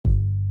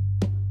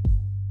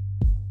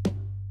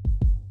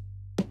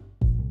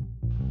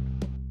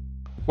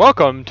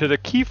Welcome to the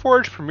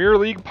Keyforge Premier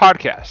League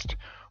podcast,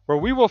 where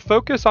we will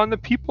focus on the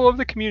people of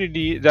the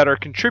community that are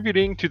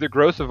contributing to the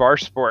growth of our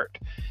sport.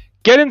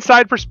 Get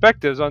inside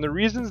perspectives on the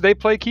reasons they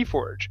play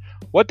Keyforge,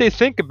 what they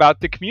think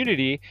about the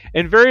community,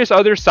 and various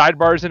other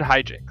sidebars and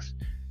hijinks.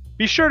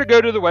 Be sure to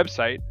go to the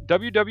website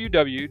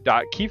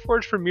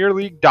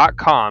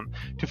www.keyforgepremierleague.com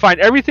to find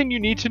everything you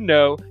need to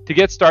know to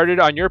get started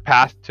on your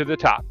path to the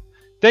top.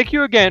 Thank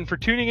you again for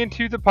tuning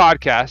into the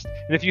podcast,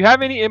 and if you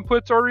have any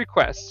inputs or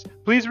requests,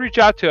 please reach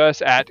out to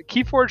us at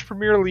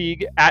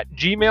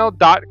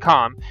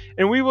keyforgepremierleague@gmail.com,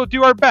 and we will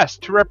do our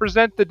best to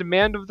represent the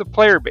demand of the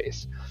player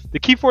base.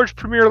 The Keyforge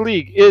Premier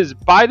League is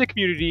by the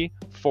community,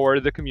 for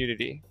the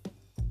community.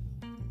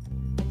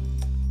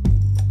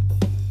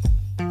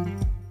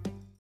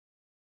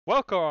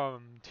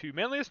 Welcome to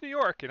Manlius, New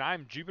York, and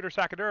I'm Jupiter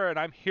Sakadura, and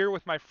I'm here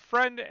with my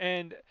friend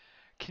and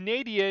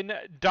Canadian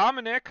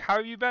Dominic. How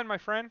have you been, my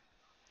friend?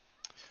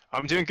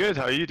 I'm doing good.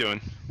 How are you doing?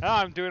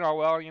 I'm doing all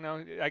well. You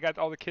know, I got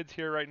all the kids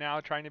here right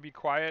now trying to be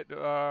quiet,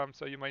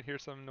 so you might hear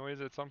some noise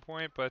at some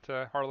point. But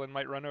Harlan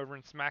might run over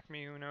and smack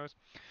me. Who knows?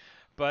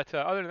 But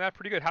other than that,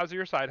 pretty good. How's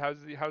your side?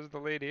 How's the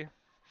lady?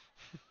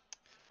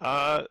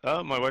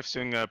 My wife's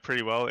doing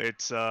pretty well.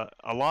 It's a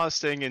lot of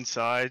staying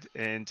inside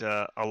and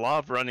a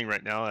lot of running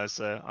right now as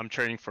I'm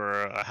training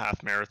for a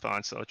half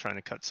marathon, so trying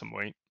to cut some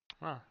weight.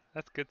 Huh,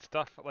 that's good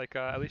stuff. Like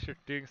at least you're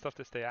doing stuff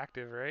to stay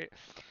active, right?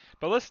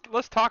 But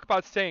let's talk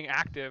about staying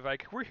active.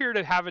 Like we're here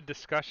to have a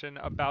discussion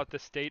about the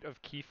state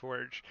of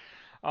Keyforge.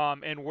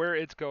 And where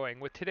it's going.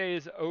 With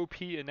today's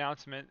OP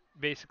announcement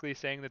basically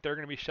saying that they're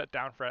going to be shut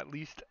down for at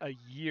least a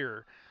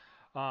year.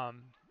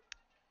 Um,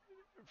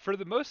 for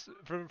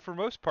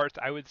most parts,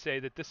 I would say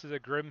that this is a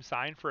grim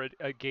sign for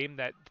a game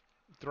that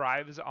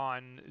thrives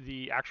on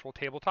the actual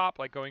tabletop,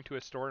 like going to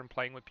a store and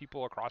playing with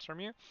people across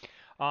from you.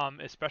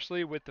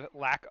 Especially with the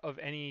lack of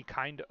any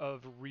kind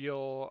of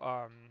real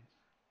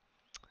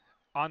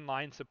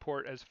online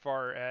support as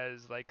far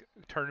as like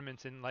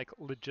tournaments and like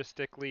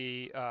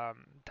logistically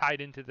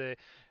tied into the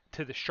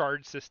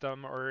shard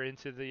system or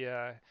into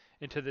the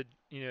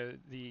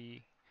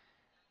the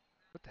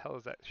what the hell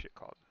is that shit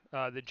called?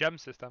 The gem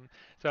system.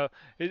 So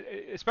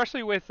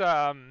especially with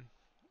uh,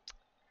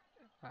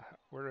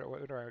 where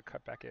do I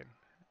cut back in?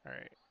 All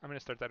right, I'm gonna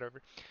start that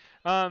over.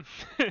 Um,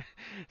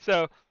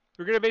 so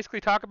we're gonna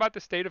basically talk about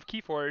the state of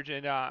Keyforge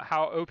and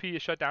how OP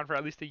is shut down for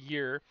at least a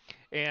year.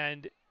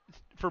 And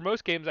for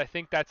most games, I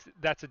think that's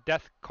a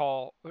death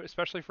call,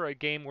 especially for a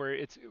game where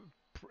its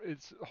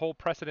whole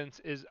precedence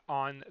is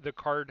on the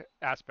card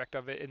aspect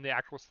of it and the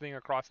actual sitting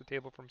across the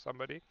table from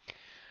somebody.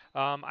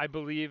 I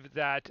believe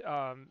that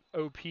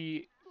OP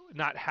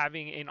not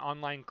having an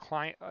online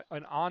client,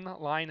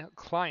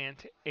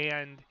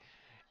 and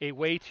a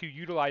way to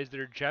utilize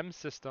their gem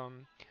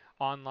system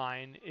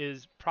online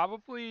is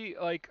probably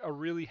like a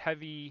really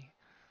heavy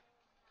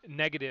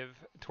negative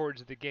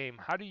towards the game.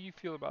 How do you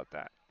feel about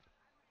that?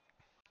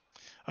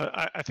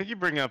 I think you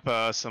bring up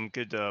some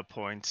good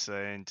points,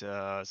 and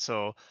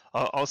so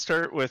I'll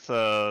start with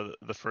the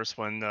first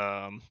one.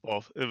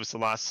 Well, it was the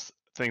last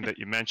thing that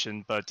you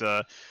mentioned, but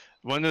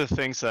one of the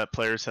things that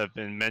players have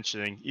been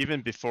mentioning,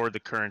 even before the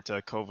current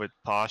COVID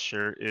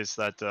posture, is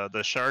that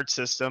the shard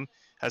system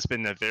has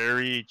been a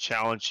very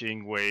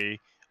challenging way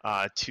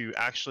to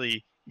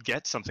actually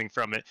get something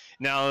from it.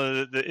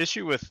 Now, the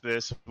issue with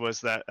this was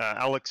that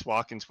Alex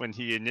Watkins, when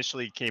he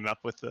initially came up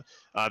with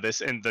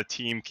this, and the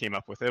team came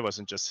up with it,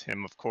 wasn't just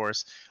him, of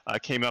course,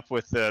 came up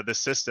with the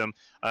system.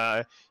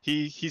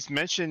 He's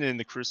mentioned in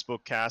the Crucible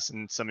cast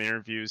and some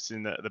interviews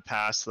in the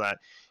past that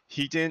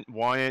he didn't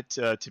want it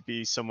to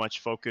be so much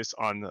focused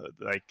on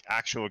like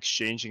actual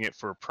exchanging it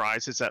for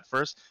prizes at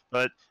first,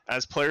 but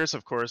as players,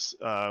 of course,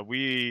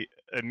 we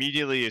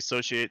immediately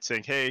associate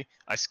saying, hey,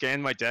 I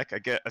scan my deck, I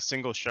get a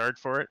single shard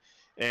for it,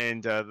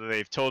 and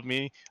they've told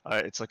me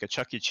it's like a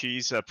Chuck E.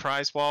 Cheese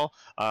prize wall.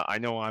 I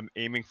know I'm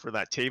aiming for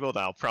that table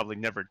that I'll probably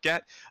never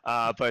get,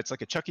 but it's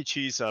like a Chuck E.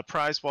 Cheese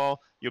prize wall.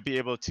 You'll be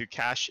able to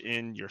cash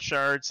in your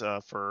shards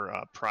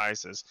for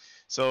prizes.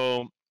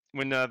 So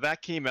when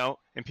that came out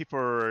and people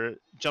were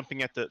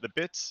jumping at the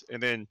bits,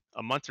 and then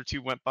a month or two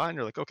went by and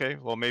they're like, okay,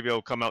 well, maybe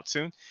it'll come out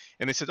soon.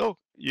 And they said, oh,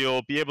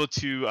 you'll be able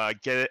to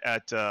get it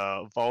at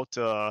the vault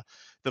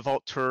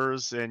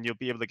tours, and you'll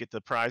be able to get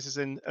the prizes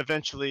and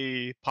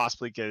eventually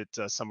possibly get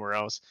it somewhere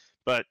else.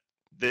 But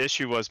the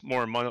issue was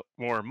more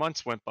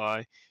months went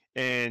by,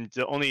 and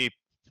the only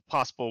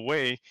possible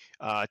way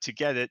to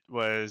get it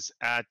was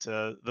at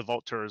the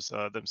vault tours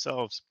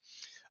themselves.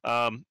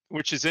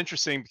 Which is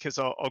interesting because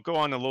I'll go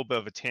on a little bit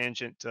of a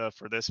tangent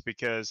for this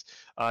because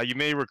you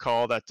may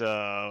recall that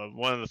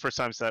one of the first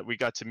times that we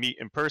got to meet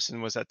in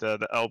person was at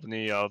the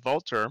Albany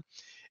Vault Tour,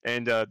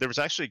 and there was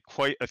actually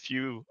quite a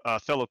few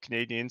fellow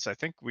Canadians. I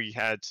think we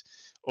had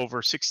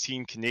over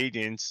 16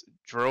 Canadians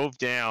drove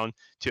down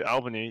to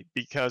Albany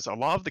because a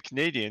lot of the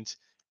Canadians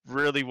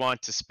really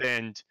want to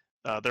spend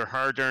their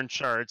hard-earned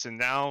shards, and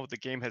now the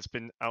game has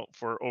been out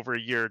for over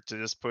a year to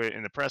just put it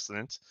in the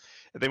precedence.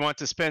 They want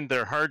to spend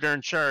their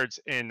hard-earned shards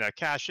and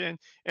cash in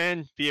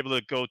and be able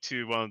to go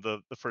to one of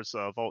the first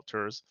vault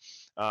tours.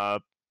 Uh,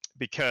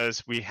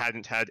 because we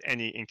hadn't had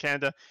any in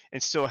Canada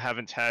and still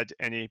haven't had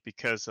any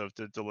because of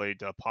the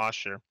delayed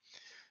posture.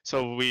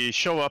 So we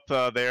show up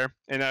there,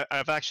 and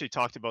I've actually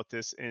talked about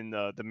this in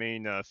the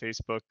main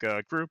Facebook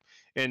group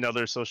and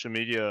other social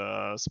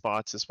media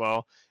spots as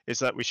well. Is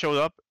that we showed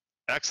up,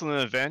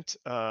 excellent event.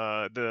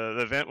 The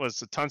event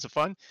was tons of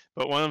fun,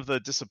 but one of the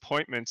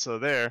disappointments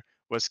there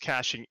was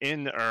cashing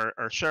in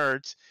our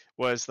shards.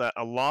 Was that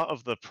a lot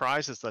of the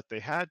prizes that they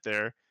had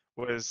there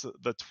was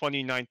the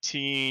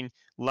 2019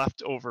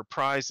 leftover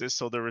prizes.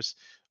 So there was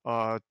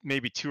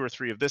maybe two or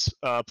three of this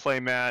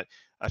playmat,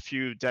 a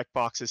few deck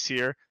boxes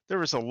here. There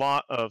was a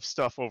lot of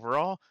stuff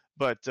overall,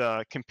 but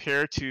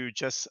compared to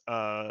just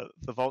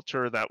the Vault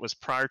Tour that was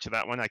prior to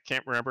that one, I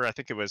can't remember. I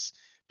think it was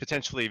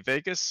potentially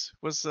Vegas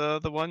was the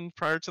one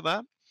prior to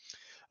that.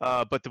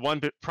 But the one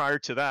bit prior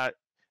to that,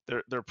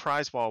 their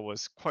prize wall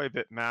was quite a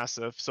bit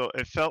massive. So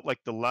it felt like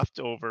the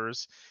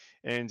leftovers.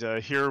 And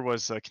here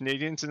was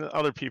Canadians and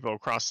other people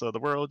across the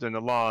world and a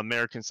lot of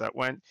Americans that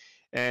went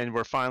and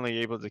were finally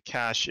able to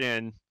cash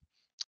in,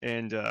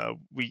 and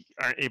we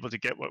aren't able to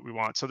get what we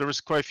want. So there was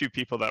quite a few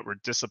people that were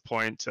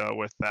disappointed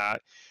with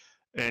that.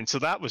 And so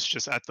that was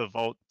just at the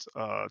Vault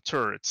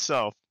Tour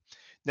itself.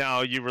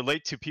 Now you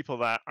relate to people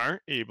that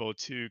aren't able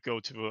to go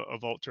to a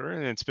Vault Tour,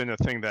 and it's been a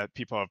thing that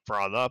people have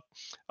brought up,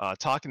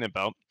 talking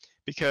about,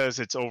 because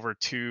it's over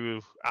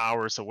 2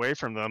 hours away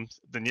from them,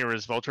 the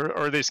nearest Vault Tour,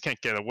 or they just can't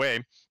get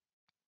away.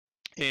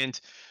 And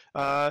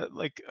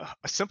like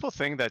a simple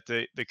thing that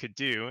they could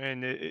do,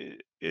 and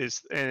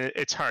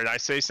it's hard. I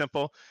say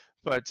simple,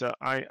 but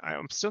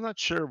I'm still not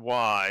sure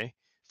why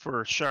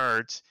for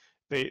shards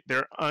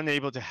they're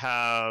unable to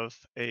have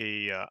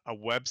a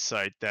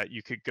website that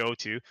you could go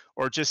to,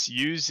 or just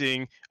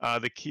using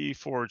the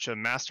KeyForge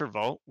Master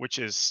Vault, which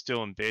is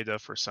still in beta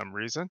for some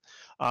reason,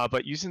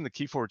 but using the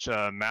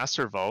KeyForge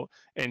Master Vault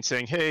and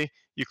saying, hey,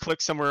 you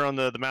click somewhere on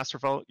the Master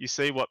Vault, you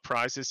say what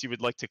prizes you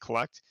would like to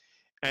collect,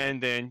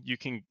 and then you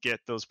can get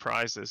those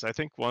prizes. I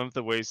think one of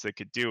the ways they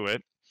could do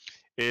it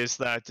is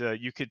that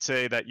you could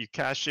say that you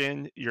cash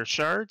in your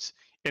shards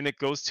and it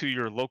goes to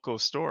your local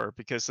store,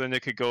 because then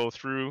it could go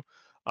through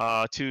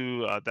to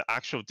the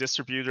actual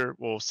distributor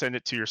will send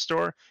it to your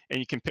store and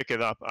you can pick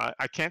it up.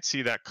 I can't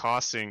see that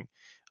costing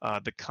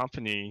the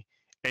company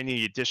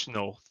any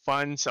additional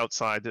funds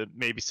outside of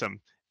maybe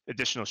some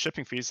additional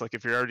shipping fees. Like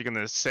if you're already going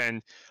to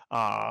send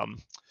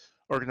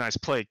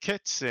organized play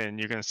kits and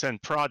you're going to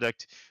send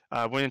product,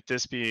 wouldn't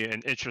this be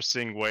an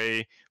interesting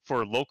way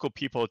for local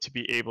people to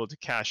be able to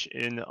cash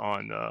in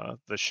on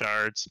the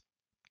shards?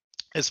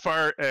 As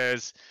far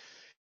as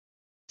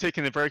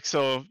taking a break,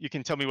 so you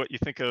can tell me what you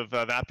think of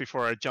that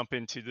before I jump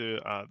into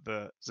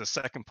the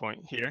second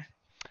point here.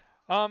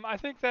 I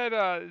think that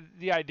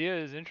the idea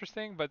is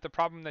interesting, but the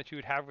problem that you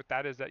would have with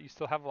that is that you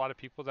still have a lot of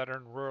people that are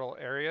in rural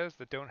areas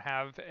that don't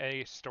have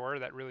a store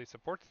that really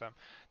supports them.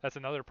 That's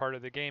another part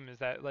of the game, is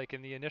that like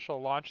in the initial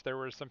launch, there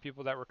were some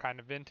people that were kind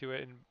of into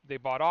it and they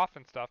bought off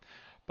and stuff.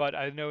 But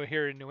I know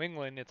here in New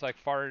England, it's like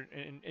far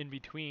in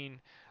between,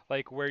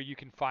 like where you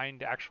can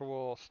find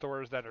actual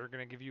stores that are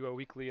going to give you a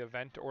weekly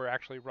event or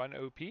actually run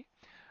OP.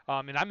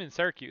 And I'm in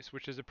Syracuse,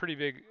 which is a pretty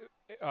big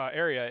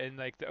area, and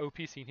like the OP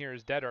scene here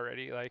is dead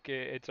already. Like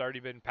it's already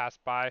been passed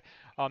by.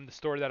 The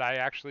store that I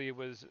actually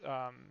was,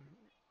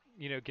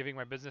 giving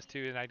my business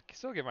to, and I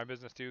still give my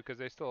business to because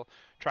they still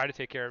try to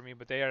take care of me.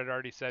 But they had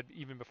already said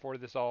even before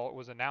this all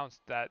was announced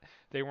that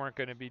they weren't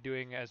going to be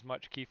doing as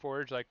much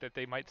KeyForge, like that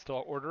they might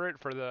still order it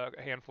for the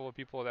handful of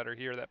people that are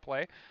here that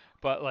play.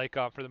 But like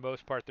for the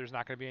most part, there's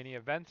not going to be any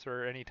events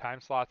or any time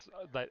slots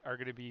that are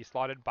going to be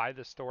slotted by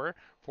the store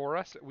for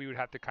us. We would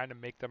have to kind of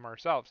make them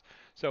ourselves.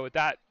 So with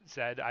that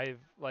said, I've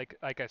like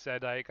I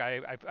said, like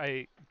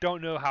I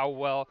don't know how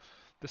well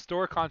the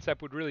store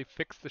concept would really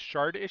fix the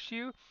shard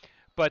issue,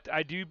 but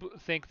I do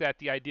think that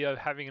the idea of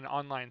having an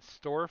online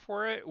store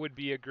for it would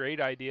be a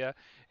great idea,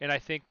 and I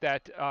think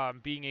that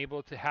being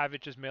able to have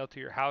it just mailed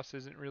to your house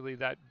isn't really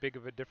that big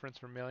of a difference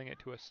from mailing it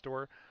to a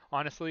store.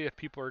 Honestly, if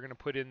people are going to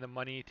put in the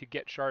money to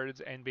get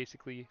shards and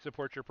basically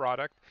support your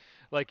product,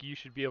 like you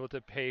should be able to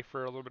pay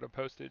for a little bit of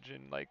postage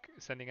and like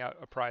sending out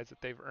a prize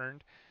that they've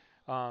earned.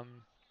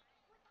 Um,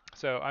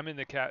 so I'm in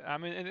the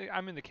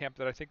camp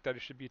that I think that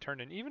it should be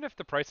turned in, even if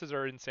the prices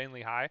are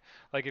insanely high.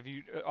 Like if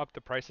you up the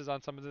prices on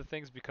some of the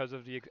things because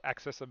of the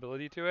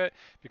accessibility to it,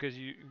 because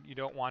you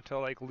don't want to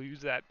like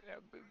lose that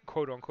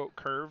quote unquote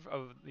curve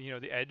of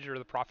the edge or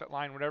the profit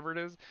line, whatever it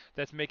is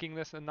that's making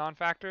this a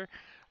non-factor.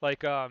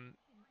 Like I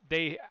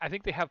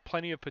think they have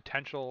plenty of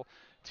potential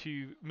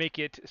to make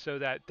it so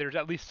that there's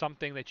at least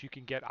something that you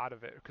can get out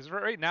of it. Because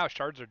right now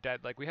shards are dead.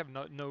 Like we have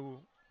no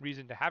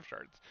reason to have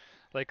shards,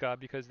 like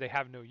because they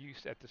have no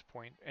use at this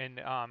point. And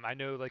I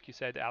know, like you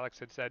said, Alex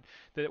had said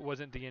that it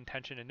wasn't the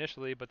intention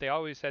initially, but they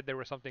always said there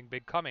was something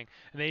big coming,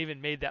 and they even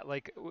made that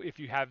like if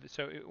you have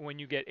when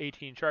you get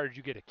 18 shards,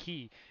 you get a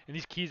key, and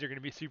these keys are going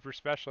to be super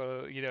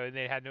special, and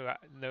they had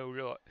no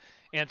real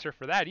answer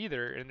for that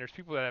either. And there's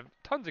people that have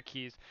tons of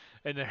keys,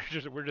 and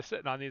we're just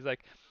sitting on these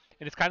like,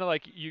 and it's kind of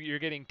like you're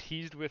getting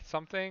teased with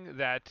something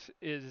that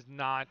is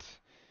not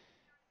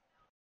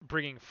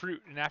bringing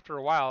fruit. And after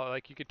a while,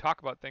 like you could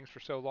talk about things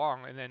for so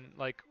long, and then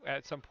like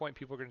at some point,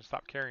 people are going to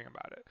stop caring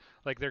about it.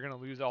 Like they're going to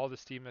lose all the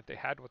steam that they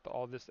had with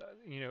all this,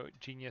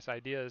 genius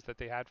ideas that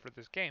they had for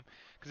this game.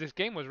 Because this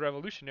game was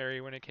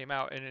revolutionary when it came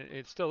out, and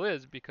it still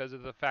is because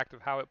of the fact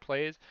of how it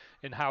plays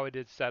and how it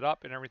is set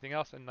up and everything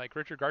else. And like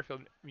Richard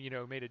Garfield,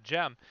 made a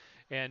gem,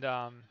 and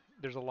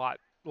there's a lot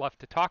left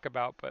to talk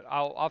about. But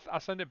I'll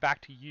send it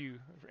back to you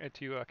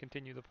to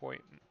continue the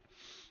point.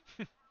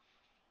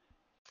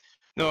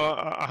 No,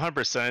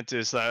 100%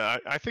 is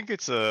that I think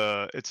it's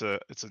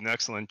an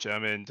excellent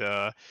gem,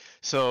 and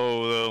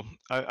so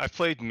I've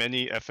played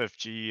many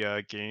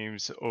FFG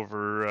games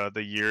over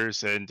the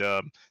years, and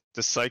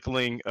the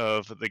cycling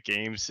of the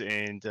games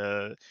and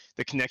the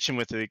connection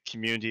with the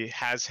community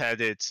has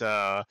had its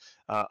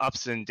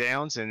ups and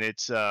downs, and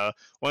it's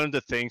one of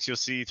the things you'll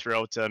see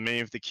throughout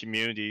many of the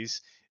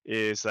communities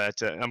is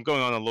that I'm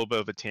going on a little bit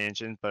of a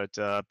tangent, but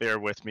bear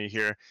with me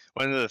here.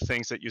 One of the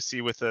things that you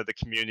see with the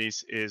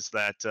communities is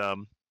that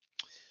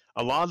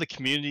a lot of the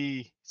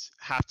communities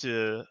have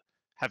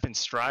been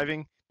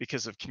striving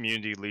because of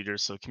community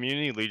leaders. So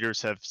community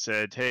leaders have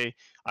said, "Hey,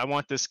 I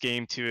want this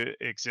game to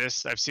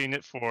exist." I've seen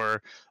it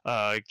for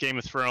Game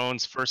of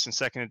Thrones, first and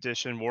second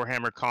edition,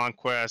 Warhammer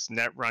Conquest,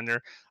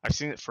 Netrunner. I've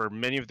seen it for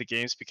many of the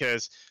games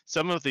because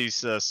some of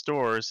these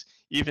stores,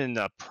 even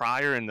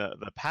prior in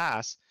the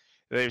past,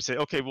 they would say,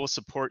 "Okay, we'll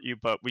support you,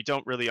 but we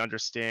don't really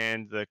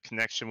understand the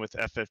connection with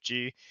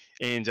FFG."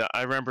 And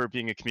I remember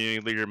being a community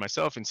leader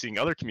myself and seeing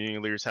other community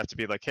leaders have to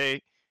be like,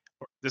 "Hey,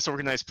 this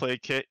organized play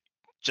kit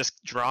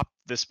just dropped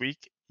this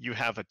week. You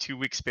have a 2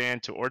 week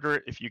span to order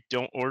it. If you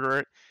don't order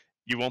it,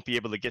 you won't be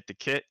able to get the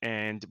kit,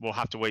 and we'll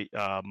have to wait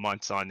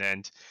months on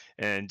end."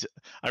 And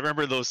I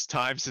remember those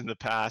times in the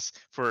past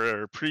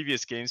for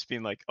previous games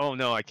being like, "Oh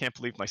no, I can't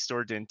believe my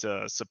store didn't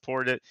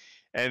support it."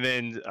 And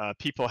then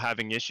people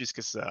having issues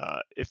because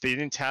if they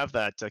didn't have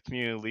that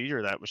community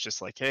leader that was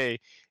just like, "Hey,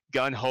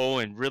 gun ho,"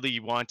 and really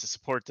want to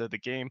support the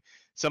game,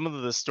 some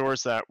of the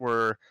stores that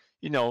were,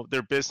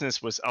 their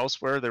business was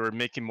elsewhere, they were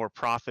making more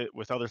profit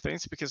with other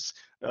things because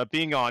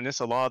being honest,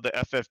 a lot of the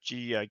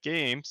FFG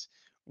games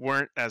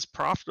weren't as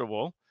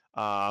profitable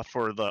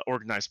for the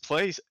organized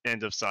play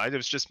end of side. It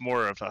was just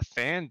more of a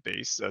fan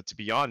base, to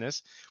be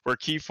honest. Where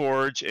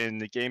Keyforge and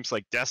the games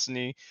like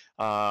Destiny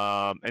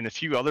and a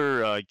few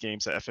other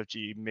games that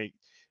FFG make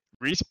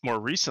more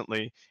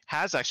recently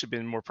has actually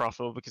been more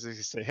profitable because they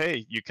say,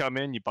 "Hey, you come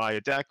in, you buy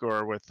a deck,"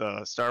 or with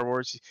Star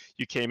Wars,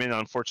 you came in.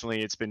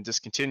 Unfortunately, it's been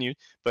discontinued,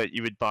 but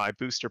you would buy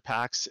booster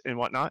packs and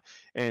whatnot.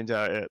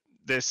 And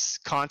this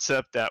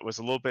concept that was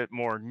a little bit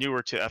more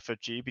newer to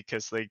FFG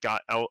because they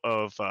got out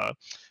of,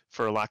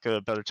 for lack of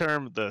a better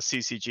term, the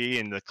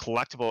CCG and the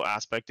collectible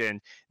aspect, and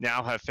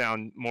now have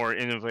found more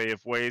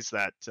innovative ways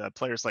that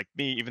players like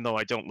me, even though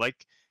I don't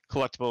like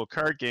collectible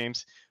card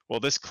games,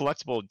 well, this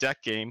collectible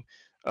deck game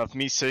of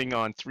me sitting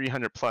on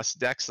 300 plus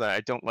decks that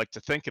I don't like to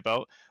think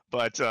about,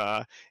 but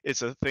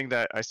it's a thing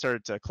that I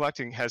started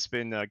collecting has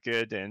been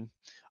good. And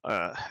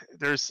uh,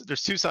 there's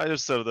two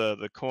sides of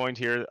the coin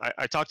here.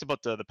 I talked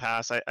about the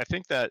past. I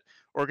think that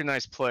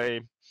organized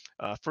play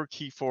for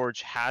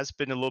Keyforge has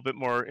been a little bit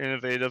more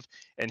innovative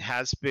and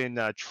has been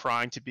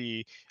trying to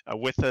be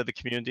with the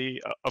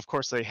community. Of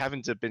course, they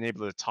haven't been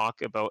able to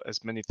talk about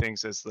as many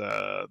things as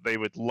they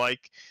would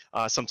like,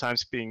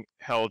 sometimes being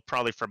held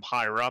probably from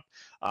higher up.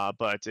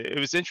 But it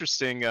was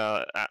interesting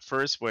at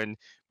first when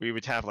we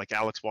would have like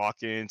Alex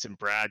Watkins and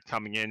Brad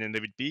coming in, and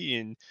they would be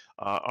in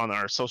on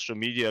our social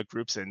media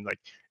groups and like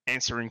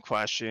answering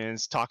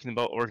questions, talking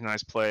about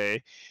organized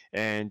play,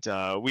 and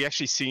we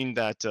actually seen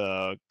that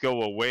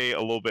go away a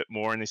little bit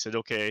more. And they said,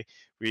 "Okay,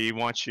 we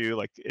want you,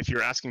 like if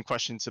you're asking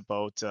questions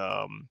about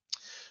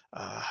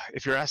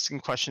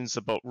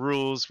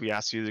rules, we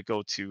ask you to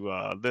go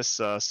to this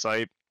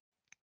site."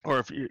 Or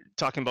if you're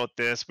talking about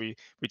this, we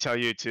tell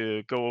you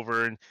to go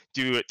over and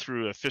do it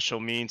through official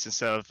means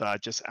instead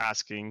of just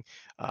asking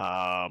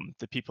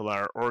the people that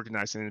are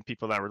organizing and the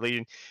people that are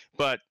leading.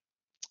 But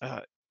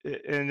uh,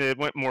 and it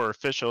went more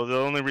official. The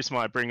only reason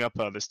why I bring up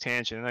this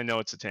tangent, and I know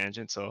it's a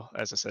tangent, so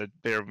as I said,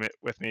 bear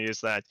with me, is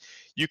that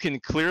you can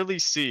clearly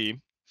see,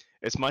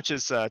 as much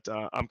as that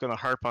I'm going to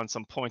harp on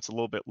some points a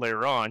little bit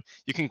later on,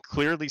 you can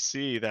clearly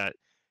see that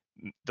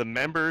the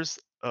members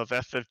of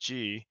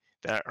FFG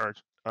that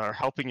are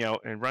helping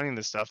out and running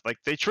this stuff, like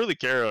they truly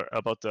care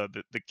about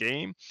the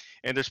game,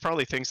 and there's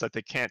probably things that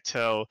they can't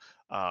tell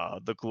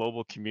the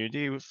global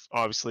community,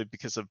 obviously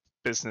because of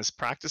business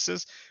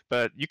practices,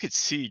 but you could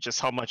see just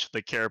how much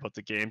they care about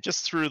the game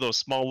just through those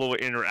small little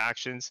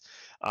interactions.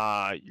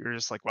 You're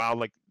just like, wow,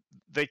 like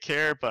they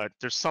care, but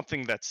there's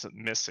something that's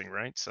missing,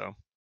 right? So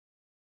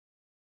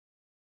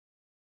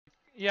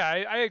Yeah,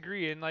 I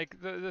agree. And like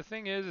the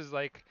thing is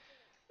like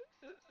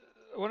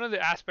one of the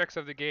aspects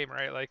of the game,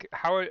 right? Like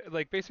how it,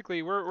 like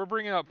basically we're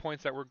bringing up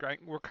points that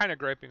we're kind of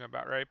griping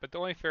about, right? But the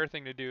only fair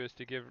thing to do is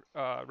to give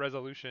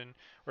resolution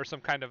or some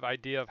kind of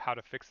idea of how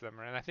to fix them,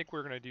 right? And I think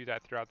we're going to do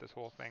that throughout this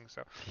whole thing.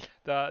 So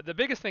the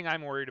biggest thing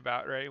I'm worried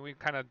about, right? We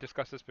kind of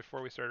discussed this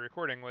before we started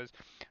recording was,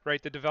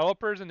 right, the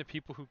developers and the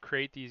people who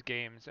create these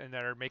games and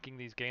that are making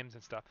these games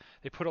and stuff.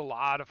 They put a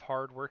lot of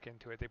hard work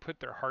into it. They put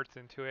their hearts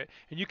into it,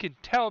 and you can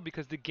tell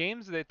because the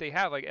games that they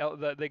have, like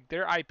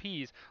their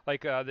IPs,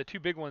 like the two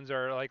big ones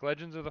are like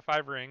Legends of the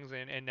Five Rings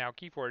and now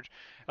Keyforge.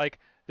 Like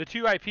the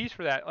two IPs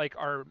for that like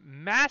are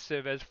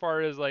massive as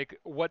far as like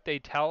what they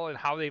tell and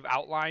how they've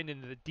outlined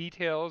and the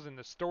details and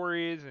the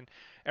stories and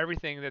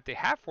everything that they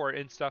have for it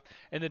and stuff.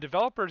 And the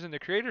developers and the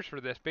creators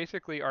for this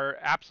basically are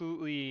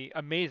absolutely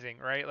amazing,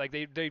 right? Like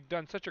they've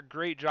done such a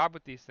great job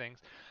with these things.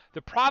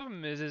 The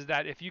problem is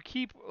that if you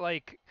keep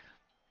like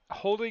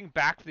holding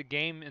back the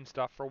game and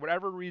stuff for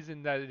whatever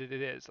reason that it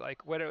is,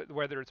 like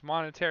whether it's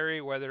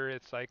monetary, whether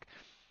it's like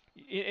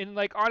and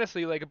like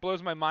honestly, like it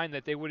blows my mind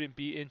that they wouldn't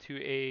be into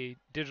a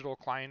digital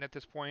client at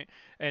this point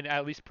and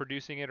at least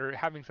producing it or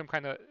having some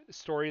kind of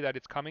story that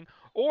it's coming.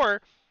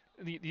 Or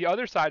the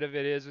other side of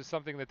it is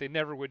something that they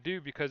never would do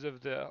because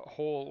of the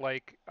whole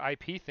like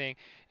IP thing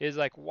is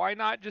like why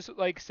not just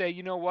like say,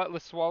 you know what,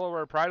 let's swallow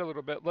our pride a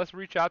little bit. Let's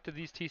reach out to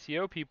these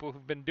TCO people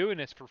who've been doing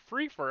this for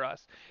free for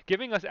us,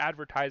 giving us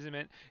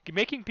advertisement,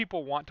 making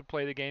people want to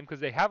play the game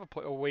because they have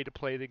a way to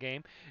play the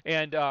game,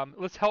 and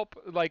let's help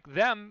like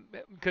them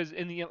because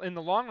in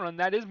the long run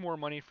that is more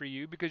money for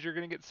you because you're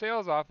going to get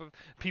sales off of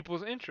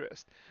people's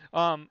interest.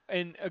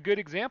 And a good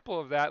example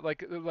of that,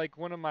 like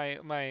one of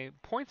my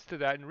points to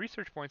that and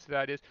research points to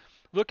that is,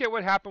 look at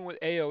what happened with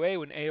AOA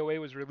when AOA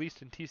was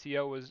released and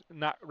TCO was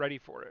not ready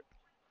for it.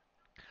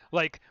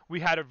 Like we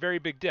had a very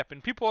big dip,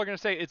 and people are going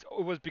to say it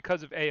was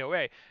because of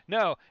AOA.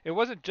 No, it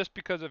wasn't just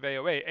because of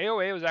AOA.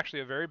 AOA was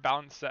actually a very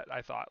balanced set,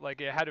 I thought. Like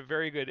it had a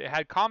very good, it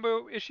had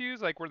combo issues,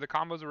 like where the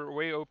combos were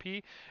way OP,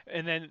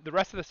 and then the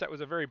rest of the set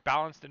was a very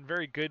balanced and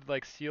very good,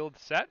 like sealed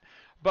set.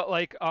 But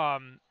like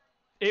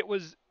it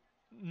was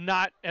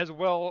not as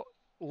well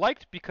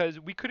liked because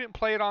we couldn't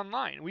play it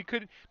online. We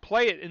could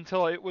play it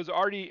until it was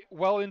already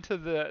well into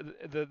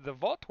the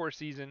Vault Tour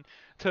season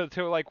to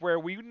like where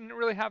we didn't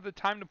really have the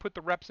time to put the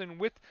reps in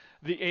with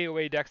the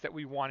AOA decks that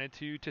we wanted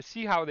to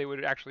see how they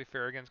would actually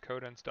fare against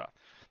Coda and stuff.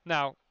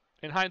 Now,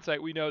 in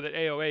hindsight, we know that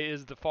AOA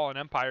is the fallen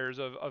empires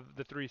of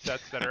the three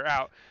sets that are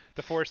out,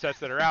 the four sets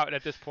that are out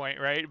at this point,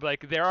 right?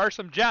 Like there are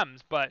some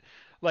gems, but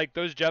like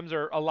those gems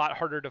are a lot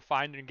harder to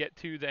find and get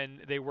to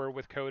than they were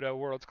with Coda,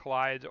 Worlds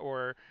Collides,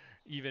 or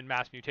even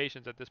Mass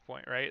Mutations at this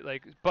point, right?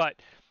 Like, but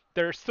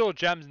there are still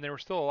gems and there were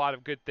still a lot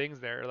of good things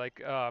there.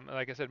 Like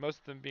I said, most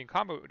of them being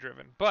combo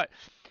driven. But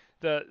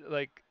the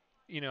like,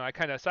 I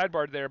kind of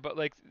sidebarred there. But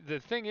like the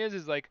thing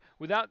is like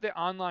without the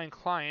online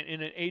client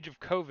in an age of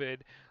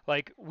COVID,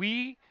 like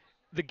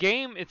the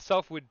game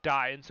itself would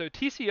die. And so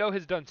TCO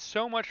has done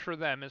so much for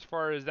them as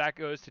far as that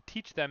goes to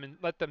teach them and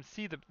let them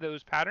see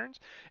those patterns.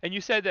 And you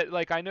said that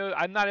like I know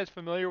I'm not as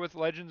familiar with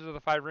Legends of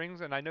the Five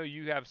Rings, and I know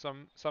you have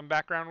some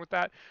background with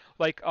that.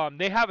 Like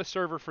they have a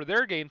server for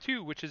their game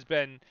too, which has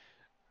been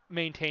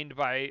maintained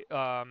by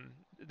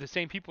the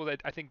same people that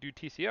I think do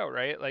TCO,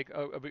 right? Like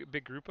a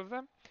big group of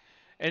them,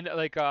 and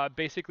like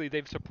basically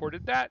they've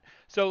supported that.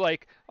 So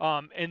like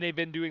and they've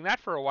been doing that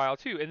for a while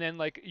too. And then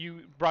like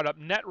you brought up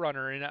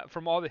Netrunner, and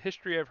from all the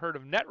history I've heard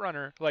of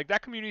Netrunner, like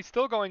that community's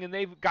still going, and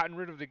they've gotten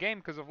rid of the game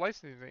because of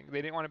licensing.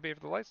 They didn't want to pay for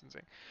the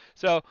licensing.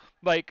 So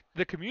like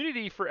the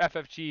community for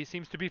FFG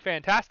seems to be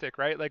fantastic,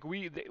 right? Like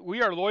we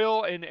are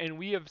loyal, and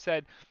we have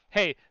said,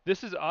 hey,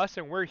 this is us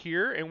and we're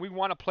here and we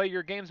want to play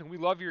your games and we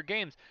love your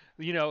games.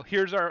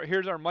 Here's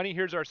our money,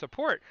 here's our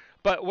support.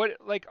 But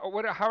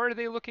how are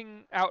they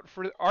looking out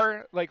for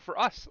for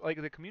us,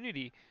 like the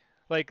community?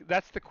 Like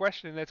that's the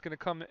question that's going to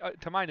come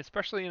to mind,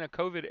 especially in a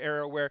COVID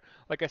era where,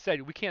 like I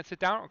said, we can't sit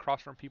down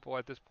across from people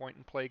at this point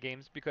and play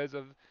games because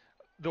of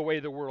the way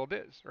the world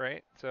is,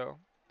 right? So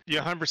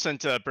Yeah,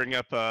 100% bring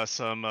up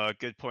some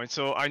good points.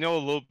 So I know a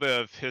little bit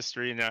of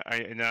history,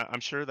 and I'm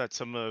sure that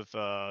some of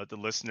the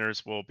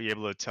listeners will be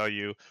able to tell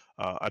you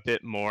a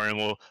bit more, and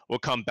we'll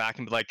come back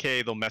and be like,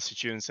 hey, they'll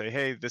message you and say,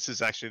 hey, this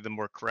is actually the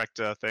more correct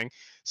thing.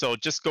 So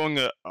just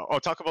I'll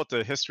talk about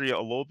the history a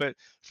little bit.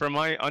 From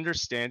my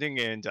understanding,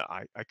 and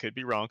I could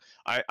be wrong,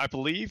 I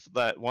believe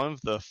that one of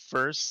the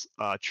first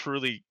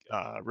truly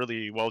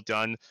really well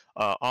done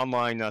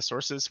online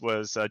sources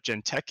was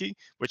Genteki,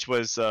 which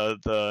was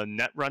the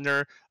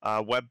Netrunner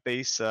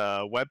web-based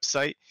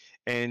website,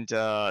 and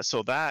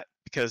so that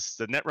because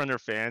the Netrunner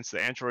fans, the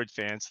Android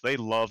fans, they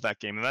love that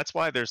game, and that's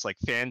why there's like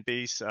fan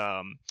base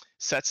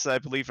sets that I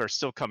believe are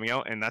still coming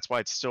out, and that's why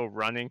it's still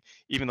running,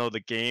 even though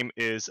the game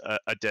is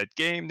a dead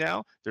game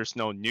now. There's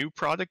no new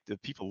product. The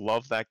people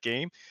love that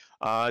game.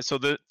 There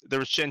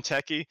was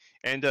Genteki,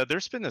 and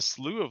there's been a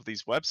slew of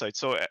these websites.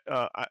 So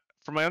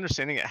from my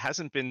understanding, it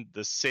hasn't been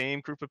the same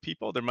group of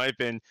people. There might have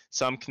been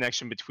some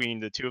connection between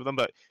the two of them,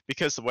 but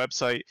because the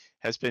website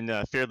has been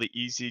fairly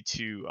easy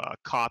to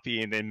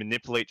copy and then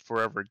manipulate for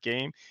whatever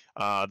game,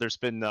 there's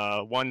been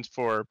one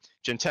for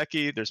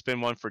Jinteki, there's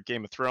been one for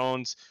Game of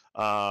Thrones,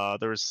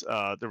 there was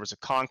a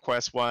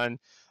Conquest one,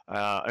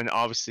 and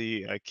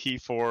obviously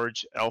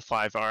Keyforge,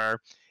 L5R,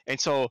 and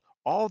so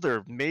all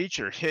their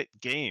major hit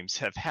games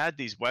have had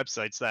these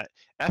websites that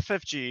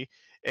FFG,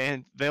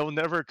 and they'll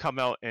never come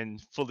out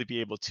and fully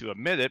be able to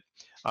admit it.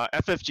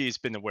 FFG has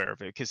been aware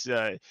of it because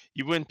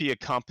you wouldn't be a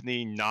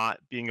company not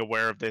being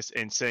aware of this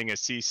and saying a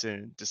cease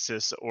and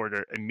desist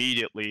order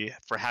immediately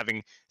for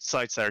having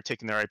sites that are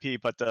taking their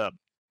IP. But the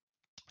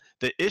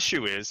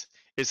issue is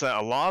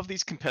that a lot of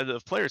these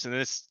competitive players, and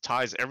this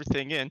ties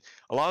everything in,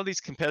 a lot of these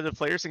competitive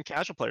players and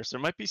casual players, there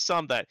might be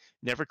some that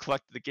never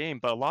collected the game,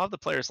 but a lot of the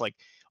players, like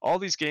all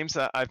these games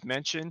that I've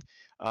mentioned,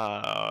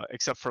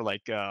 except for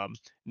like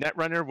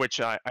Netrunner, which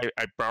I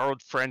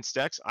borrowed friends'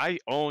 decks, I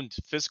owned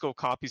physical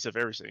copies of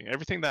everything.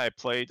 Everything that I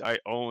played, I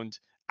owned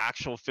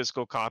actual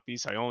physical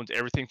copies. I owned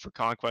everything for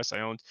Conquest.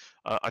 I owned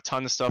a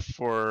ton of stuff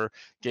for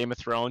Game of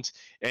Thrones,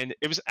 and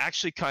it was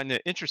actually kind of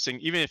interesting.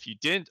 Even if you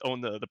didn't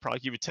own the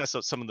product, you would test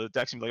out some of the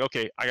decks and be like,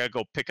 okay, I gotta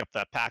go pick up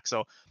that pack.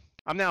 So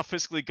I'm now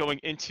physically going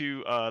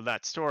into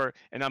that store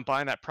and I'm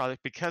buying that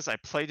product because I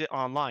played it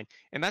online,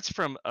 and that's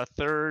from a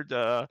third.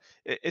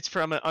 It's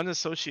from an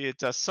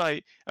unassociated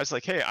site. I was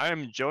like, hey, I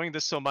am enjoying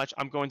this so much,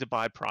 I'm going to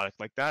buy product.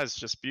 Like, that is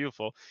just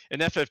beautiful.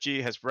 And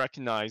FFG has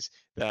recognized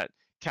that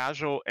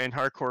casual and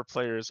hardcore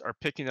players are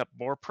picking up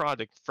more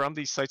product from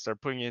these sites that are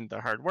putting in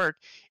the hard work.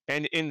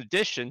 And in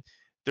addition,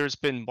 there's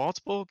been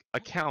multiple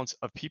accounts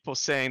of people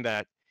saying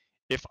that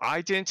if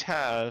I didn't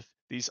have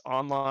these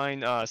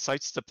online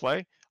sites to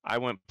play, I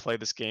wouldn't play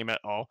this game at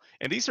all.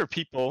 And these are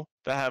people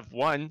that have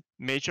won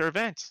major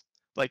events.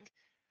 Like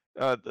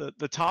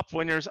the top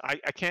winners, I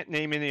can't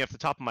name any off the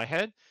top of my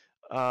head,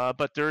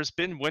 but there's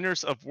been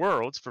winners of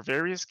worlds for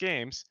various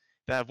games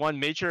that have won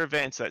major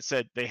events that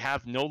said they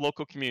have no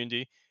local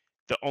community.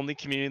 The only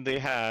community they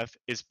have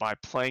is by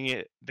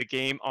playing the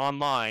game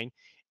online,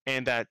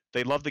 and that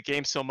they love the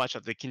game so much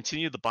that they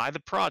continue to buy the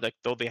product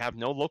though they have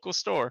no local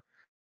store,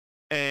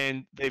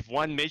 and they've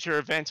won major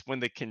events when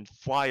they can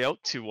fly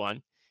out to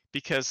one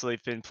because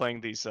they've been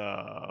playing these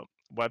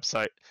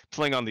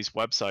playing on these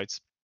websites.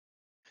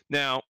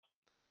 Now,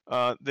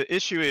 the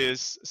issue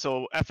is,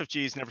 so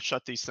FFG has never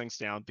shut these things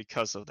down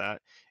because of that.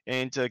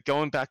 And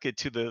going back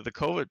into the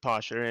COVID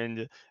posture,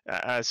 and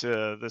as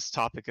this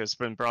topic has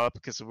been brought up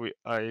because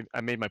I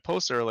made my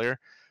post earlier,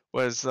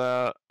 was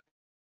I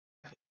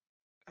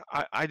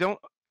don't,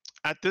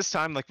 at this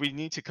time, like, we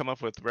need to come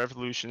up with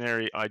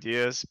revolutionary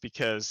ideas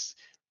because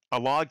a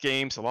lot of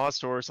games, a lot of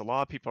stores, a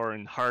lot of people are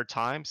in hard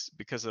times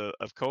because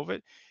of COVID,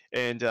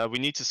 and we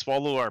need to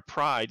swallow our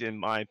pride, in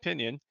my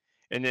opinion.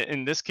 And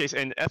in this case,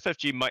 and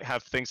FFG might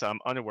have things I'm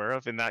unaware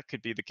of, and that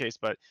could be the case.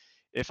 But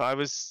if I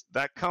was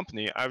that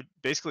company, I would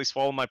basically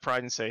swallow my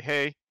pride and say,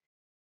 hey,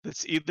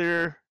 let's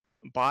either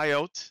buy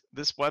out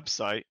this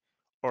website,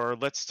 or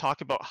let's talk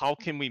about how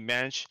can we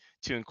manage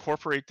to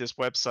incorporate this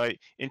website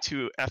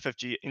into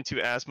FFG, into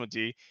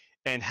Asmodee,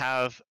 and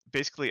have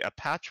basically a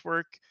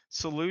patchwork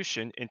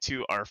solution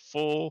into our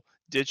full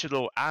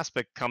digital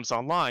aspect comes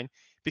online.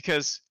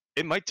 Because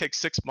it might take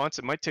 6 months,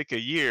 it might take a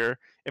year,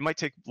 it might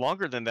take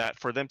longer than that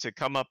for them to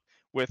come up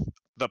with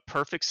the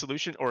perfect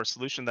solution, or a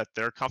solution that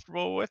they're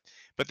comfortable with.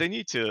 But they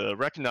need to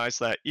recognize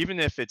that even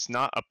if it's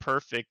not a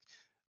perfect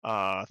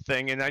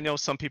thing, and I know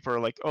some people are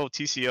like, oh,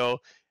 TCO,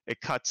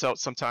 it cuts out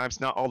sometimes,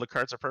 not all the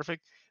cards are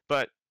perfect,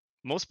 but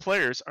most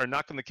players are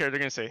not going to care. They're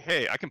going to say,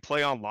 hey, I can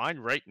play online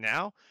right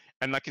now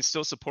and I can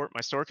still support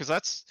my store, because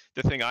that's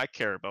the thing I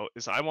care about,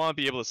 is I want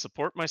to be able to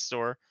support my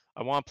store,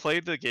 I want to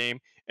play the game,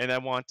 and I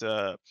want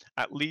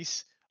at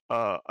least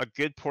a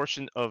good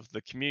portion of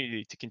the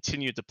community to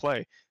continue to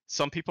play.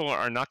 Some people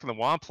are not going to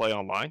want to play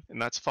online,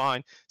 and that's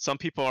fine. Some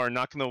people are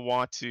not going to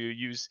want to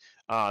use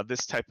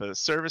this type of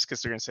service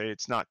because they're going to say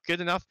it's not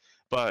good enough.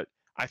 But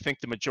I think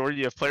the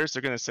majority of players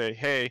are going to say,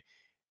 hey,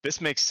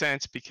 this makes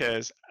sense,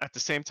 because at the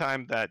same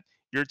time that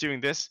you're doing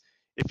this,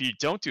 if you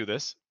don't do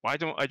this, why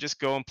don't I just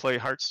go and play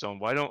Hearthstone?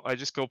 Why don't I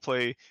just go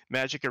play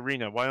Magic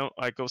Arena? Why don't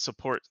I go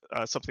support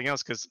something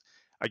else? Because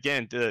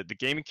again, the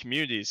gaming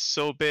community is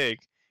so big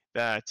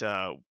that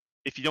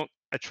if you don't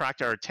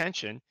attract our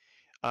attention,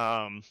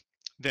 um,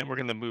 then we're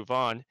going to move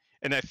on.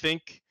 And I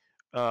think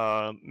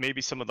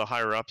maybe some of the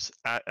higher ups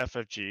at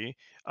FFG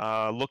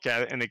look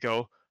at it and they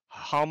go,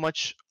 how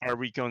much are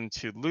we going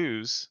to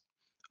lose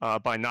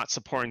by not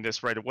supporting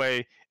this right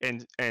away?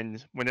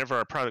 And whenever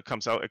our product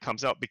comes out, it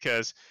comes out,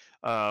 because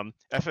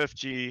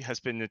FFG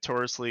has been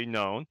notoriously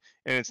known,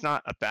 and it's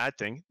not a bad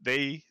thing.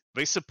 They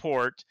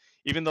support,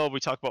 even though we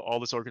talk about all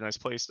this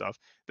organized play stuff,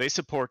 they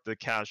support the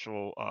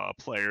casual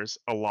players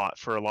a lot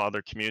for a lot of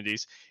their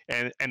communities,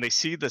 and they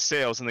see the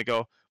sales and they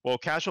go, well,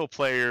 casual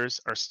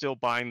players are still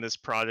buying this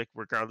product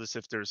regardless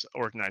if there's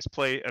organized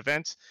play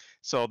events.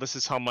 So this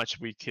is how much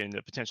we can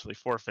potentially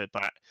forfeit.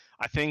 But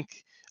I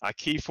think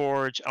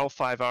Keyforge,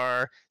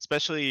 L5R,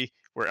 especially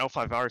where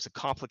L5R is a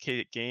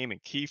complicated game,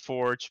 and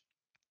Keyforge,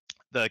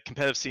 the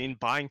competitive scene,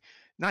 buying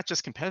not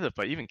just competitive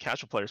but even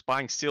casual players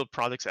buying sealed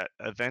products at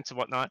events and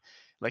whatnot,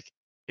 like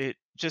it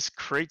just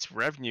creates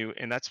revenue,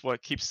 and that's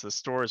what keeps the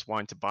stores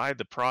wanting to buy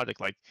the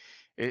product. Like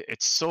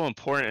it's so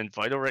important and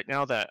vital right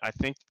now that I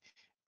think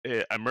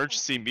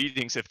emergency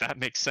meetings, if that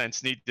makes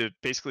sense, need to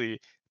basically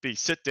be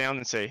sit down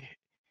and say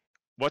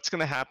what's going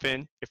to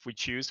happen if we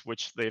choose,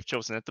 which they've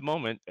chosen at the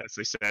moment, as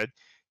they said,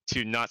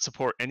 to not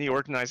support any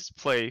organized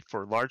play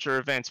for larger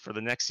events for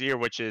the next year,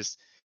 which is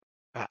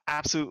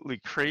absolutely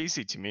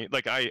crazy to me.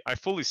 Like I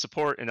fully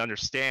support and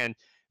understand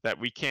that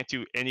we can't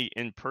do any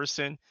in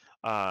person,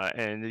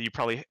 and you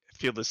probably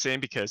feel the same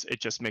because it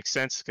just makes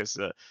sense because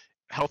the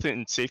health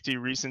and safety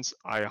reasons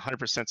I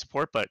 100%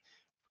 support, but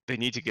they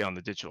need to get on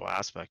the digital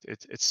aspect.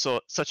 It's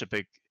such a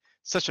big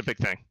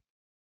thing.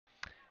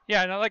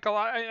 Yeah, and like a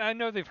lot, I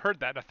know they've heard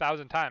that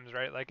 1,000 times,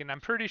 right? Like, and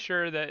I'm pretty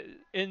sure that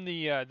in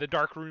the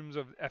dark rooms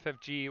of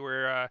FFG,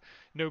 where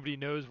nobody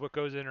knows what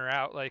goes in or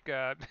out, like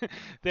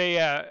they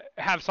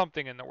have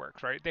something in the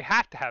works, right? They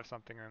have to have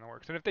something in the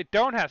works, and if they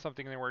don't have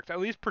something in the works, at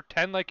least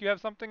pretend like you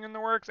have something in the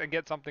works and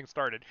get something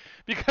started,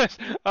 because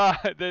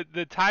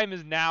the time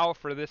is now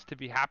for this to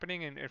be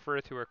happening and for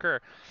it to occur,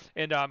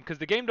 and because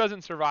the game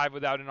doesn't survive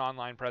without an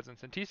online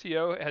presence, and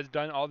TCO has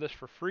done all this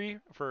for free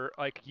for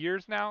like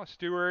years now.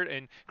 Stewart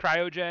and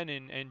Cryogen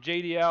and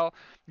JDL,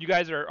 you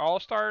guys are all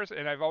stars,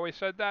 and I've always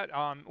said that.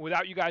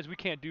 Without you guys, we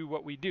can't do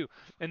what we do.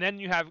 And then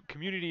you have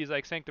communities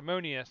like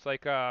Sanctimonious,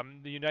 like the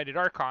United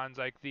Archons,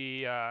 like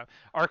the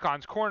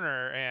Archons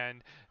Corner,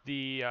 and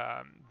the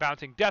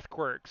Bouncing Death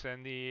Quirks,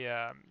 and the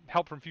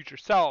Help from Future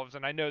Selves.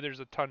 And I know there's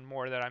a ton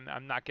more that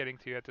I'm not getting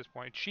to at this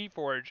point.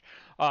 Sheforge,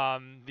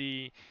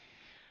 the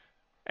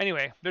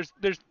anyway,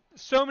 there's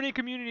so many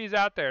communities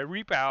out there.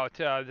 Reap Out,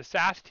 the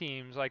SaaS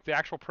teams, like the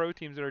actual pro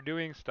teams that are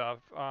doing stuff.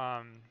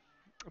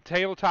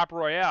 Tabletop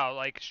Royale,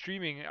 like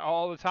streaming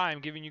all the time,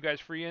 giving you guys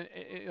free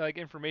like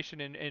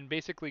information and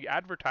basically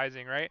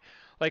advertising, right?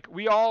 Like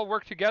we all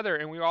work together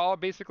and we all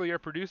basically are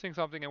producing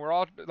something, and we're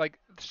all like,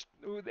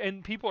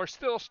 and people are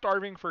still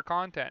starving for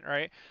content,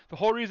 right? The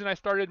whole reason I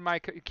started my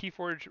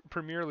Keyforge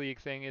Premier League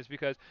thing is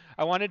because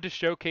I wanted to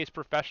showcase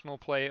professional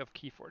play of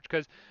Keyforge.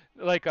 Because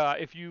like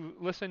if you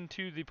listen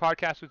to the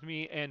podcast with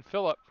me and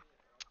Philip,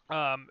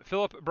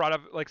 Philip brought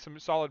up like some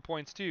solid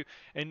points too,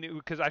 and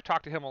because I've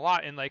talked to him a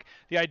lot, and like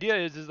the idea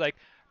is like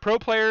pro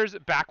players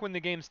back when the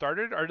game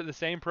started are the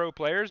same pro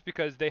players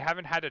because they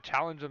haven't had to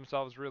challenge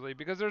themselves really,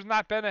 because there's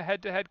not been a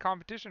head-to-head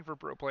competition for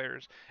pro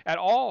players at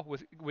all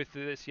with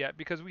this yet,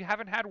 because we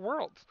haven't had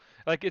worlds.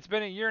 Like it's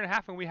been a year and a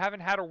half and we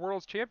haven't had a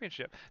world's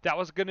championship. That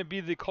was going to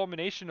be the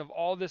culmination of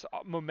all this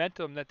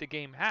momentum that the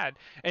game had,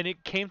 and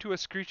it came to a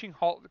screeching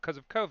halt because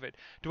of COVID.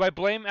 Do I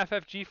blame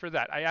FFG for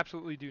that? I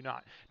absolutely do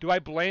not. Do I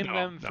blame No,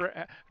 them no.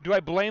 for do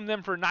I blame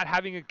them for not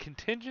having a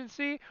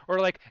contingency, or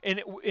like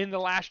in the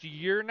last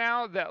year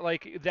now that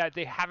like that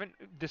they haven't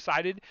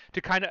decided to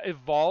kind of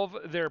evolve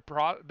their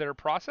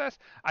process?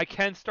 I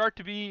can start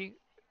to be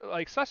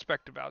like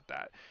suspect about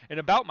that and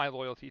about my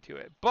loyalty to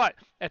it. But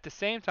at the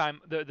same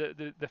time,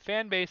 the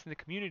fan base and the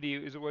community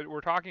is what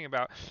we're talking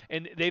about,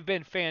 and they've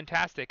been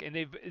fantastic,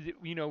 and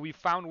we've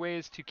found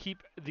ways to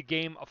keep the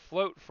game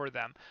afloat for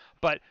them.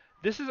 But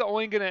this is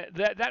only gonna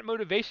that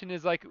motivation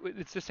is like,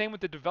 it's the same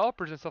with the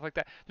developers and stuff like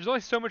that. There's only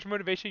so much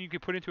motivation you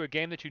can put into a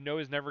game that you know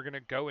is never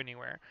gonna go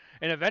anywhere,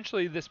 and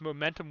eventually this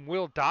momentum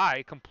will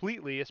die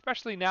completely.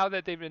 Especially now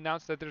that they've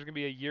announced that there's gonna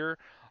be a year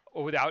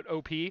without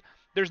OP.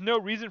 There's no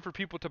reason for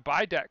people to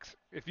buy decks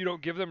if you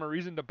don't give them a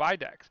reason to buy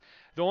decks.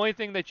 The only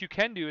thing that you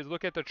can do is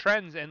look at the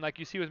trends, and like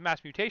you see with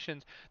Mass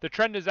Mutations, the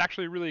trend is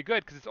actually really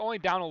good because it's only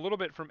down a little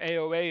bit from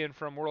AOA and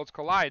from Worlds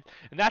Collide,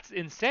 and that's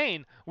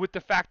insane with the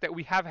fact that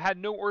we have had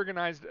no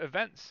organized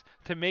events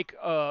to make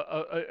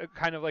a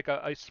kind of like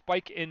a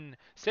spike in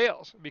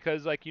sales,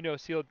 because like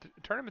sealed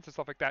tournaments and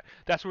stuff like that.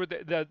 That's where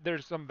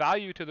there's some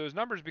value to those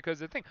numbers, because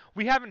the thing,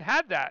 we haven't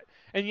had that,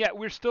 and yet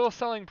we're still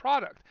selling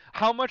product.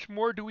 How much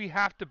more do we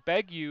have to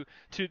beg you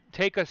to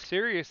take us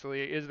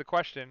seriously is the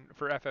question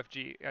for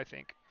FFG, I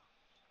think.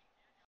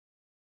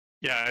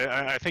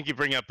 Yeah, I think you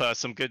bring up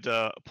some good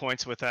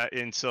points with that.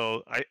 And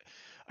so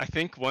I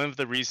think one of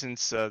the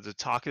reasons to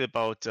talking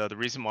about the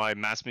reason why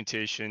Mass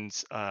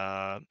Mutations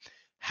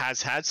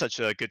has had such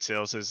good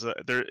sales is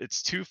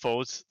it's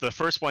twofold. The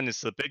first one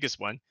is the biggest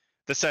one.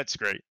 The set's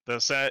great. The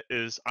set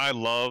is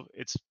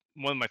it's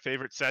one of my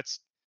favorite sets.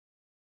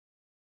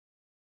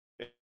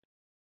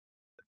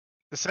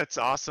 The set's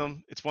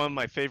awesome. It's one of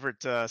my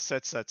favorite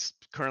sets that's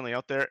currently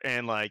out there,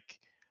 and like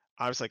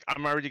I was like,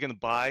 I'm already gonna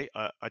buy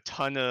a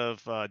ton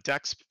of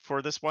decks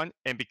for this one,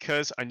 and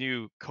because I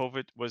knew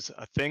COVID was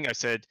a thing, I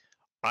said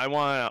I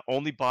want to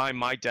only buy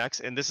my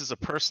decks, and this is a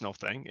personal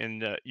thing,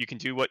 and you can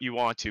do what you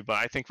want to, but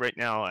I think right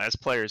now as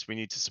players we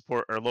need to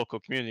support our local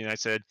community. And I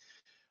said,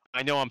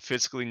 I know I'm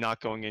physically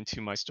not going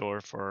into my store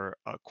for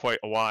quite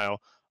a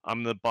while.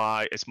 I'm gonna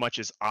buy as much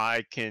as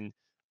I can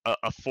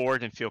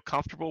afford and feel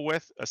comfortable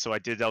with. So I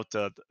did out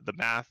the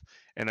math,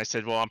 and I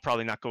said, well, I'm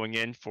probably not going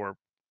in for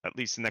at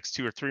least the next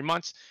 2 or 3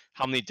 months,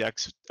 how many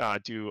decks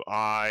do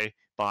I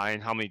buy,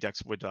 and how many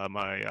decks would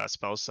my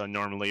spouse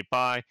normally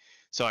buy.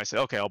 So I said,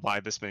 okay, I'll buy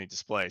this many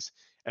displays.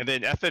 And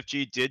then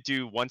FFG did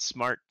do one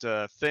smart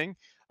thing.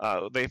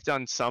 They've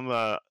done some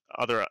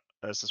other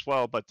as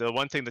well, but the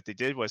one thing that they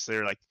did was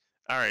they're like,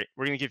 all right,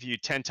 we're going to give you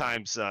 10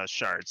 times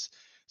shards.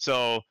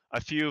 So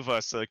a few of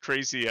us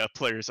crazy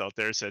players out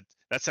there said,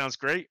 that sounds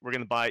great. We're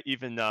going to buy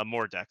even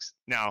more decks.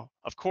 Now,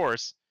 of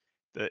course,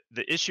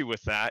 the issue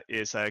with that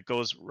is it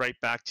goes right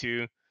back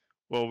to,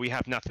 well, we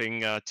have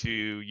nothing to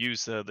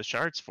use the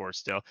shards for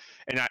still.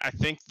 And I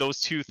think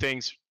those two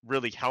things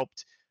really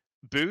helped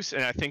boost.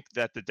 And I think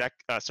that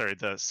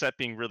the set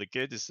being really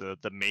good is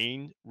the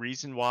main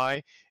reason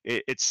why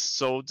it's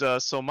sold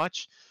so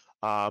much.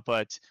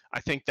 But I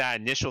think that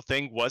initial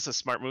thing was a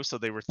smart move. So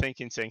they were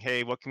thinking, saying,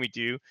 "Hey, what can we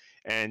do?"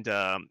 And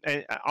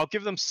I'll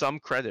give them some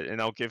credit,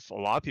 and I'll give a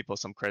lot of people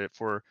some credit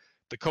for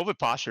the COVID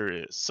posture.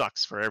 It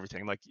sucks for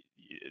everything. Like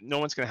no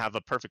one's going to have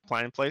a perfect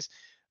plan in place,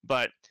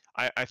 but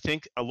I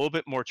think a little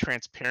bit more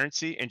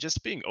transparency and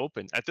just being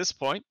open at this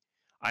point.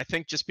 I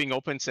think just being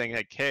open, saying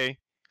like, "Hey,"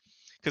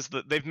 because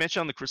they've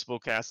mentioned on the Crucible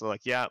cast, they're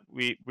like, yeah,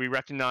 we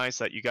recognize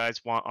that you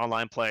guys want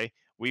online play,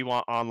 we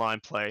want online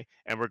play,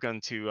 and we're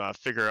going to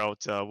figure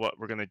out what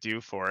we're going to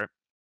do for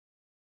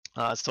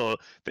it. So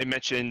they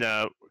mentioned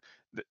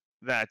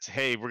that,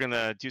 hey, we're going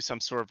to do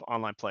some sort of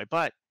online play,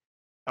 but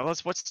tell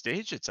us what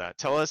stage it's at.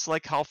 Tell us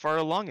like how far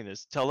along it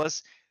is. Tell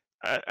us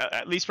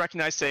at least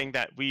recognize saying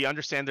that we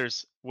understand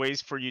there's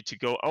ways for you to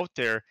go out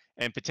there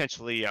and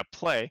potentially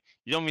play.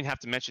 You don't even have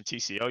to mention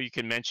TCO. You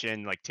can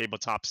mention like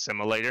Tabletop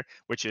Simulator,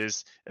 which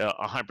is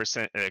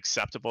 100%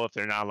 acceptable if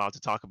they're not allowed to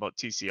talk about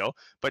TCO.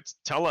 But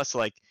tell us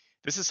like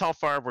this is how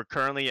far we're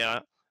currently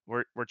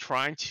we're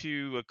trying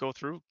to go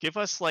through. Give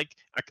us like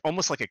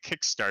almost like a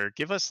Kickstarter.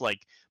 Give us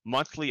like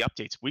monthly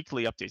updates,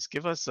 weekly updates.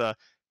 Give us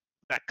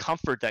that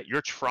comfort that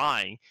you're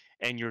trying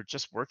and you're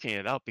just working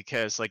it out,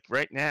 because like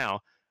right now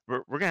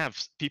we're gonna have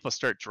people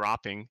start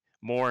dropping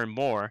more and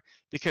more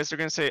because they're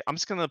gonna say, I'm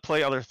just gonna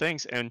play other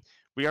things, and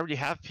we already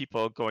have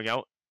people going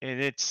out,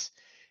 and it's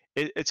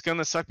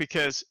gonna suck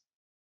because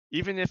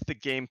even if the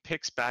game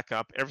picks back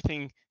up,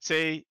 everything,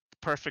 say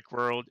perfect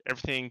world,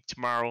 everything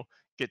tomorrow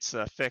gets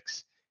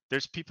fixed,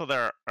 there's people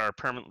that are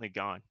permanently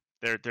gone.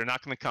 They're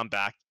not going to come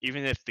back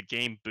even if the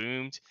game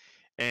boomed.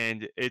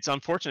 And it's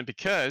unfortunate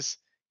because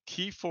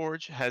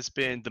Keyforge has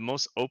been the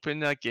most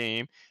open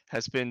game,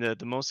 has been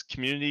the most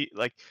community,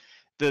 like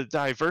the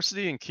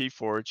diversity in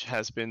Keyforge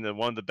has been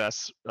one of the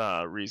best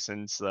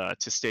reasons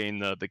to stay in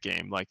the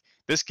game. Like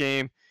this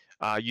game,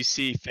 you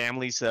see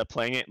families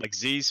playing it, like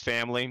Z's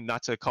family,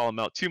 not to call him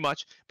out too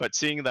much, but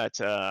seeing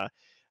that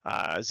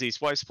Z's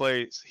wife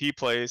plays, he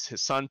plays,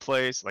 his son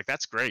plays, like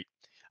that's great.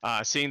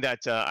 Seeing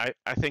that,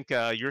 I think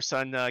your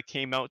son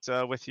came out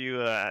with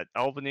you at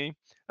Albany,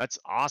 that's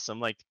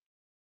awesome. Like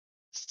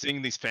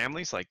seeing these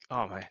families, like,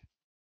 oh man.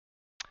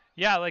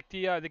 Yeah, like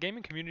the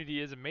gaming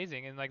community is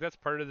amazing, and like that's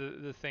part of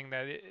the thing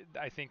that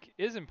I think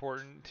is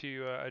important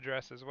to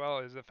address as well,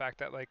 is the fact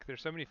that like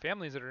there's so many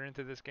families that are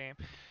into this game,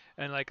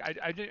 and like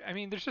I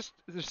mean there's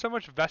so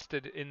much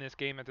vested in this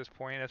game at this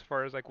point as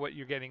far as like what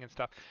you're getting and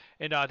stuff.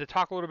 And to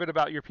talk a little bit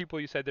about your people,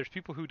 you said there's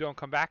people who don't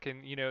come back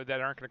and that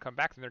aren't going to come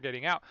back and they're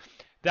getting out.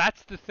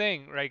 That's the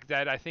thing, right?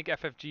 That I think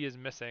FFG is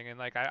missing, and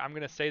like I'm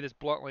going to say this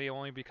bluntly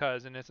only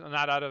because, and it's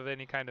not out of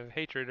any kind of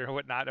hatred or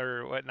whatnot,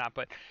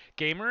 but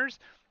gamers,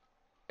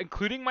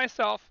 including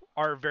myself,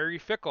 are very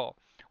fickle.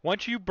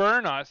 Once you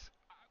burn us,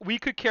 we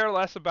could care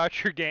less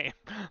about your game.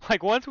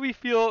 Like once we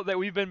feel that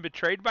we've been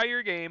betrayed by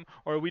your game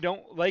or we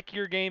don't like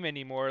your game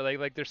anymore,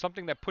 like there's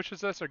something that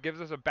pushes us or gives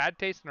us a bad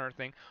taste in our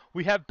thing,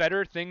 we have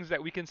better things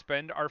that we can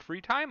spend our free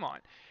time on.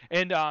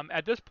 And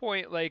at this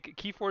point, like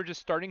Keyforge is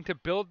starting to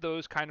build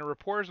those kind of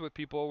rapport with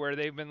people where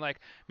they've been like,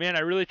 man,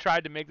 I really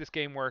tried to make this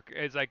game work.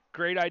 It's like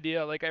great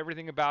idea, like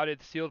everything about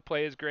it. Sealed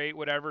play is great,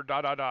 whatever,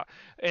 da da da.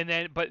 And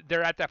then, but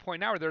they're at that point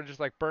now where they're just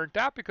like burnt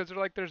out because they're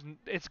like,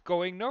 it's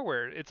going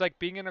nowhere. It's like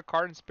being in a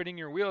car and spinning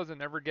your wheels and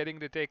never getting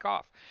to take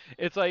off.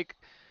 It's like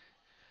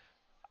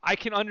I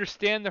can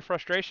understand the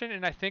frustration,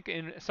 and I think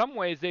in some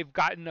ways they've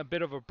gotten a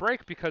bit of a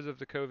break because of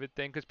the COVID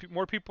thing, because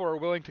more people are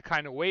willing to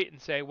kind of wait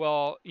and say,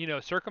 well,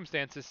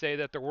 circumstances say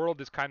that the world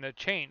has kind of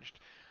changed.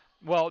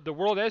 Well, the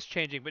world is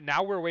changing, but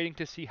now we're waiting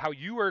to see how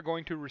you are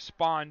going to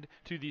respond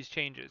to these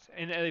changes,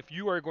 and if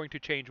you are going to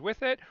change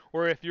with it,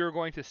 or if you're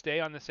going to stay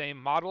on the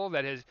same model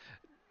that has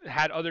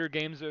had other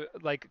games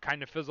like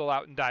kind of fizzle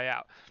out and die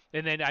out.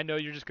 And then I know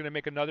you're just going to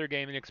make another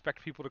game and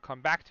expect people to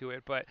come back to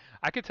it. But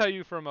I could tell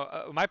you from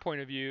my point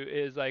of view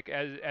is like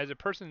as a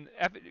person,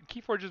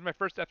 Keyforge is my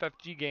first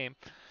FFG game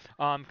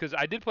because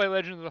I did play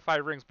Legends of the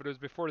Five Rings, but it was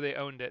before they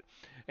owned it.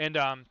 And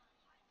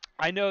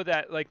I know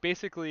that like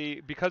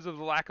basically because of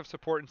the lack of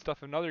support and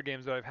stuff in other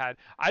games that I've had,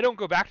 I don't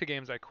go back to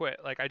games I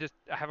quit. Like I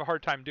have a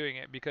hard time doing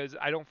it because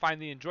I don't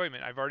find the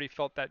enjoyment. I've already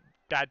felt that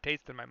bad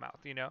taste in my mouth.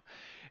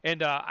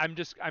 And I'm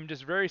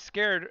just very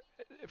scared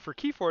for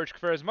Keyforge.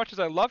 For as much as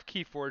I love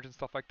Keyforge and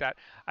stuff like that,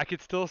 I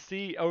could still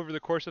see over the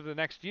course of the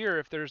next year,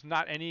 if there's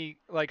not any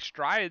like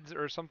strides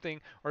or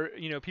something, or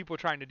people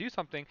trying to do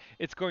something,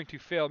 it's going to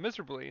fail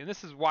miserably. And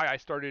this is why I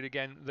started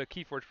again the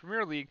Keyforge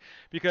Premier League,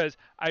 because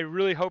I'm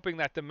really hoping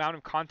that the amount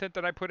of content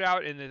that I put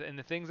out and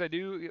the things I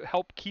do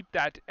help keep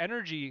that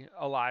energy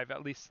alive,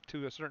 at least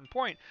to a certain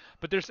point.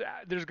 But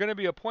there's going to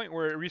be a point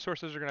where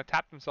resources are going to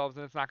tap themselves,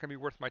 and it's not going to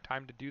be worth my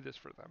time to do this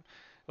for them,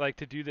 like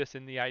to do this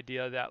in the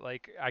idea that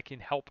like I can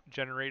help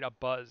generate a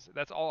buzz.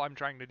 That's all I'm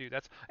trying to do.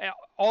 That's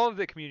all of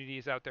the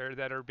communities out there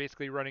that are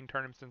basically running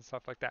tournaments and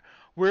stuff like that.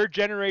 We're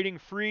generating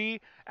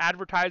free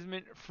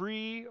advertisement,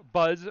 free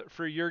buzz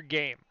for your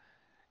game.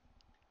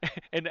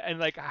 And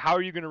like how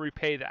are you going to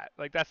repay that?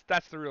 Like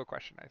that's the real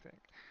question, I think.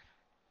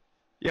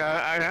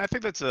 Yeah, I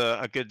think that's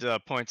a good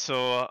point.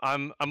 So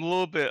I'm a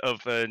little bit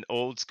of an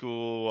old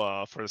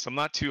school for this. I'm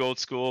not too old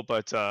school,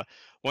 but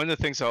one of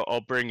the things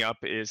I'll bring up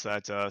is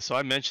that so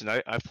I mentioned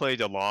I've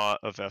played a lot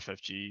of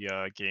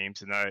FFG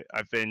games, and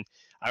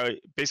I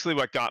basically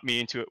what got me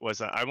into it was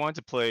that I wanted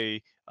to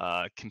play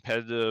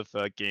competitive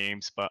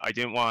games, but I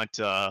didn't want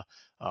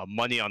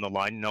money on the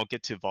line. And I'll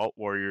get to Vault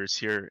Warriors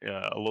here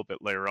a little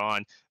bit later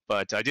on,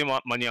 but I didn't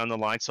want money on the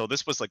line. So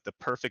this was like the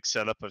perfect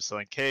setup of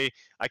saying, hey,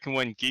 I can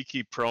win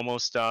geeky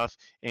promo stuff,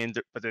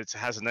 but it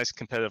has a nice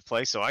competitive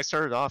play. So I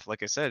started off,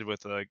 like I said,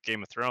 with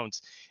Game of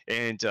Thrones,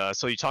 and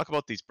so you talk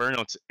about these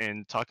burnouts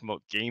and talking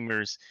about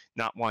gamers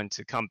not wanting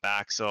to come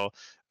back. So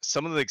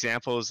some of the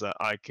examples that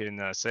I can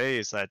say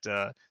is that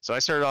so I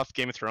started off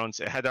Game of Thrones.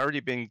 It had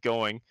already been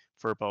going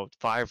for about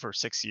 5 or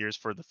 6 years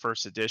for the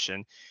first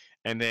edition,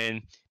 and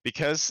then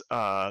because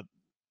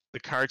the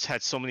cards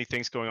had so many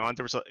things going on.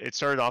 It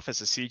started off as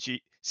a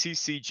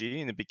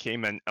CCG and it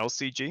became an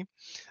LCG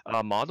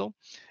model.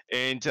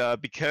 And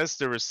because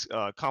there was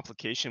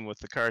complication with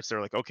the cards, they're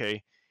like,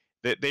 okay,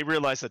 they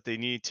realized that they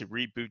need to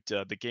reboot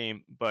the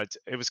game, but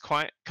it was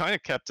quite kind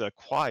of kept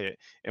quiet.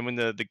 And when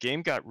the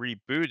game got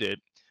rebooted,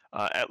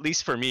 at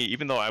least for me,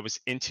 even though I was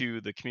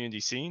into the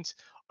community scenes,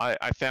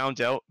 I found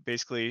out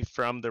basically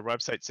from their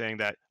website saying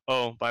that,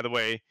 oh, by the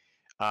way,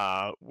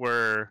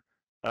 we're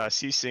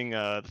ceasing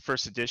the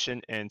first edition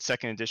and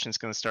second edition is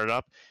going to start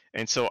up.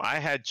 And so I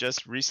had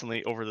just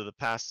recently, over the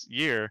past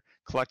year,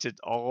 collected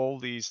all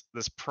this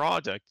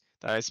product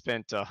that I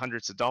spent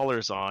hundreds of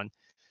dollars on,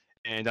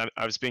 and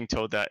I was being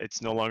told that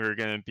it's no longer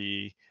going to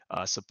be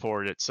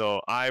supported.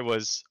 So I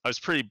was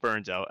pretty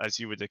burned out, as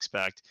you would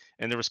expect,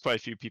 and there was quite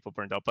a few people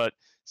burned out. But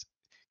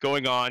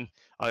going on,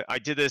 I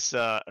did this.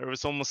 It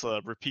was almost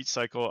a repeat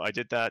cycle. I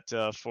did that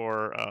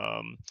for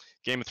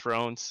Game of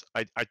Thrones.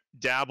 I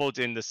dabbled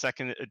in the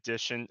second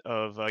edition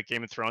of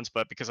Game of Thrones,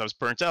 but because I was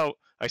burnt out,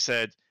 I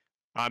said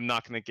I'm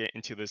not going to get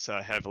into this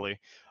heavily.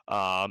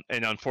 And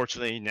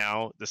unfortunately,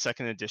 now the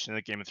second edition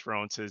of Game of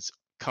Thrones has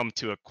come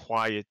to a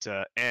quiet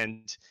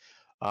end.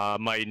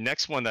 My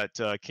next one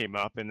that came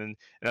up, and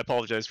I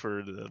apologize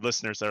for the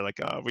listeners that are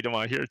like, we don't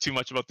want to hear too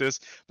much about this,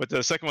 but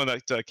the second one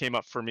that came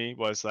up for me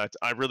was that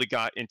I really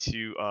got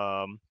into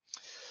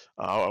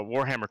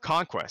Warhammer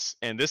Conquest,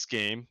 and this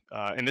game,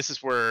 and this is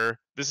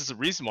the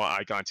reason why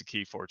I got into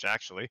Keyforge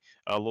actually.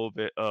 A little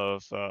bit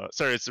of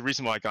sorry, it's the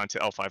reason why I got into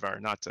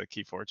L5R, not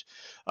Keyforge.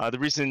 The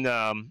reason,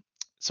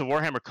 so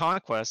Warhammer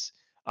Conquest.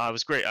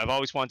 Was great. I've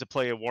always wanted to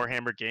play a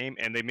Warhammer game,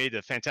 and they made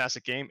a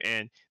fantastic game.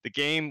 And the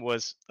game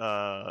was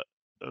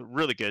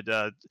really good.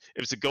 It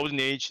was a golden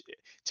age.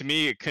 To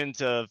me, it couldn't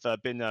have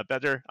been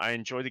better. I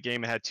enjoyed the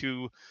game. It had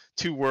two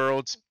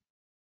worlds.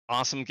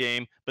 Awesome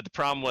game, but the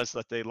problem was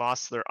that they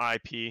lost their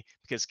IP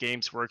because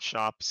Games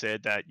Workshop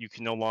said that you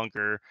can no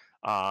longer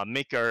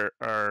make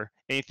or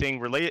anything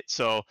related.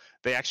 So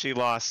they actually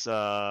lost,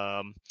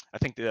 I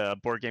think, the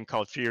board game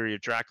called Fury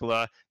of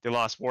Dracula. They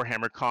lost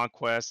Warhammer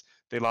Conquest.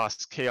 They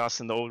lost Chaos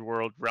in the Old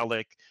World,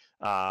 Relic,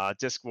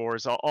 Disc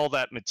Wars, all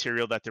that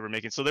material that they were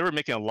making. So they were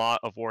making a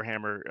lot of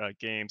Warhammer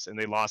games, and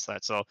they lost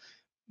that. So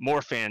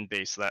more fan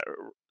base that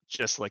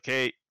just like,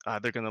 hey,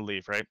 they're going to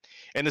leave, right?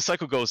 And the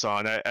cycle goes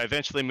on. I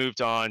eventually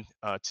moved on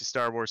to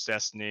Star Wars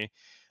Destiny,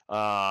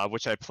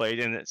 which I played.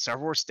 And Star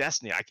Wars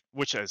Destiny,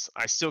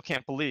 I still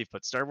can't believe,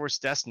 but Star Wars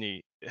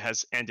Destiny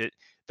has ended.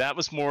 That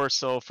was more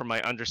so from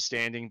my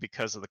understanding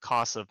because of the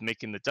cost of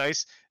making the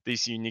dice.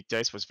 These unique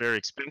dice was very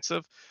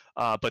expensive,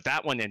 but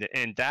that one ended.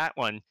 And that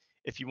one,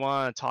 if you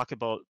want to talk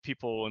about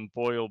people in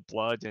boiled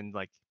blood and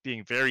like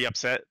being very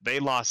upset, they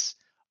lost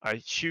a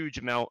huge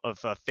amount of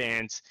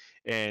fans,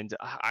 and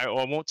I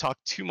won't talk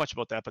too much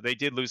about that, but they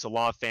did lose a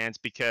lot of fans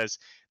because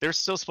they're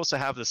still supposed to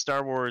have the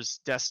Star Wars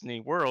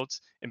Destiny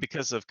worlds, and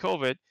because of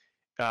COVID,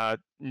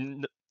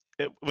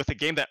 with a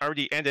game that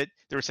already ended,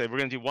 they were saying we're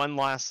going to do one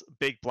last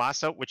big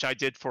blast out, which I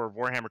did for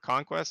Warhammer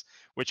Conquest,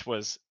 which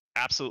was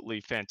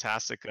absolutely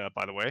fantastic.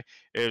 By the way,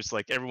 it was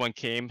like everyone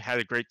came, had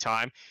a great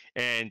time,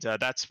 and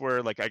that's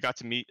where like I got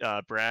to meet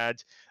Brad,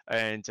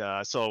 and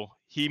so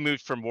he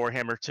moved from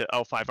Warhammer to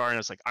L5R, and I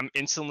was like, I'm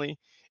instantly,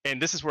 and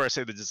this is where I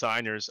say the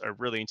designers are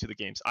really into the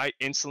games. I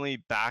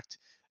instantly backed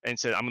and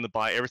said I'm going to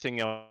buy everything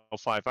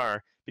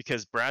L5R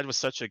because Brad was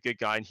such a good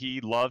guy and he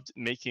loved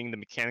making the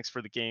mechanics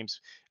for the games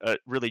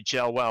really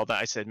gel well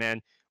that I said,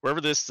 man,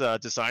 wherever this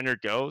designer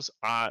goes,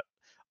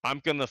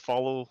 I'm gonna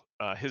follow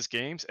his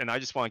games, and I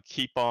just want to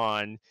keep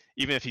on,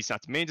 even if he's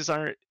not the main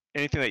designer,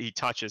 anything that he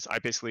touches, I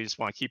basically just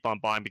want to keep on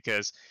buying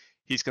because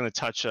he's going to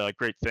touch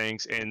great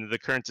things. And the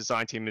current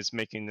design team is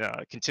making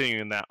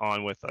continuing that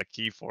on with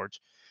KeyForge.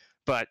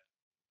 But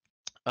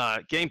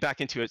getting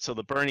back into it, so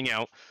the burning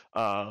out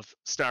of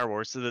Star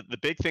Wars. So the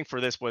big thing for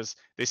this was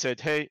they said,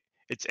 hey,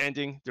 it's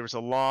ending. There was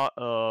a lot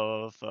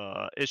of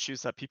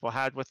issues that people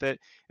had with it.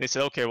 They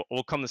said, okay,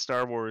 we'll come to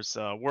Star Wars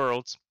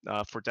Worlds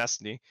for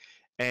Destiny.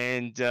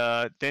 And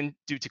then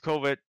due to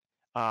COVID,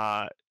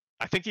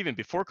 I think even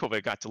before COVID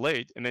it got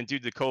delayed. And then due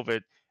to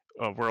COVID,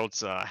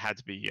 Worlds had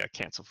to be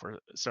canceled for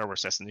Star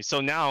Wars Destiny.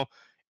 So now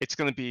it's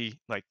going to be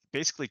like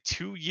basically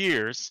 2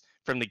 years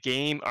from the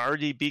game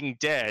already being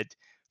dead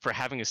for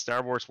having a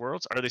Star Wars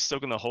Worlds. Are they still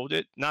going to hold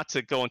it? Not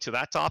to go into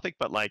that topic,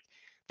 but like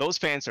those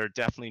fans are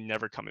definitely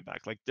never coming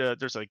back. Like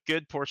there's a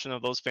good portion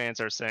of those fans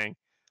are saying,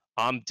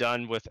 "I'm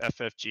done with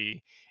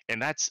FFG,"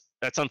 and that's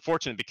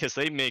unfortunate because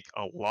they make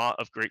a lot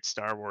of great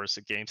Star Wars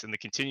games and they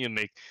continue to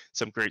make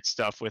some great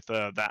stuff with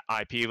that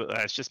IP.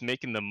 That's just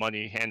making the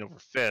money hand over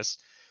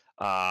fist.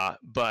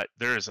 But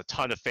there is a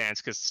ton of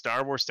fans because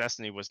Star Wars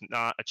Destiny was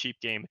not a cheap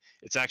game.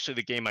 It's actually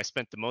the game I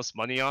spent the most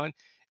money on,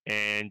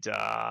 and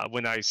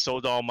when I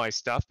sold all my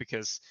stuff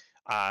because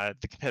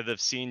the competitive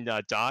scene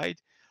died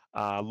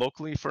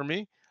locally for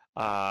me,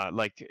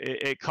 like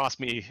it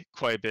cost me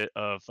quite a bit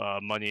of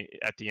money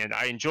at the end.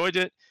 I enjoyed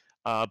it,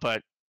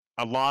 but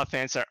a lot of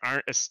fans that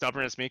aren't as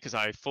stubborn as me, because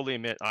I fully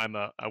admit I'm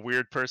a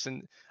weird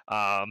person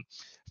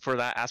for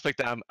that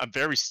aspect. I'm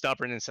very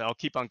stubborn and say I'll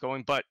keep on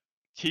going. But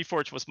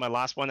Keyforge was my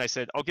last one. I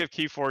said I'll give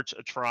Keyforge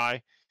a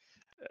try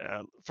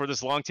for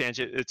this long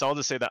tangent, it's all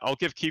to say that I'll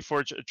give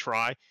Keyforge a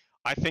try.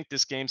 I think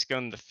this game's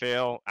going to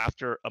fail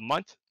after a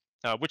month,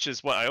 which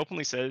is what I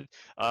openly said.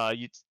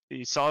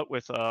 You saw it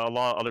with a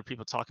lot of other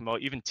people talking about,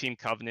 even Team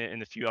Covenant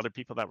and a few other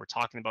people that were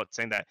talking about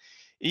saying that,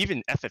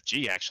 even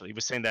FFG actually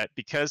was saying that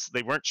because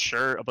they weren't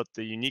sure about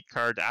the unique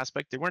card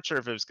aspect, they weren't sure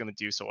if it was going to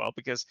do so well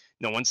because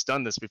no one's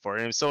done this before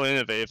and it was so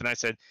innovative. And I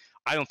said,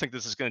 I don't think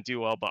this is going to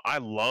do well, but I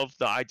love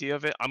the idea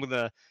of it. I'm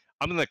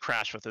gonna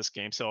crash with this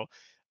game. So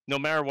no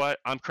matter what,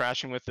 I'm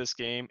crashing with this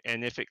game,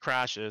 and if it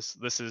crashes,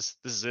 this is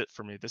it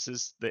for me. This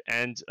is the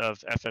end of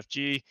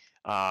FFG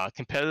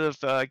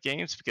competitive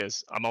games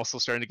because I'm also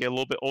starting to get a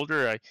little bit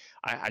older.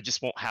 I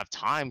just won't have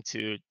time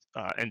to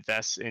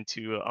invest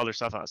into other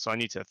stuff, so I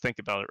need to think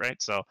about it,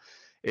 right? So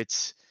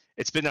it's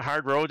it's been a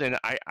hard road, and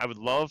I would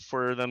love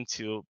for them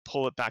to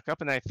pull it back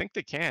up, and I think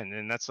they can,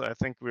 and that's what I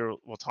think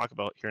we'll talk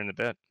about here in a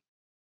bit.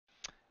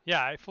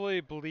 Yeah, I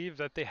fully believe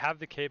that they have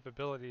the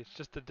capability. It's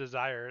just the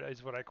desire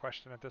is what I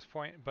question at this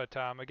point. But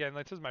again,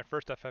 like, this is my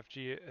first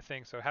FFG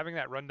thing, so having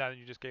that rundown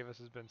you just gave us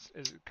is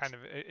kind of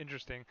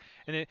interesting.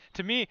 And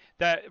to me,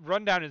 that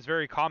rundown is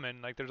very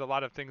common. Like, there's a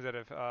lot of things that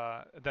have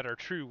that are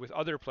true with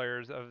other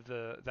players of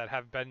the that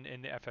have been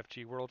in the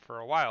FFG world for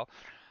a while.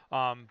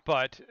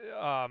 But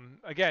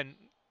again,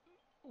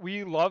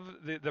 we love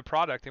the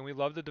product and we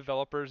love the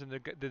developers and the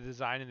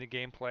design and the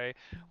gameplay.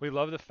 We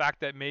love the fact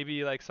that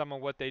maybe like some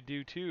of what they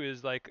do too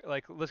is like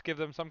let's give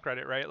them some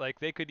credit, right? Like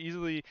they could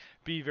easily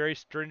be very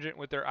stringent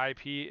with their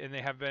IP and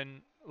they have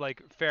been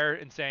like fair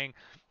in saying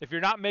if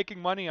you're not making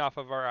money off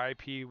of our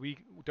IP, we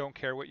don't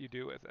care what you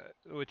do with it,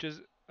 which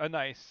is a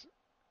nice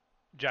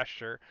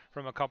gesture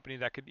from a company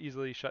that could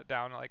easily shut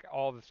down like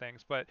all the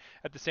things. But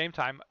at the same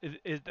time,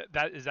 is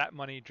that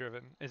money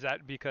driven? Is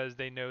that because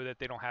they know that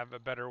they don't have a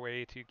better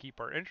way to keep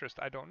our interest?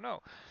 I don't know.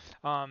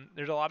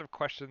 There's a lot of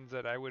questions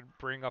that I would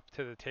bring up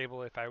to the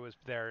table if I was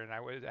there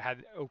and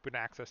had open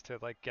access to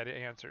like get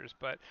answers.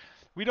 But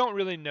we don't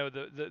really know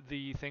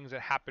the things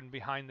that happen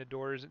behind the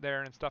doors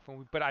there and stuff.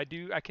 But I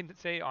can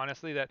say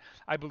honestly that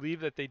I believe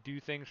that they do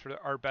things for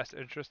our best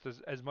interest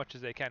as much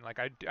as they can. Like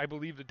I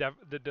believe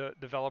the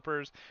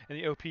developers and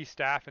the OP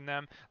staff and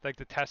them, like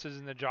the Tesses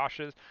and the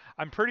Joshes,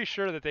 I'm pretty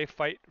sure that they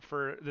fight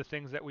for the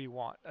things that we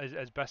want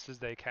as best as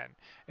they can.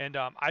 And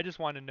I just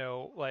want to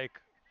know, like,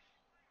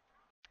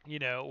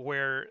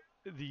 where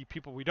the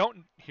people we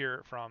don't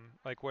hear from,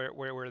 like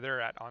where they're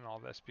at on all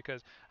this,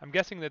 because I'm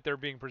guessing that they're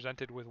being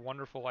presented with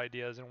wonderful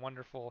ideas and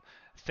wonderful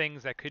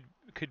things that could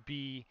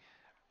be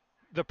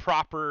the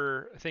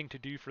proper thing to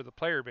do for the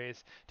player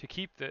base to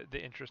keep the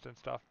interest and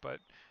stuff. But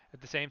at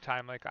the same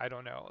time, like, I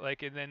don't know,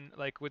 like, and then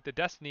like with the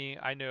Destiny,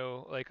 I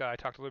know, like, I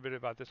talked a little bit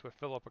about this with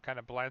Philip. I kind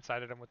of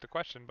blindsided him with the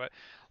question, but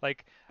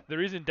like the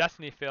reason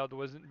Destiny failed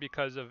wasn't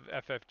because of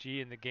FFG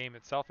and the game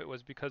itself. It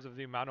was because of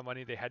the amount of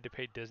money they had to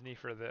pay Disney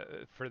for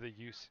the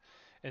use.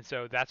 And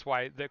so that's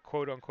why the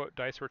quote unquote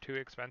dice were too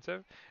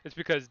expensive. It's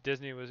because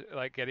Disney was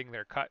like getting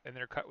their cut, and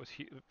their cut was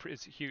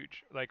is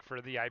huge, like for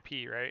the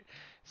IP, right?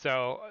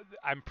 So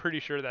I'm pretty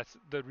sure that's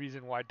the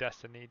reason why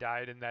Destiny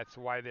died, and that's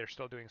why they're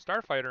still doing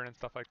Starfighter and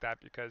stuff like that,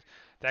 because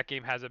that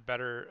game has a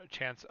better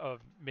chance of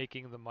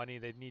making the money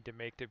they need to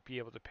make to be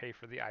able to pay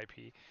for the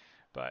IP.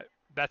 But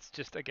that's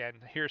just, again,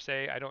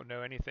 hearsay. I don't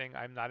know anything.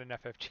 I'm not an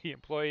FFG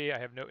employee. I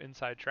have no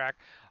inside track.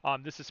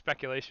 This is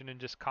speculation and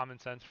just common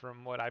sense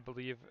from what I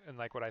believe and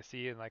like what I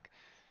see, and like,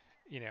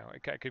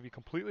 it could be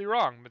completely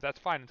wrong, but that's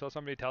fine until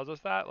somebody tells us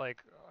that. Like,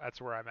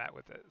 that's where I'm at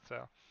with it.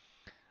 So,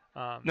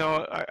 um,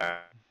 No,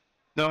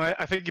 no,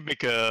 I think you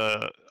make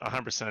a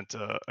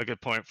 100% a good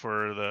point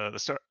for the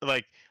start.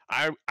 Like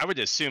I would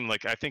assume,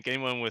 like I think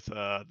anyone with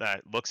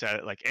that looks at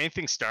it, like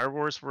anything Star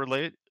Wars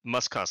related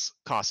must cost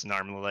an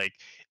arm and a leg.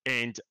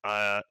 And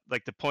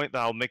like the point that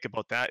I'll make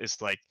about that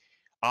is like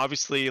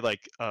obviously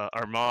like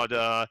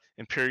Armada,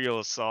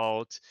 Imperial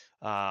Assault,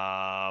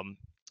 um,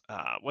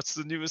 what's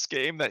the newest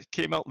game that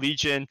came out?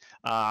 Legion.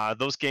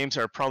 Those games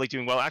are probably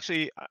doing well.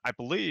 Actually, I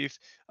believe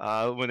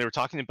when they were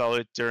talking about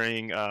it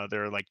during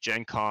their like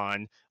Gen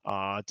Con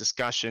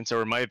discussions,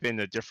 or it might have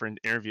been a different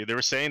interview. They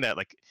were saying that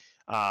like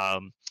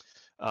um,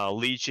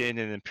 Legion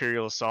and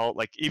Imperial Assault,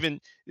 like even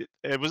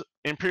it was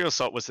Imperial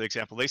Assault was the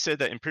example. They said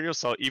that Imperial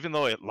Assault, even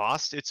though it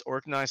lost its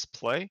organized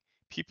play,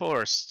 people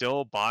are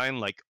still buying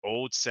like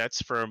old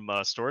sets from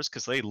stores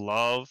because they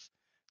love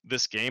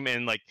this game.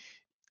 And like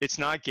it's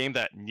not a game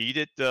that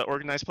needed the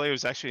organized play. It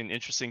was actually an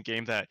interesting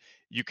game that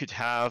you could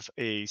have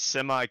a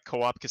semi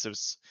co-op because it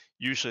was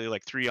usually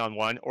like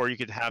 3-on-1, or you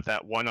could have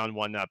that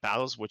one-on-one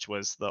battles, which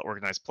was the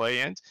organized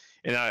play end.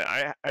 And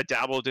I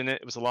dabbled in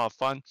it. It was a lot of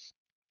fun.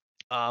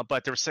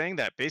 But they were saying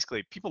that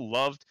basically people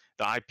loved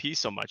the IP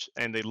so much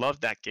and they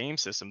loved that game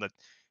system that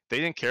they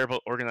didn't care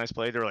about organized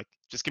play. They're like,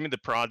 just give me the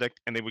product,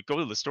 and they would go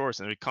to the stores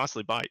and they would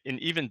constantly buy, and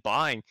even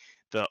buying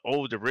the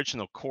old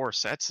original core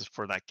sets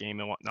for that game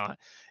and whatnot.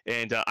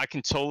 And I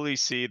can totally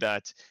see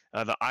that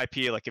the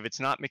IP, like if it's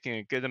not making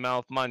a good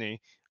amount of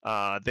money,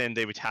 then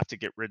they would have to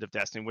get rid of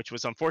Destiny, which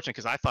was unfortunate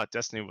because I thought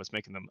Destiny was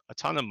making them a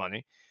ton of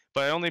money.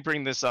 But I only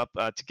bring this up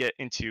to get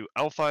into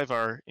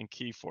L5R and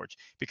Keyforge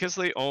because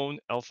they own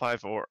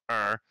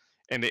L5R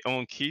and they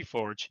own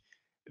Keyforge.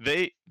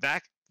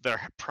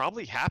 They're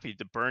probably happy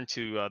to burn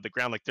to the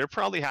ground. Like they're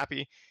probably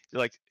happy. They're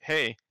like,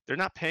 hey, they're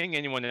not paying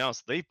anyone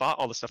else. They bought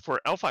all the stuff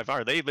for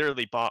L5R. They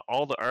literally bought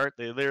all the art.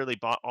 They literally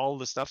bought all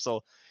the stuff.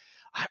 So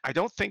I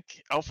don't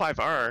think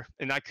L5R,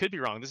 and I could be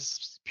wrong. This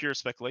is pure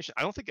speculation.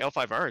 I don't think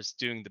L5R is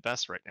doing the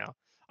best right now.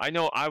 I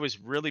know I was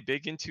really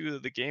big into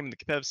the game, and the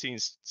competitive scene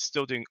is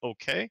still doing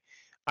okay.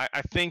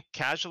 I think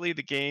casually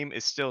the game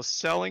is still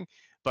selling,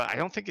 but I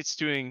don't think it's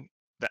doing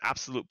the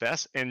absolute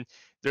best. And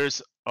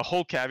there's a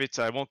whole caveat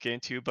I won't get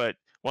into, but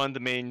one of the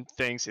main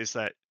things is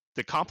that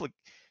the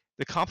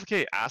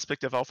complicated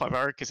aspect of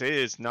L5R, because it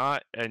is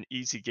not an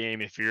easy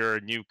game if you're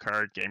a new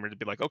card gamer to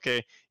be like,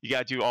 okay, you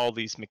got to do all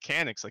these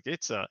mechanics. Like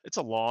it's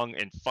a long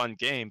and fun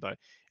game, but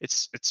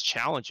it's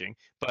challenging.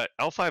 But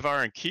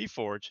L5R and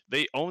Keyforge,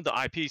 they own the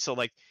IP, so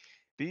like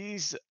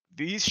these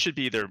these should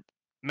be their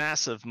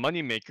massive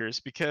money makers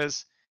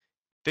because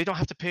they don't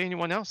have to pay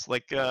anyone else.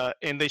 Like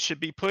and they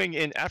should be putting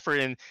in effort.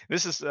 And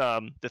this is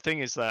the thing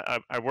is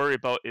that I worry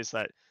about is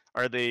that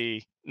are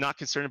they not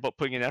concerned about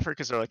putting in effort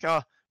because they're like, oh,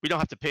 we don't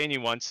have to pay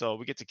anyone, so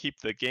we get to keep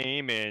the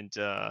game, and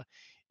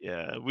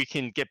yeah, we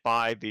can get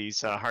by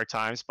these hard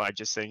times by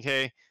just saying,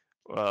 hey,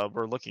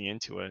 we're looking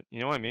into it. You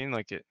know what I mean?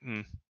 Like it.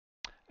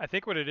 I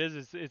think what it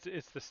is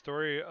it's the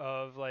story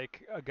of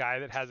like a guy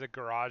that has a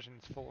garage and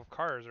it's full of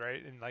cars,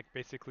 right? And like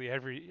basically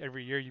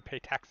every year you pay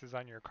taxes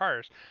on your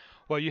cars.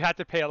 Well, you have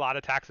to pay a lot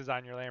of taxes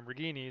on your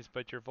Lamborghinis,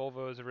 but your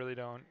Volvos really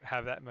don't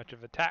have that much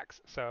of a tax.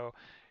 So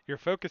your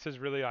focus is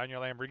really on your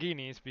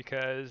Lamborghinis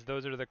because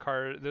those are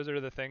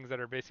the things that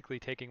are basically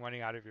taking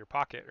money out of your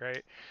pocket,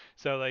 right?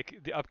 So like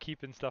the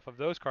upkeep and stuff of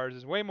those cars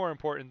is way more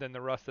important than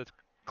the rust that's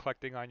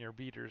collecting on your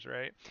beaters,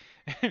 right?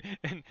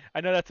 And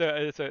I know that's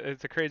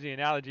it's a crazy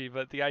analogy,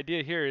 but the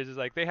idea here is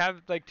like they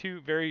have like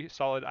two very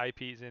solid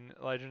IPs in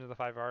Legend of the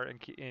 5R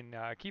and in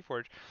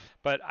Keyforge,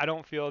 but I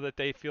don't feel that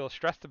they feel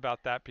stressed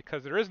about that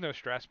because there is no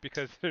stress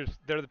because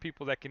they're the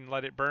people that can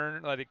let it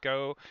burn, let it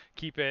go,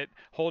 keep it,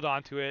 hold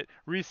on to it,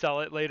 resell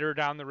it later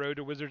down the road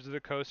to Wizards of the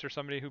Coast or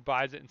somebody who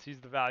buys it and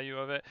sees the value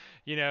of it.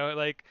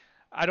 Like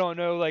I don't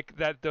know like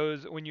that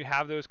those when you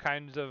have those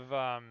kinds of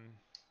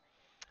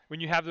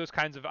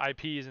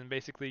IPs and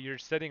basically you're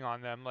sitting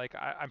on them, like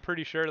I'm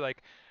pretty sure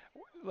like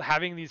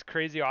having these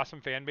crazy awesome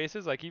fan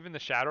bases, like even the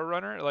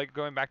Shadowrunner, like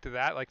going back to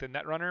that, like the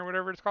Netrunner or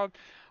whatever it's called,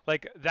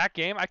 like that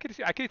game, I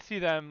could see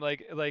them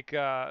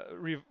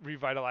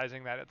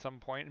revitalizing that at some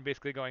point and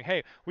basically going,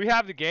 hey, we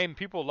have the game,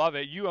 people love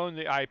it, you own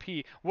the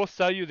IP, we'll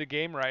sell you the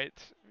game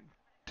rights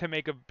to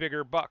make a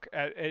bigger buck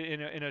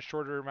in a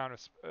shorter amount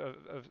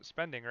of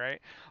spending, right?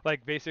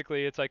 Like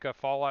basically, it's like a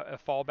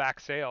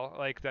fallback sale,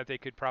 like that they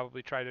could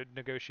probably try to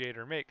negotiate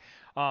or make.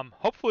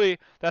 Hopefully,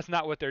 that's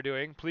not what they're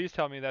doing. Please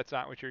tell me that's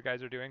not what you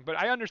guys are doing. But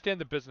I understand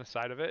the business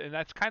side of it, and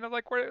that's kind of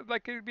like where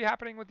like it would be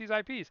happening with these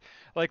IPs.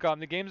 Like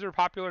the games are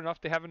popular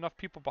enough, they have enough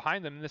people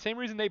behind them, and the same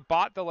reason they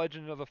bought the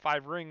Legend of the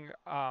Five Ring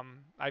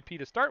IP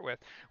to start with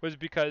was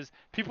because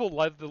people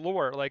love the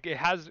lore. Like it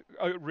has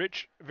a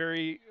rich,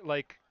 very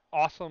like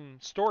awesome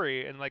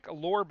story and like a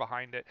lore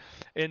behind it.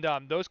 And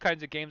those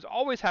kinds of games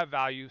always have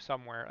value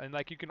somewhere, and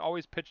like you can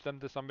always pitch them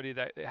to somebody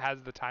that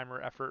has the time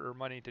or effort or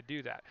money to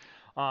do that.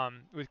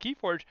 With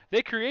KeyForge,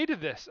 they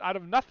created this out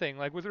of nothing,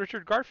 like with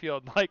Richard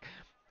Garfield, like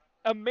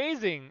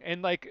amazing,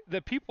 and like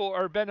the people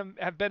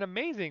have been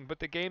amazing, but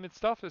the game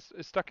itself is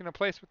stuck in a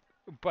place.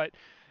 But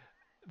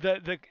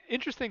the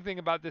interesting thing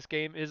about this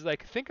game is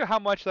like think of how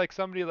much like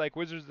somebody like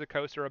Wizards of the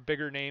Coast or a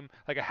bigger name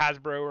like a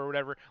Hasbro or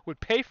whatever would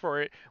pay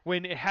for it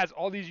when it has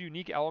all these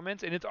unique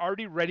elements and it's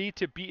already ready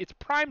to be it's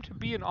primed to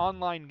be an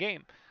online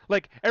game.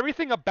 Like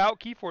everything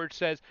about Keyforge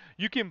says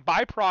you can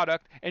buy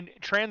product and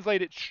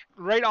translate it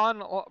right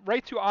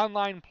to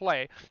online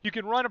play. You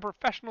can run a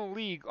professional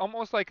league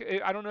almost like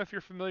I don't know if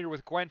you're familiar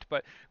with Gwent,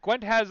 but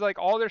Gwent has like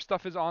all their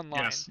stuff is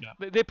online. Yes.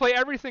 Yeah. They play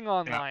everything Yeah.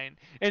 online,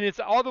 and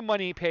it's all the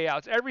money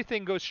payouts.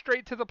 Everything goes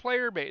straight to the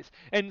player base,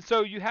 and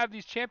so you have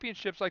these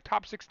championships like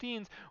top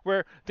 16s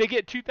where they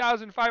get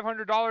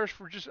 $2,500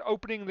 for just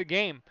opening the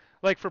game,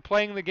 like for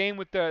playing the game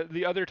with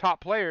the other top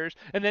players,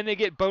 and then they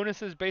get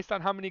bonuses based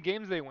on how many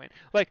games they win.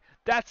 Like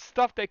that's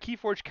stuff that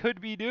KeyForge could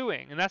be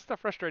doing, and that's the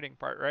frustrating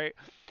part, right?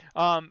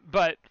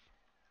 But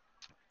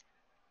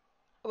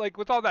like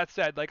with all that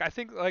said, like I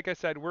think, like I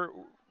said,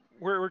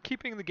 we're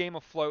keeping the game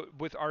afloat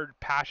with our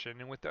passion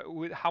and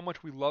with how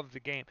much we love the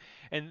game.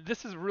 And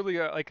this is really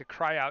like a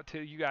cry out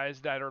to you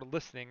guys that are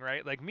listening,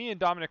 right? Like me and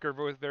Dominic are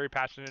both very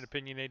passionate,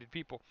 opinionated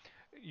people.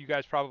 You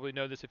guys probably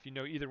know this if you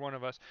know either one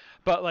of us.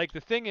 But like the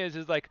thing is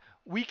like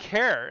we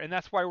care, and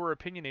that's why we're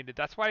opinionated.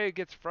 That's why it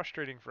gets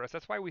frustrating for us.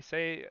 That's why we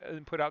say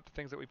and put out the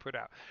things that we put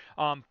out.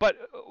 But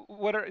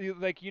what are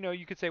like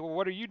you could say, well,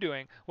 what are you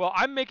doing? Well,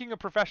 I'm making a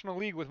professional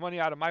league with money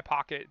out of my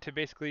pocket to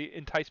basically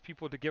entice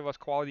people to give us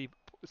quality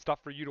stuff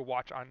for you to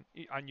watch on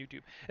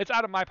YouTube. It's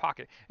out of my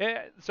pocket.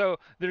 So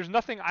there's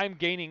nothing I'm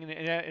gaining, and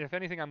if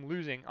anything, I'm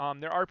losing.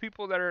 There are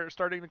people that are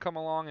starting to come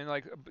along and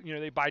like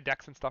they buy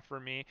decks and stuff for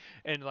me,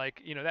 and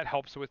like that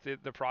helps with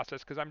the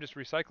process because I'm just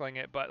recycling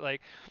it. But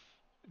like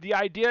the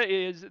idea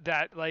is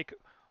that like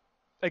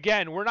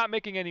again, we're not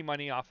making any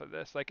money off of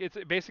this. Like it's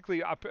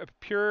basically a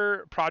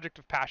pure project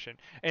of passion.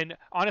 And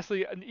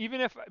honestly,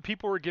 even if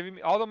people were giving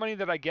me all the money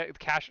that I get,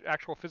 cash,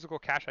 actual physical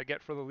cash I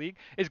get for the league,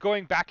 is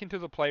going back into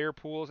the player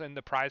pools and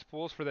the prize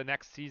pools for the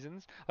next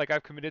seasons. Like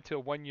I've committed to a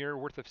 1 year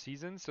worth of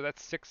seasons, so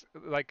that's six.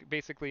 Like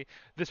basically,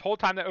 this whole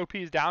time that OP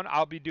is down,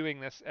 I'll be doing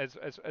this as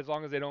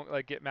long as they don't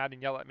like get mad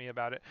and yell at me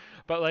about it.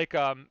 But like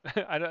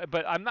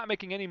but I'm not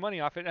making any money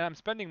off it, and I'm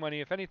spending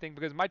money if anything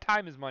because my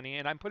time is money,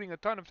 and I'm putting a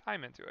ton of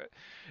time into it.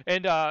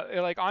 And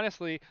like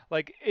honestly,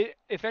 like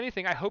if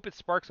anything, I hope it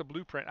sparks a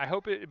blueprint. I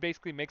hope it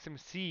basically makes them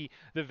see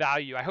the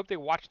value. I hope they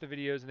watch the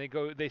videos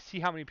and they see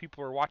how many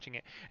people are watching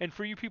it. And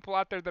for you people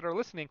out there that are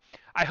listening,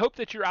 I hope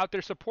that you're out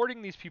there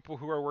supporting these people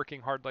who are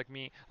working hard like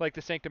me, like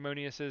the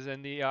Sanctimoniouses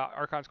and the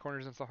Archon's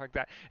Corners and stuff like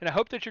that. And I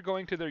hope that you're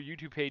going to their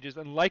YouTube pages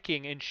and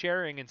liking and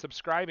sharing and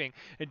subscribing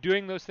and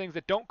doing those things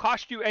that don't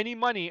cost you any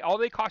money. All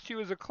they cost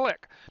you is a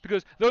click,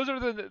 because those are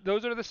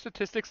the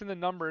statistics and the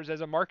numbers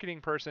as a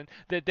marketing person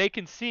that they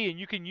can see and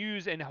you can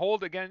use and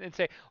hold again and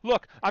say,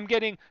 look, I'm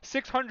getting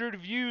 600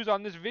 views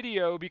on this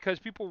video because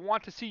people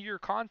want to see your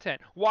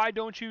content. Why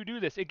don't you do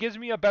this? It gives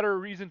me a better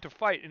reason to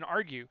fight and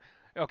argue.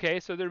 Okay,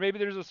 so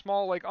there's a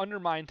small like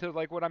undermine to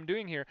like what I'm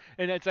doing here,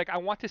 and it's like I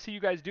want to see you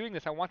guys doing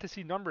this. I want to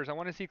see numbers. I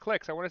want to see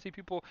clicks. I want to see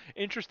people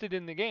interested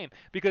in the game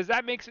because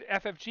that makes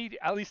FFG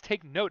at least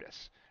take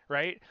notice,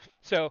 right?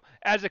 So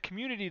as a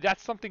community,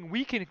 that's something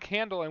we can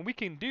handle and we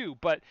can do.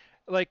 But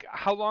like,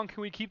 how long can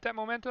we keep that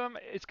momentum?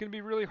 It's going to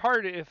be really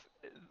hard if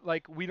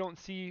like we don't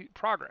see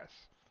progress.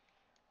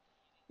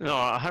 No,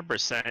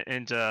 100%.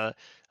 And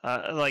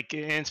like,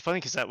 and it's funny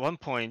because at one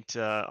point,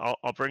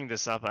 I'll bring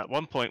this up. At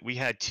one point, we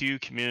had two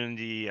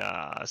community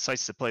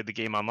sites that played the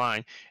game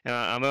online, and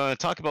I'm going to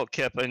talk about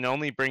Kip and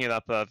only bring it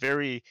up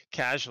very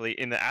casually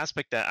in the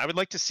aspect that I would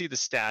like to see the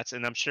stats,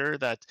 and I'm sure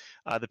that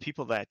the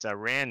people that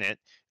ran it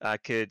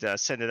could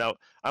send it out.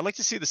 I'd like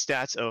to see the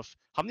stats of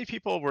how many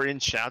people were in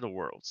Shadow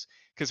Worlds,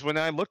 because when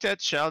I looked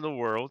at Shadow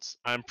Worlds,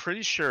 I'm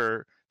pretty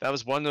sure that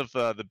was one of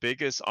the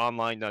biggest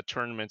online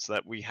tournaments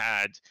that we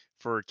had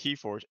for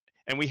Keyforge,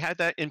 and we had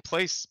that in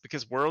place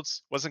because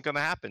Worlds wasn't going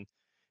to happen.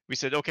 We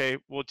said, okay,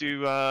 we'll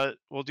do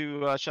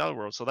Shadow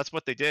Worlds. So that's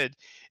what they did.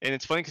 And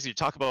it's funny because you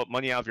talk about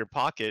money out of your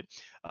pocket.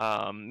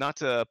 Not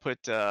to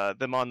put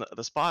them on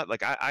the spot,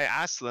 like I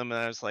asked them and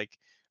I was like,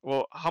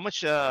 well, how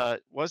much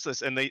was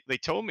this? And they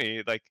told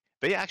me like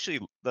they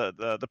actually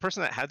the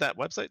person that had that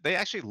website, they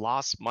actually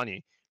lost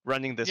money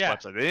running this Yeah,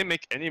 website. They didn't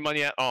make any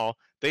money at all.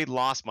 They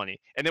lost money,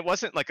 and it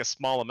wasn't like a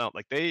small amount.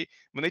 Like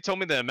when they told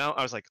me the amount,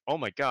 I was like, oh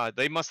my god,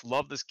 they must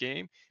love this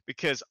game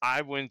because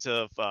I wouldn't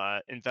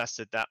have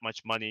invested that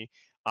much money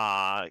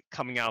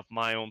coming out of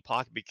my own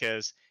pocket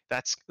because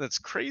that's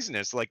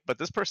craziness. Like, but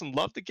this person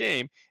loved the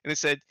game, and they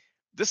said,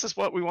 this is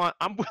what we want.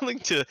 I'm willing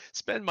to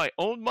spend my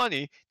own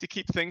money to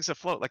keep things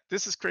afloat. Like,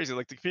 this is crazy.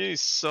 Like, the community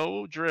is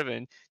so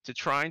driven to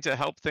trying to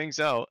help things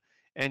out,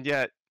 and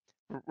yet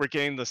we're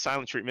getting the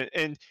silent treatment.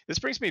 And this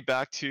brings me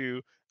back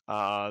to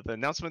the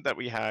announcement that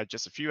we had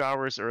just a few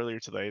hours earlier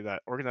today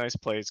that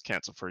organized play is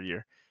canceled for a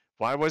year.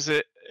 Why was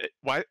it?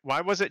 Why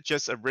was it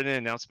just a written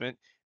announcement?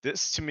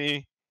 This to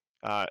me,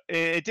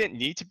 it didn't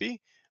need to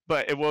be,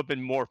 but it would have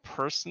been more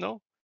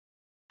personal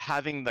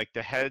having like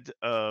the head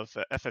of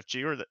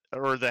FFG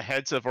or the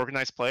heads of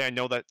organized play. I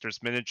know that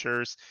there's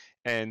miniatures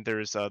and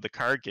there's the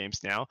card games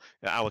now.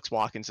 Alex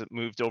Watkins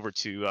moved over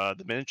to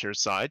the miniature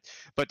side,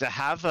 but to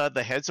have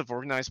the heads of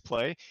organized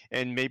play,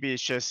 and maybe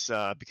it's just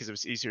because it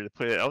was easier to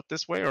put it out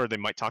this way, or they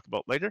might talk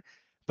about later,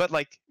 but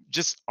like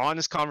just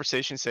honest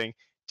conversation saying,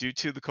 due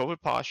to the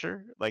COVID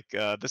posture, like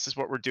this is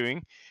what we're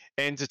doing,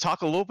 and to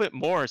talk a little bit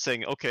more,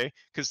 saying okay,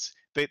 because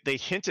they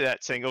hinted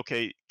at saying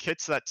okay,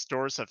 kits that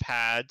stores have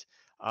had,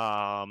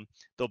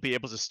 they'll be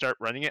able to start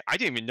running it. I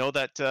didn't even know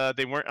that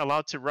they weren't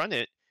allowed to run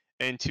it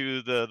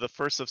into the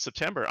 1st of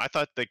September. I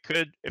thought they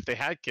could, if they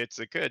had kits,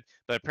 they could.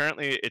 But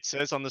apparently it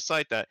says on the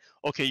site that,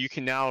 okay, you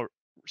can now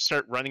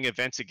start running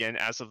events again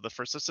as of the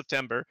 1st of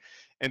September.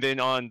 And then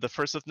on the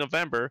 1st of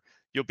November,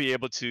 you'll be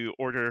able to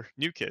order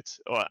new kits.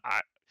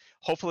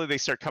 Hopefully they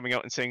start coming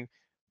out and saying,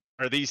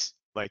 are these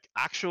like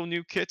actual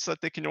new kits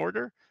that they can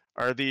order?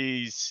 Are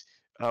these,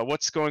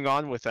 what's going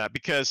on with that?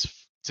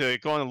 Because to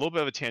go on a little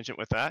bit of a tangent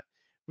with that,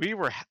 we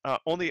were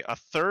only a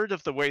third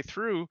of the way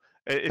through,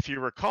 if you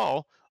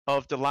recall,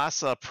 of the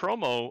last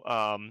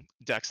promo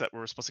decks that we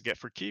were supposed to get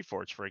for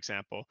Keyforge, for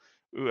example.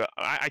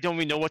 I don't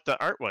even know what the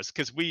art was,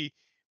 because we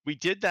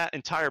did that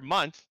entire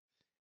month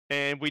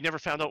and we never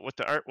found out what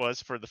the art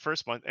was for the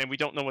first month, and we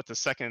don't know what the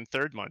second and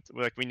third month.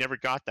 Like we never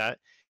got that.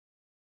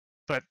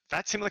 But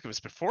that seemed like it was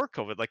before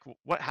COVID. Like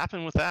what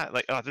happened with that?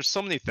 Like there's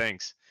so many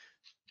things.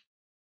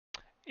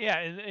 Yeah,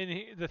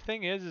 and the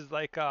thing is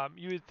like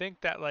you would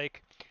think that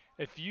like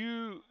if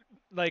you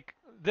like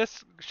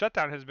this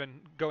shutdown has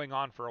been going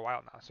on for a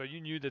while now, so you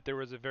knew that there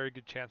was a very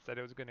good chance that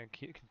it was going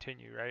to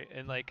continue, right?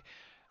 And like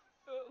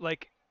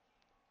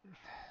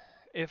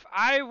if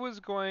I was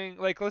going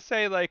like let's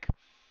say like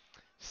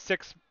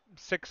six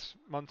six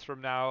months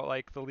from now,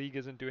 like the league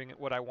isn't doing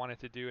what I want it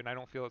to do, and I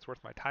don't feel it's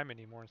worth my time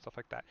anymore and stuff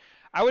like that,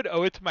 I would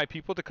owe it to my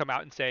people to come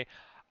out and say,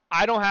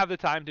 I don't have the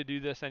time to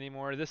do this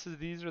anymore.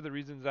 These are the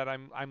reasons that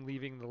I'm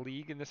leaving the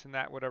league and this and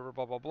that, whatever,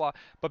 blah blah blah.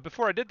 But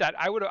before I did that,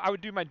 I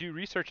would do my due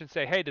research and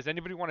say, hey, does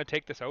anybody want to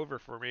take this over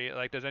for me?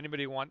 Like, does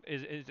anybody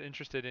is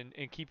interested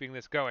in keeping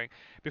this going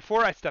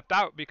before I stepped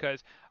out,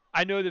 because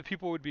I know that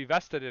people would be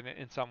vested in it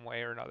in some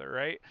way or another,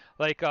 right?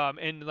 Like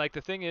and like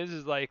the thing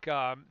is like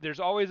there's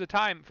always a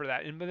time for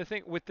that. And the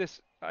thing with this,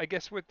 I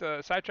guess with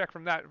the sidetrack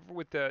from that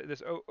with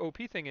this OP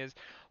thing is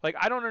like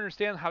I don't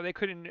understand how they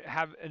couldn't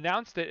have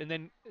announced it and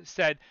then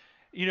said,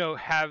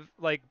 have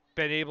like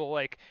been able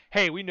like,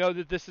 hey, we know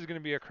that this is going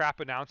to be a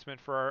crap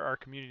announcement for our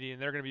community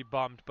and they're going to be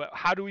bummed, but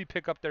how do we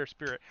pick up their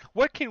spirit?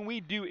 What can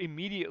we do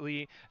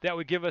immediately that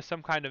would give us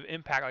some kind of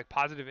impact, like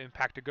positive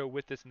impact to go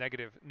with this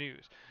negative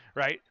news,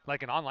 right?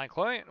 Like an online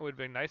client would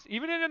be nice.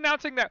 Even in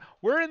announcing that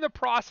we're in the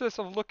process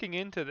of looking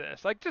into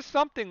this, like just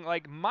something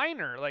like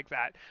minor like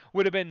that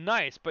would have been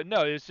nice, but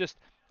no, it's just,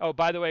 oh,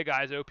 by the way,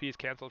 guys, OP is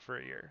canceled for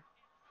a year.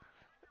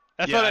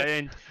 That's Yeah, what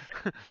and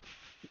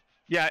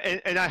yeah,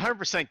 and I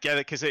 100% get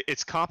it, because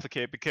it's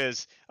complicated,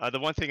 because the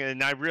one thing,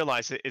 and I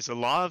realize it, is a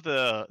lot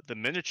of the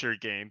miniature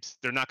games,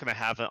 they're not going to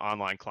have an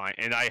online client,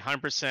 and I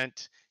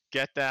 100%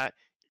 get that.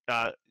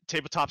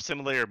 Tabletop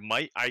Simulator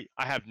I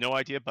have no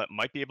idea, but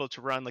might be able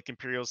to run like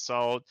Imperial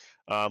Assault,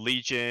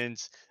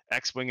 Legions,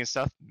 X-Wing and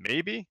stuff.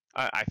 Maybe.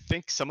 I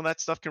think some of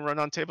that stuff can run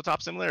on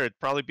Tabletop Simulator. It'd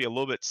probably be a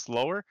little bit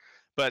slower.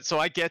 But so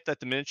I get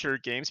that the miniature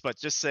games, but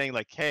just saying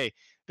like, hey,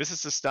 this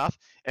is the stuff.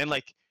 And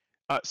like,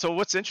 so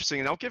what's interesting,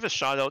 and I'll give a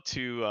shout out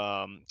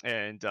to,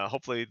 and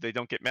hopefully they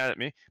don't get mad at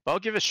me, but I'll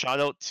give a shout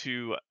out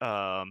to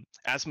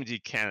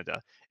Asmodee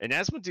Canada. And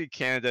Asmodee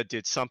Canada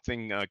did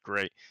something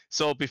great.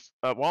 So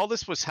while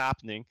this was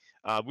happening,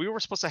 we were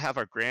supposed to have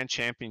our grand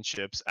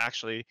championships.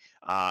 Actually,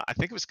 I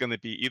think it was going to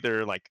be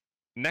either like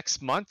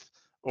next month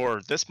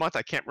or this month.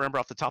 I can't remember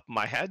off the top of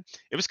my head.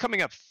 It was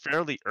coming up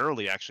fairly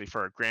early, actually,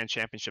 for our grand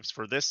championships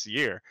for this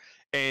year.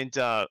 And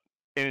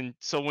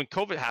so when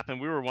COVID happened,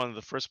 we were one of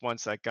the first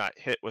ones that got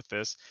hit with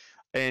this.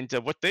 And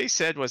what they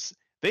said was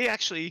they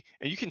actually,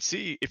 and you can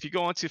see if you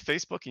go onto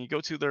Facebook and you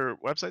go to their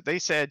website, they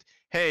said,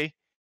 hey,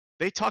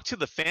 they talked to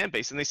the fan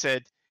base and they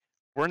said,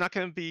 we're not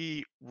going to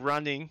be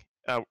running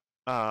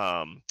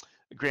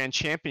grand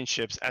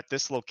championships at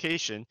this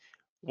location.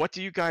 What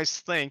do you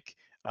guys think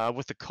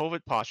with the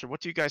COVID posture?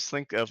 What do you guys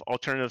think of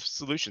alternative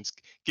solutions?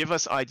 Give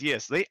us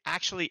ideas. They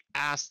actually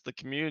asked the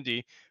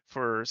community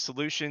for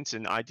solutions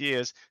and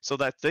ideas so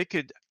that they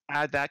could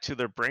add that to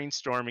their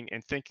brainstorming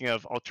and thinking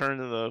of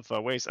alternative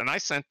ways. And I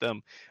sent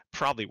them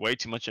probably way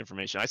too much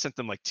information. I sent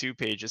them like 2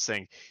 pages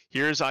saying,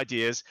 here's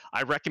ideas.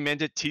 I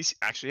recommended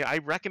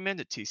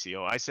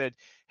TCO. I said,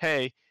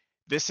 hey,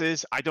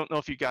 I don't know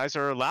if you guys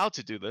are allowed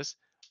to do this,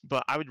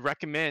 But I would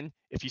recommend,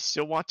 if you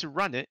still want to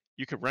run it,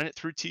 you can run it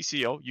through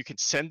TCO. You can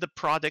send the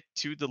product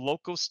to the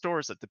local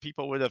stores that the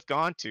people would have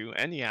gone to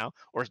anyhow,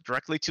 or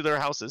directly to their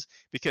houses.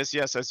 Because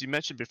yes, as you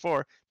mentioned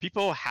before,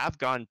 people have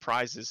gotten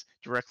prizes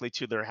directly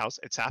to their house.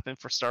 It's happened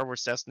for Star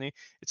Wars Destiny.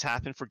 It's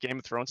happened for Game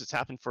of Thrones. It's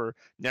happened for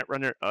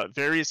Netrunner,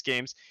 various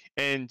games.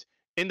 And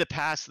in the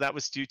past, that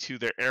was due to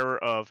their error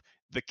of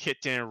the kit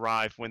didn't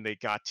arrive when they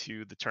got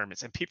to the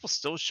tournaments, and people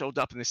still showed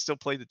up and they still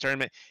played the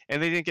tournament,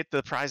 and they didn't get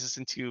the prizes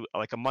until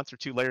like a month or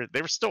two later.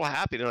 They were still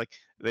happy. They're like,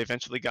 they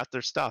eventually got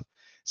their stuff.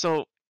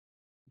 So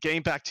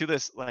getting back to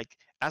this, like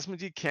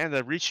Asmodee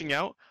Canada reaching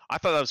out, I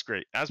thought that was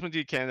great.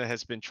 Asmodee Canada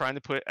has been trying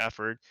to put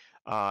effort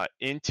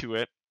into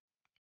it.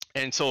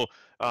 And so,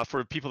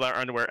 for people that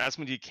are unaware,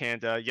 Asmodee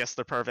Canada, yes,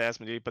 they're part of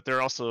Asmodee, but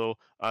they're also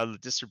the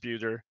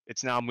distributor.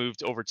 It's now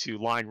moved over to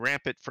Line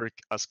Rampant for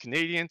us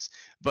Canadians,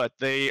 but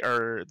they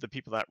are the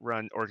people that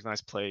run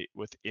organized play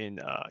within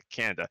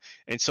Canada.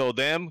 And so,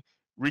 them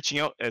reaching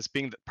out as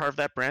being part of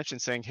that branch and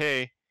saying,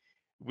 "Hey,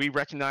 we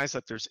recognize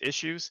that there's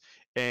issues,"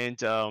 and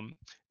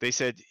they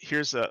said,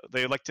 "Here's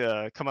they like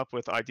to come up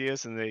with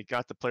ideas," and they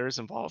got the players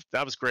involved.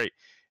 That was great.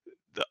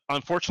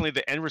 Unfortunately,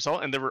 the end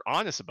result, and they were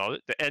honest about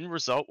it, the end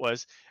result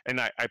was, and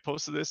I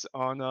posted this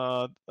on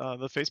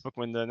the Facebook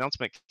when the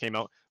announcement came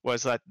out,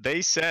 was that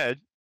they said,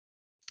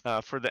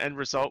 for the end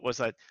result was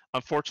that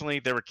unfortunately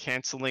they were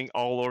canceling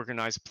all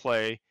organized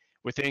play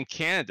within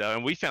Canada,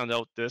 and we found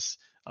out this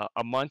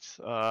a month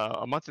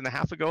and a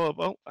half ago,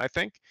 about, I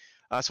think.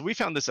 So we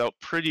found this out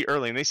pretty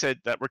early, and they said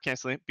that we're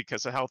canceling it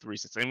because of health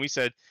reasons. And we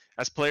said,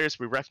 as players,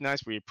 we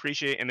recognize, we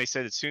appreciate, and they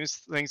said as soon as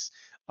things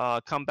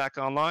come back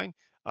online,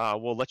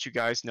 we'll let you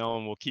guys know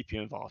and we'll keep you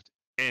involved.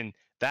 And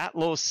that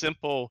little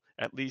simple,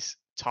 at least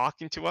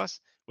talking to us,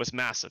 was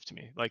massive to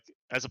me. Like,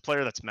 as a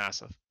player, that's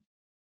massive.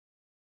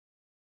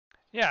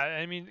 Yeah,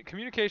 I mean,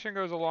 communication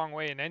goes a long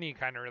way in any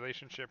kind of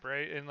relationship,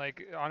 right? And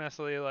like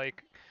honestly,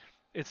 like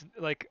it's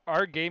like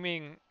our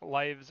gaming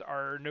lives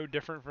are no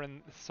different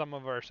from some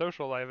of our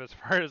social life as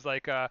far as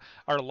like our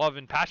love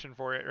and passion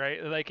for it,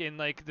 right? Like in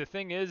like the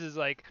thing is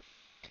like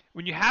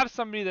when you have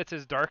somebody that's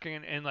as dark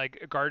and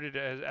like guarded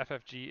as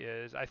FFG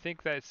is, I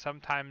think that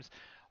sometimes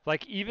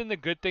like even the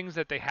good things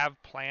that they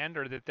have planned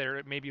or that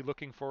they're maybe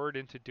looking forward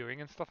into doing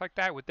and stuff like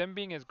that, with them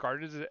being as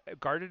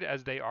guarded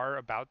as they are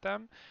about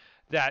them,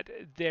 that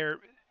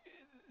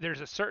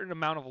there's a certain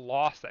amount of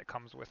loss that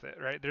comes with it,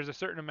 right? There's a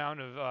certain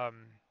amount of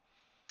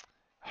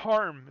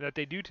harm that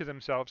they do to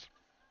themselves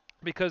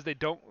because they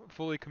don't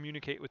fully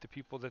communicate with the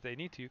people that they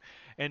need to.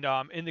 And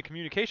in the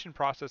communication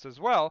process as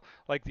well,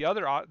 like the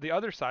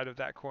other side of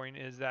that coin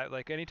is that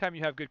like anytime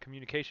you have good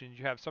communication,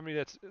 you have somebody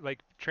that's like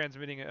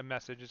transmitting a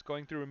message, it's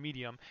going through a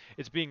medium,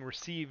 it's being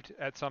received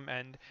at some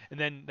end, and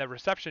then the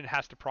reception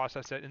has to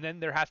process it, and then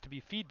there has to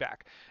be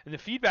feedback. And the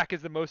feedback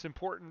is the most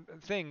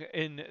important thing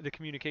in the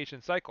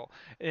communication cycle.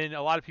 And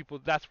a lot of people,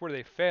 that's where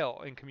they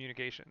fail in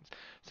communications.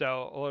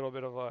 So a little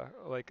bit of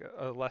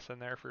a lesson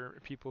there for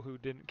people who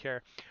didn't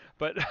care,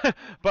 but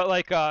but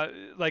like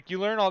you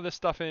learn all this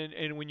stuff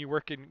in when you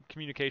work in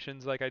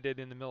communications like I did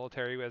in the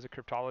military as a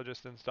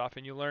cryptologist and stuff,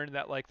 and you learn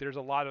that like there's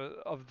a lot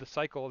of the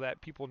cycle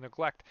that people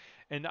neglect.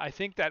 And I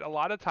think that a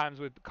lot of times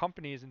with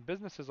companies and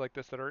businesses like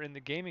this that are in the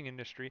gaming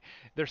industry,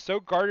 they're so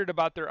guarded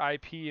about their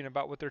IP and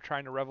about what they're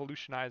trying to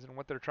revolutionize and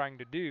what they're trying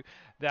to do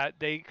that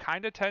they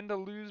kind of tend to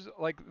lose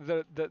like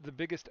the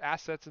biggest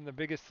assets and the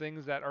biggest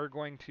things that are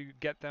going to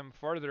get them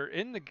farther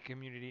in the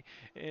community.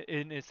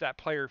 And it's that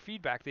player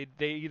feedback.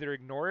 They either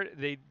ignore it,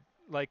 they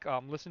like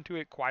listen to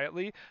it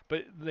quietly,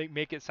 but they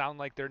make it sound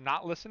like they're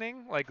not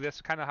listening. Like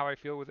this kind of how I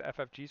feel with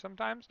FFG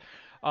sometimes.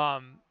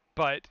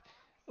 But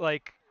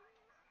like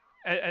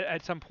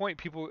at some point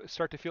people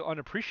start to feel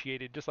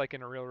unappreciated just like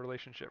in a real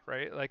relationship,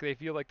 right? Like they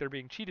feel like they're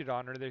being cheated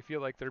on or they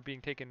feel like they're being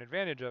taken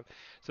advantage of,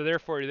 so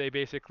therefore they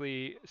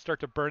basically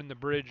start to burn the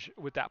bridge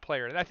with that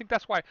player. And I think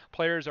that's why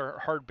players are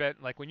hard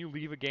bent, like when you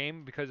leave a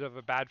game because of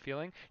a bad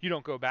feeling, you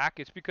don't go back.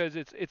 It's because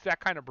it's that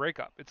kind of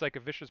breakup. It's like a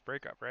vicious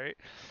breakup, right?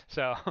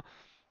 So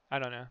I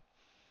don't know.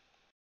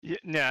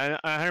 Yeah,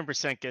 I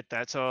 100% get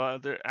that. So I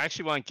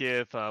actually want to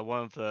give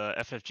one of the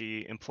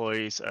FFG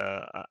employees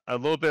a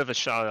little bit of a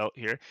shout out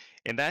here,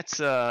 and that's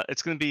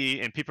it's going to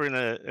be, and people are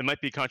gonna, it might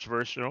be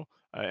controversial,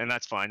 and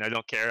that's fine. I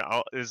don't care.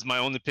 This is my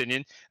own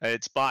opinion.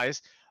 It's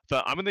biased,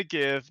 but I'm going to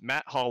give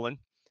Matt Holland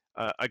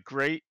a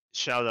great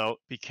shout out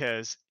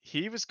because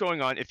he was going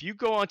on. If you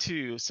go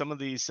onto some of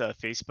these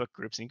Facebook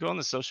groups and you go on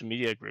the social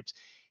media groups,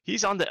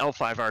 he's on the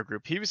L5R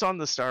group. He was on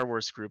the Star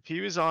Wars group.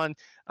 He was on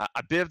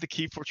a bit of the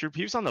Keyforge group.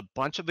 He was on a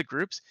bunch of the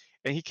groups,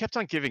 and he kept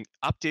on giving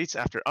updates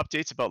after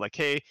updates about like,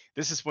 hey,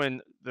 this is when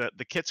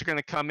the kits are going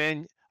to come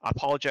in. I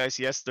apologize.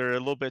 Yes, they're a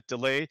little bit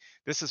delayed.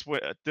 This is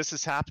what this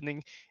is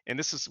happening, and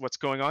this is what's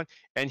going on.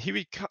 And he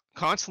would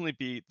constantly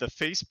be the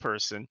face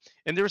person.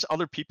 And there was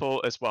other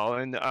people as well,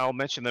 and I'll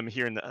mention them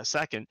here in a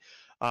second.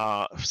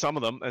 Some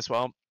of them as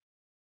well.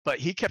 But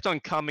he kept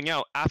on coming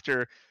out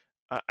after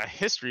a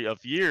history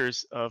of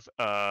years of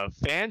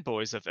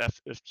fanboys of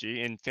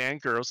FFG and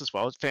fangirls as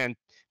well, fan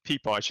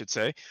people, I should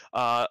say,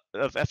 of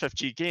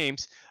FFG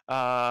games.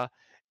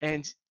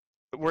 And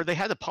where they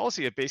had a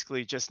policy of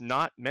basically just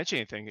not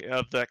mentioning anything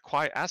of that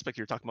quiet aspect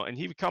you're talking about. And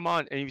he would come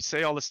on and he would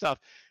say all this stuff.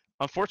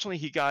 Unfortunately,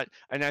 he got,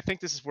 and I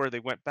think this is where they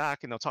went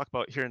back, and they'll talk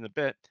about here in a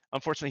bit.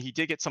 Unfortunately, he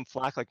did get some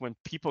flack, like when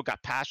people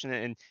got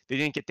passionate and they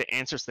didn't get the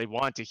answers they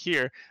wanted to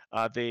hear.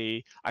 I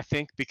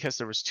think, because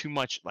there was too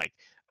much, like,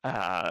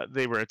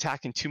 they were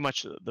attacking too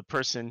much the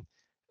person,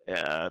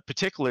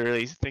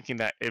 particularly thinking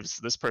that it was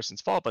this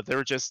person's fault, but they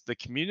were just the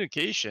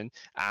communication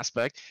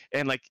aspect.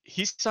 And like,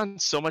 he's done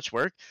so much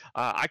work.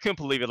 I couldn't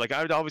believe it. Like,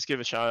 I would always give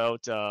a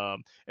shout out.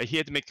 He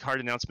had to make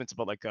hard announcements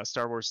about like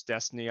Star Wars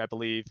Destiny, I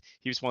believe.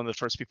 He was one of the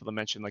first people to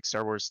mention like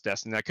Star Wars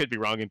Destiny. I could be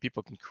wrong, and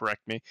people can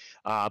correct me.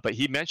 But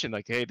he mentioned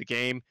like, hey, the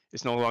game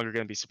is no longer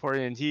going to be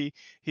supported, and he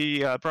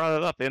brought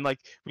it up. And like,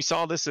 we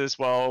saw this as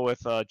well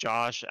with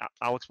Josh,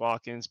 Alex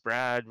Watkins,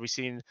 Brad. We've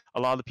seen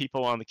a lot of the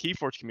people on the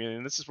Keyforge community,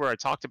 and this is where I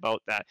talked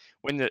about that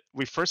when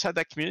we first had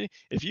that community.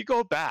 If you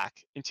go back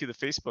into the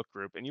Facebook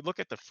group and you look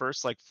at the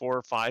first like 4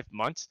 or 5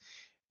 months,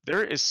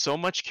 there is so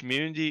much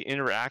community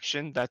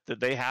interaction that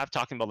they have,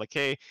 talking about like,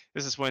 hey,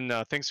 this is when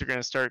things are going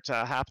to start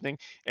happening.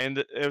 And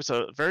it was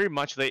a very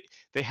much, they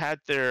had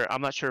their,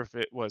 I'm not sure if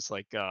it was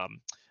like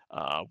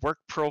work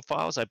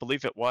profiles, I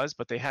believe it was,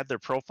 but they had their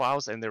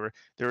profiles and they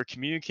were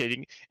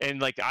communicating.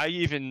 And like,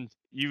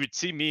 you would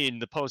see me in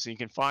the post, and you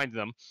can find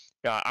them.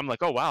 I'm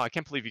like, oh wow, I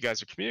can't believe you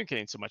guys are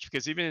communicating so much,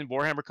 because even in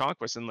Warhammer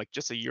Conquest, and like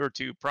just a year or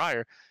two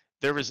prior,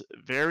 there was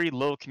very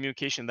little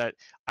communication that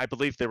I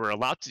believe they were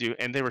allowed to do,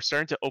 and they were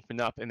starting to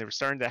open up, and they were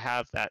starting to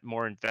have that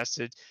more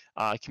invested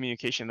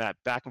communication, that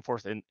back and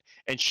forth, and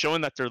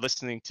showing that they're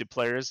listening to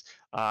players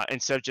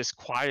instead of just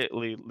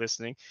quietly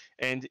listening.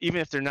 And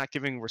even if they're not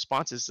giving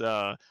responses,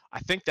 I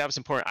think that was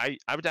important.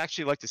 I would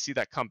actually like to see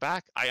that come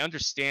back. I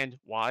understand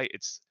why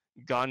it's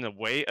gone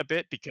away a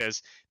bit,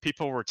 because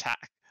people were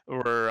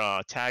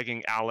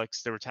tagging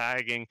Alex, they were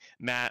tagging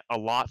Matt a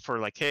lot for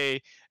like,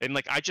 hey, and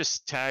like, I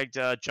just tagged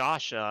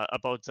Josh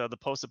about the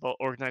post about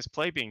organized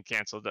play being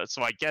canceled.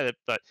 So I get it,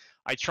 but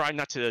I try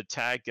not to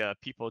tag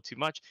people too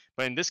much.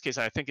 But in this case,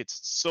 I think it's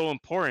so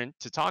important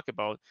to talk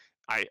about.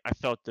 I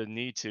felt the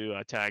need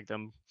to tag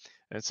them,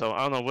 and so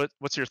I don't know,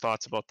 what's your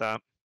thoughts about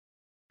that?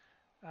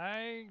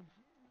 I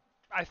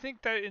I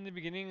think that in the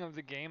beginning of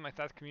the game, I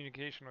thought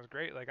communication was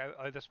great. Like,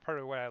 that's part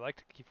of what I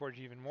liked Keyforge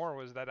even more,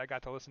 was that I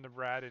got to listen to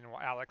Brad and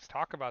Alex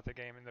talk about the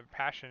game and the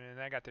passion,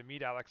 and I got to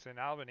meet Alex in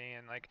Albany,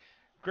 and like,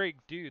 great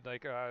dude.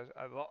 Like,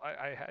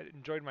 I had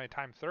enjoyed my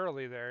time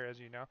thoroughly there, as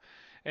you know,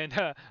 and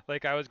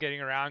like, I was getting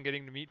around,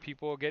 getting to meet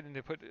people, getting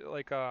to put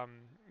like,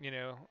 you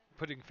know,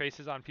 putting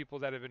faces on people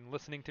that have been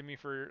listening to me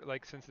for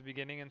like since the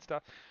beginning and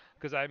stuff.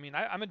 Because I mean,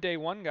 I'm a day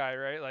one guy,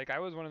 right? Like, I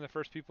was one of the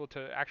first people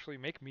to actually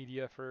make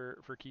media for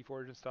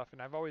Keyforge and stuff,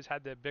 and I've always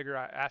had the bigger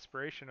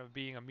aspiration of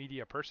being a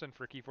media person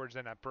for Keyforge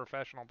than a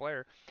professional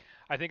player.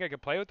 I think I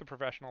could play with the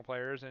professional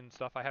players and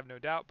stuff, I have no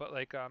doubt, but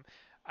like,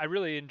 I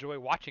really enjoy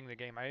watching the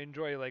game. I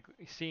enjoy like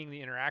seeing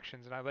the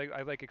interactions, and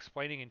I like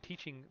explaining and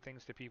teaching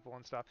things to people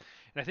and stuff.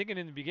 And I think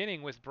in the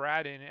beginning with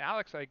Brad and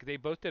Alex, like, they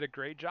both did a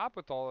great job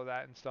with all of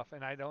that and stuff.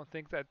 And I don't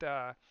think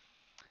that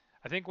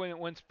I think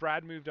once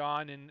Brad moved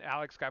on and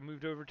Alex got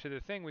moved over to the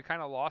thing, we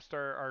kind of lost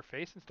our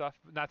face and stuff.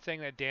 Not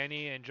saying that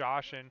Danny and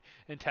Josh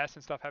and Tess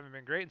and stuff haven't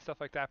been great and stuff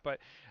like that, but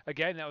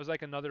again, that was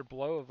like another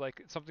blow of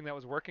like something that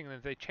was working and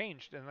that they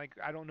changed, and like,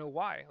 I don't know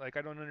why. Like,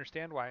 I don't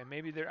understand why. And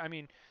maybe I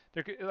mean,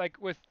 like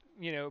with,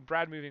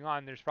 Brad moving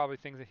on, there's probably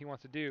things that he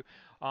wants to do,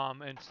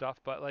 and stuff.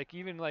 But like,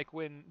 even like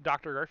when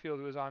Dr. Garfield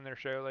was on their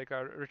show, like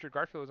Richard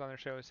Garfield was on their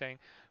show saying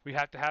we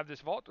have to have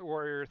this Vault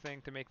Warrior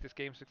thing to make this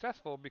game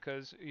successful,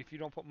 because if you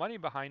don't put money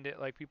behind it,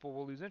 like, people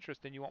will lose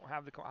interest and you won't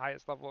have the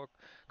highest level of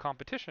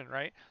competition,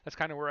 right? That's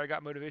kind of where I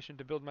got motivation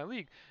to build my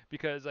league,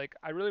 because like,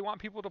 I really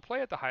want people to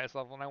play at the highest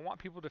level, and I want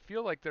people to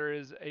feel like there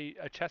is a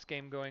chess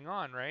game going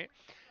on, right?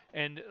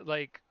 And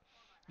like,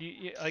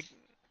 like,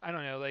 I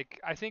don't know,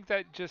 like, I think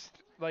that just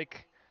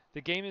like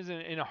the game is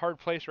in a hard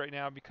place right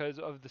now because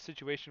of the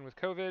situation with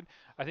COVID.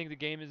 I think the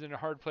game is in a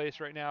hard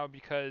place right now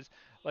because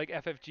like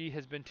FFG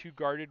has been too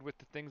guarded with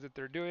the things that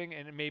they're doing,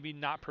 and maybe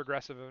not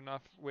progressive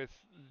enough with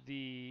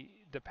the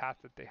path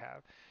that they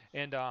have.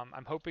 And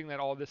I'm hoping that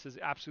all of this is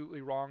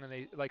absolutely wrong, and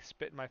they like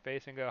spit in my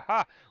face and go,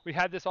 "Ha! We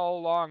had this all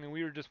along, and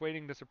we were just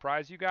waiting to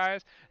surprise you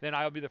guys." Then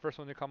I'll be the first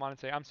one to come on and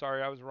say, "I'm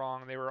sorry, I was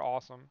wrong. They were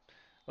awesome."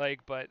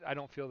 Like, but I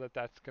don't feel that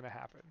that's gonna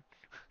happen.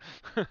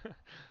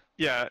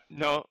 Yeah,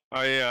 no,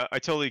 I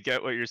totally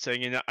get what you're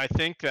saying, and I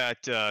think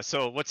that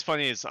so what's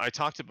funny is I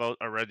talked about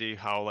already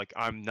how like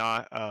I'm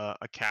not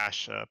a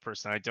cash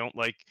person. I don't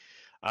like.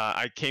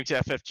 I came to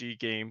FFG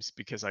games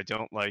because I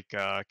don't like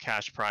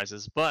cash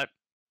prizes, but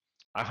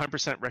I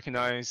 100%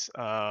 recognize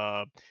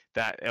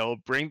that it'll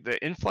bring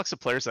the influx of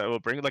players that it will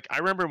bring. Like, I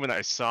remember when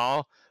I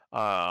saw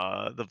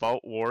the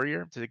Vault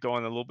Warrior, to go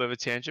on a little bit of a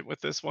tangent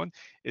with this one,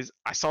 is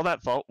I saw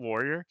that Vault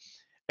Warrior,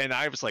 and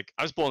I was like,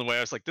 I was blown away.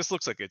 I was like, this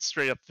looks like it's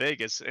straight up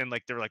Vegas. And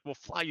like, they're like, we'll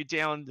fly you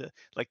down.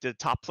 Like, the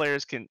top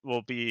players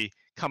will be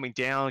coming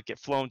down, get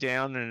flown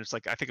down. And it's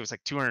like, I think it was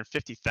like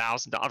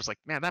 $250,000. Like,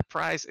 man, that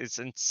prize is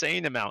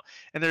insane amount.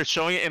 And they're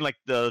showing it, and like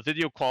the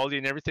video quality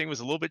and everything was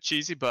a little bit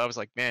cheesy, but I was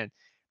like, man,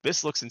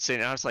 this looks insane.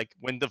 And I was like,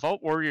 when the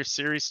Vault Warrior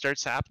series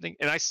starts happening,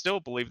 and I still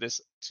believe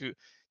this to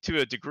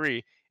a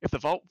degree, if the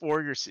Vault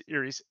Warrior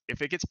series,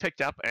 if it gets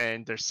picked up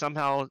and they're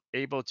somehow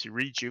able to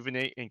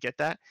rejuvenate and get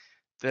that,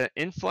 the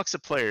influx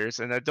of players,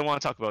 and I don't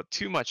want to talk about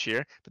too much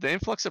here, but the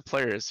influx of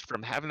players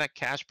from having that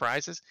cash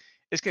prizes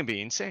is going to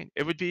be insane.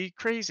 It would be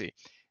crazy.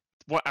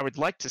 What I would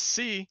like to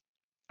see,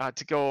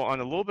 to go on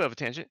a little bit of a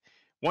tangent,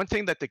 one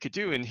thing that they could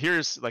do, and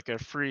here's like a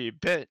free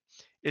bit,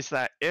 is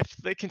that if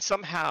they can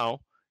somehow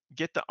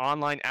get the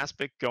online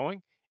aspect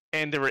going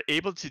and they were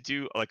able to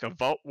do like a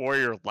Vault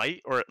Warrior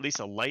light, or at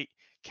least a light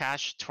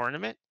cash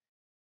tournament,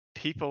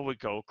 people would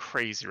go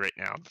crazy right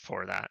now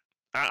for that.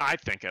 I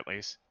think, at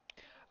least.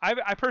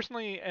 I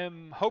personally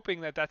am hoping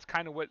that that's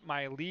kind of what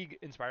my league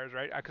inspires,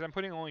 right? Because I'm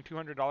putting only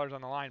 $200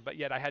 on the line, but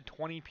yet I had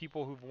 20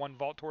 people who've won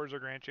Vault Tours or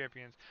Grand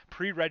Champions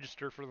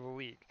pre-register for the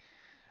league.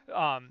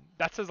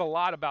 That says a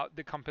lot about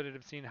the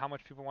competitive scene, how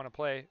much people want to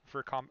play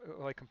for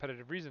like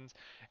competitive reasons,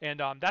 and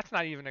that's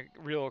not even a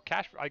real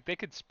cash. Like they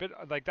could spit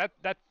like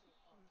that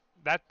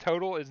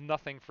total is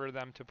nothing for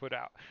them to put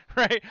out,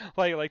 right?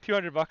 Like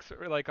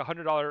 $200 or like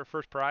 $100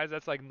 first prize.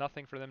 That's like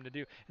nothing for them to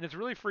do, and it's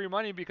really free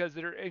money because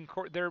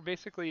they're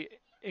basically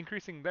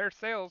increasing their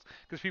sales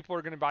because people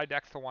are going to buy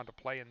decks to want to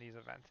play in these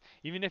events.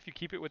 Even if you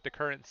keep it with the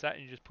current set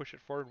and you just push it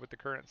forward with the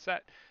current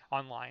set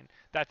online,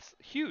 that's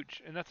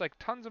huge, and that's like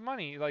tons of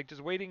money, like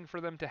just waiting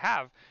for them to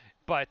have.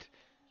 But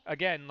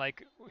again,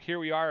 like here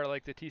we are,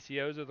 like the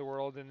TCOs of the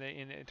world and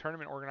the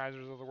tournament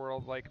organizers of the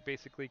world, like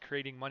basically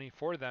creating money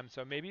for them.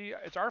 So maybe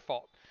it's our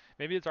fault.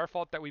 Maybe it's our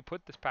fault that we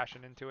put this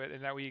passion into it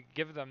and that we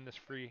give them this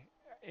free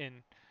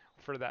in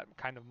for that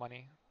kind of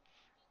money.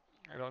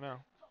 I don't know.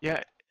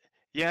 Yeah,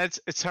 yeah,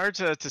 it's hard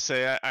to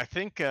say. I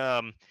think,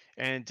 and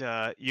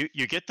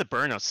you get the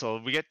burnout.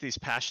 So we get these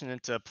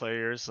passionate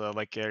players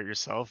like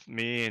yourself,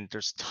 me, and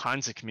there's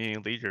tons of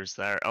community leaders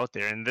that are out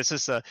there. And this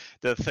is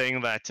the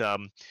thing that,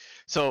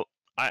 so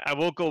I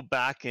will go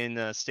back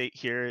and state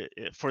here,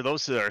 for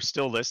those that are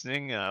still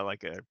listening,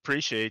 like I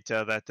appreciate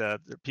that the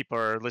people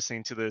are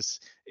listening to this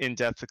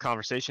in-depth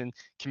conversation.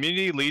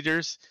 Community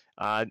leaders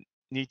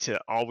need to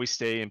always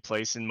stay in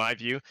place, in my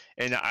view.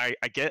 And I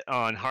get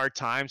on hard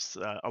times,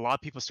 a lot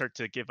of people start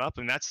to give up,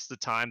 and that's the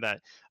time that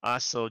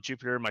us, so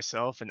Jupiter,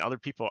 myself, and other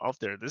people out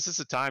there, this is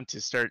the time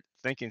to start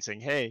thinking,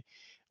 saying, hey,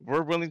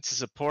 we're willing to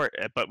support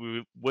it, but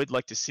we would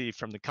like to see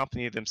from the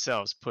company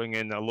themselves putting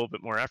in a little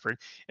bit more effort.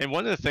 And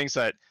one of the things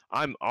that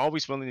I'm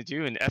always willing to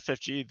do in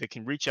FFG that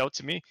can reach out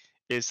to me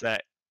is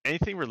that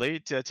anything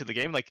related to the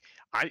game, like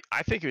I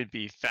think it would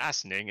be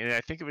fascinating, and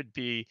I think it would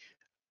be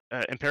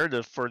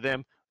imperative for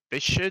them. They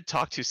should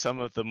talk to some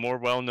of the more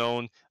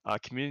well-known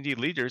community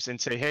leaders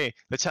and say, hey,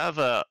 let's have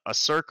a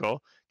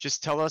circle.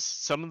 Just tell us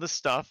some of the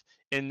stuff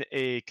in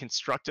a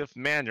constructive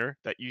manner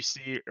that you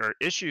see are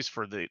issues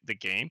for the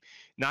game,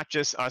 not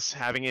just us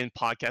having it in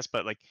podcast,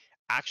 but like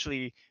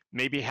actually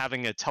maybe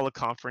having a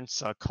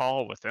teleconference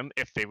call with them,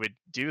 if they would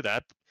do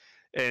that.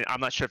 And I'm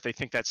not sure if they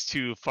think that's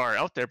too far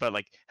out there, but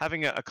like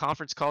having a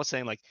conference call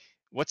saying like,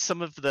 what's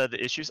some of the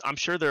issues? I'm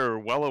sure they're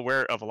well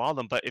aware of a lot of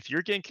them, but if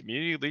you're getting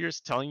community leaders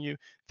telling you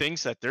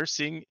things that they're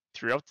seeing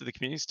throughout the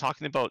communities,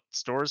 talking about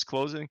stores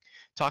closing,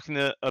 talking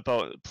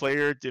about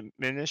player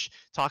diminish,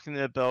 talking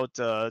about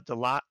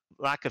the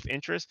lack of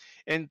interest,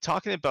 and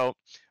talking about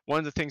one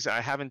of the things that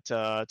I haven't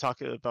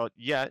talked about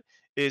yet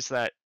is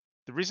that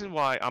the reason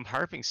why I'm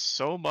harping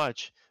so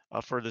much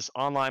for this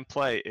online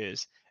play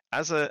is,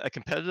 as a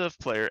competitive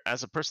player,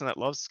 as a person that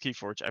loves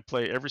Keyforge, I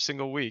play every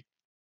single week.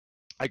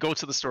 I go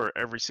to the store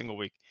every single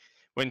week.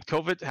 When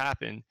COVID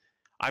happened,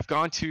 I've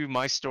gone to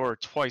my store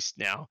twice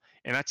now,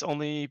 and that's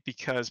only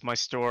because my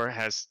store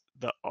has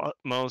the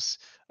utmost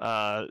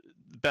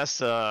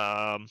best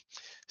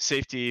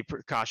safety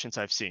precautions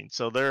I've seen.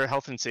 So their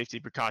health and safety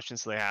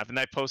precautions they have, and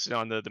I posted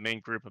on the main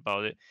group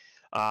about it.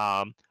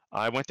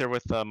 I went there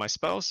with my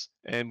spouse,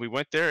 and we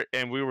went there,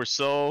 and we were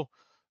so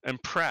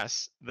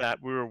impressed that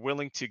we were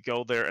willing to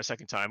go there a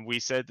second time. We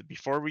said that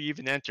before we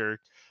even entered,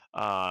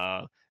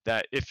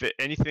 that if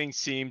anything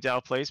seemed out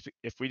of place,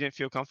 if we didn't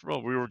feel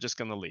comfortable, we were just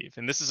going to leave.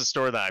 And this is a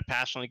store that I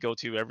passionately go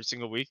to every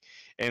single week,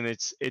 and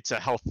it's a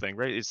health thing,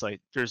 right? It's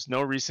like there's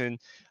no reason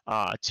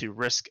to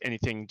risk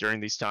anything during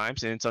these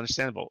times, and it's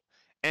understandable.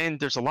 And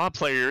there's a lot of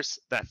players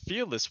that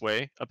feel this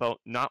way about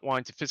not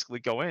wanting to physically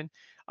go in.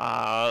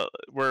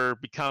 We're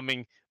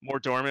becoming more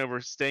dormant.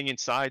 We're staying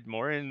inside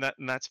more, and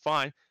that's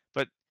fine.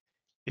 But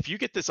if you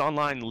get this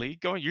online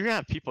league going, you're gonna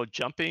have people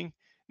jumping,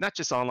 not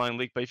just online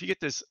league, but if you get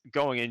this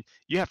going and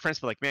you have friends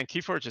be like, man,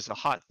 Keyforge is a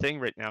hot thing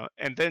right now,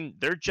 and then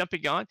they're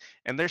jumping on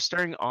and they're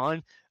starting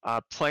on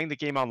playing the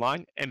game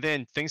online, and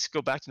then things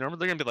go back to normal,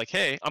 they're gonna be like,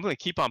 hey, I'm gonna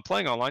keep on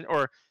playing online,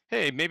 or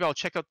hey, maybe I'll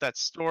check out that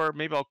store,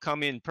 maybe I'll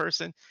come in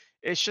person.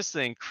 It's just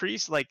an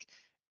increase, like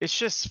it's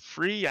just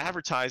free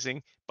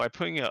advertising by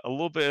putting a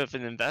little bit of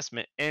an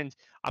investment. And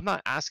I'm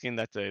not asking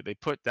that they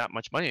put that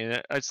much money in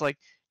it. It's like,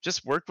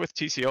 just work with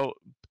TCO,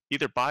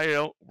 either buy it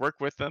out, work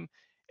with them,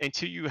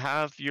 until you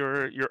have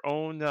your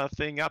own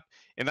thing up.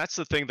 And that's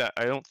the thing that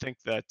I don't think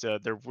that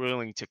they're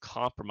willing to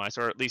compromise,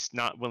 or at least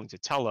not willing to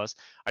tell us.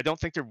 I don't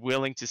think they're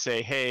willing to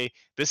say, hey,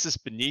 this is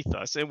beneath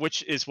us, and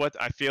which is what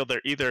I feel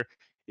they're either.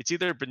 It's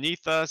either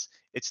beneath us,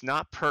 it's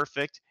not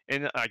perfect,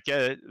 and I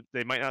get it.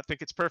 They might not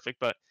think it's perfect,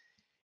 but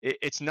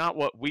it's not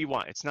what we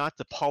want. It's not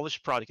the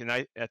polished product. And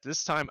at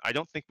this time, I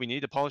don't think we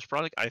need a polished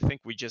product. I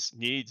think we just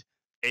need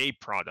a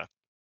product.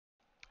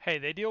 Hey,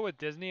 they deal with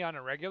Disney on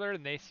a regular,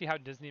 and they see how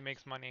Disney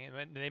makes money,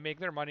 and they make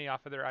their money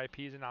off of their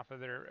IPs and off of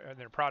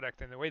their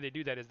product. And the way they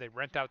do that is they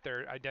rent out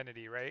their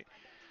identity, right?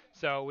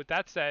 So with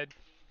that said,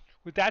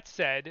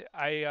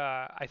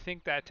 I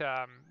think that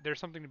there's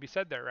something to be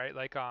said there, right?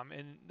 Like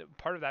and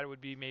part of that would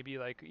be maybe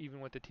like even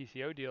with the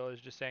TCO deal is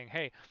just saying,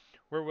 hey,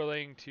 we're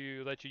willing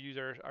to let you use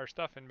our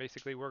stuff, and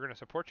basically we're going to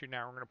support you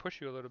now. We're going to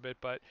push you a little bit,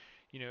 but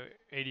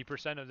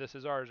 80% of this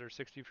is ours or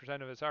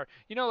 60% of it's ours.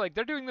 Like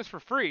they're doing this for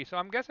free, so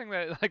I'm guessing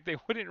that like they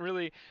wouldn't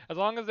really, as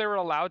long as they were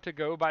allowed to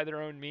go by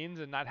their own means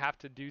and not have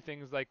to do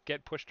things like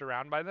get pushed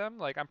around by them.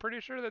 Like I'm pretty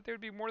sure that they would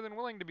be more than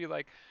willing to be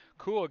like,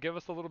 cool, give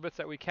us the little bits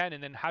that we can,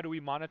 and then how do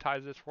we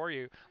monetize this for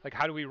you? Like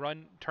how do we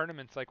run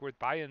tournaments like with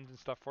buy-ins and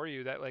stuff for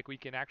you that like we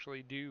can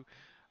actually do,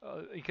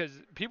 because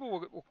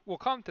people will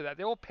come to that.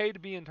 They will pay to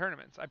be in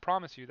tournaments. I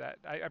promise you that.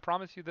 I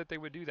promise you that they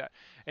would do that,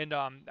 and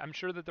I'm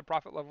sure that the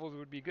profit levels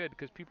would be good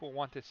because people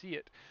want to see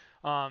it.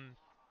 Um,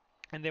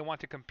 and they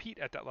want to compete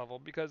at that level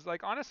because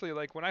like honestly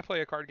like when I play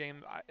a card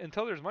game,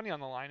 until there's money on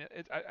the line,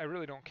 I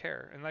really don't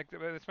care. And like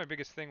that's my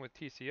biggest thing with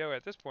TCO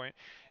at this point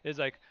is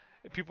like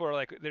people are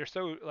like they're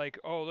so like,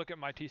 oh, look at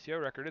my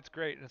TCO record, it's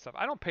great and stuff.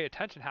 I don't pay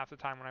attention half the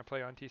time when I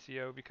play on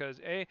TCO because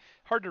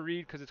hard to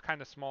read because it's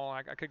kind of small.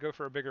 I could go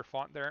for a bigger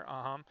font there,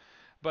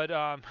 but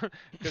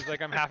because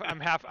like I'm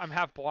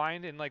half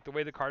blind, and like the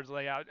way the cards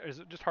lay out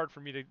is just hard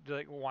for me to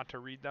like want to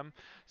read them.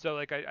 So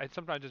like I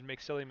sometimes just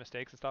make silly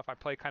mistakes and stuff. I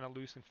play kind of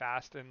loose and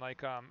fast, and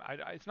like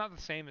it's not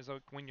the same as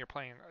like when you're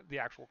playing the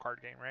actual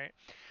card game, right?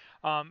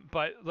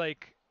 But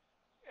like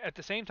at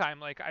the same time,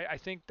 like I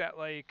think that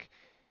like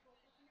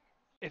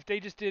if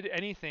they just did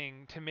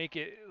anything to make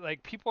it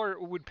like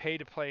would pay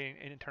to play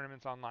in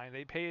tournaments online.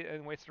 They pay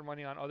and waste their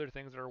money on other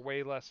things that are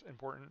way less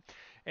important.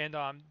 And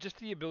just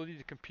the ability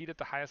to compete at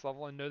the highest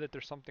level and know that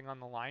there's something on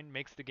the line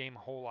makes the game a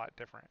whole lot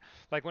different.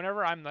 Like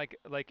whenever I'm like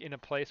in a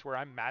place where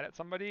I'm mad at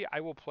somebody,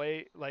 I will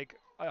play like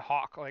a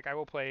hawk. Like I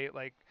will play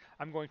like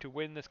I'm going to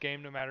win this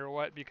game no matter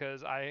what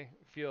because I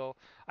feel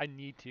I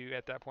need to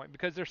at that point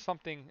because there's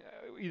something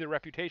either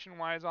reputation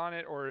wise on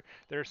it or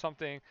there's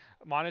something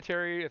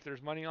monetary. If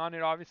there's money on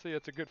it, obviously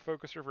that's a good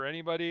focuser for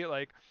anybody.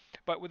 Like,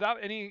 but without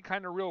any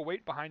kind of real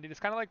weight behind it, it's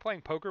kind of like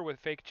playing poker with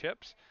fake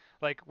chips.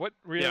 Like, what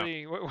Yeah.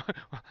 really,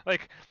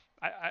 like,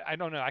 I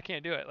don't know. I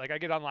can't do it. Like, I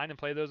get online and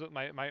play those with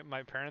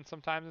my parents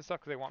sometimes and stuff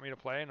because they want me to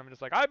play, and I'm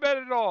just like, I bet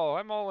it all.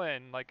 I'm all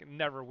in. Like,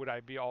 never would I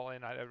be all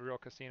in at a real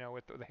casino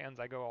with the hands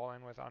I go all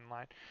in with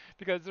online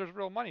because there's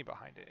real money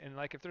behind it. And,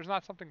 like, if there's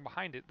not something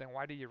behind it, then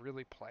why do you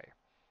really play?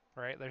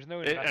 Right? There's no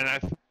And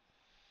investment.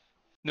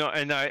 no,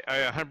 and I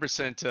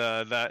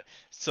 100% that.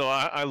 So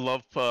I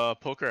love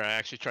poker. I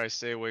actually try to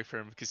stay away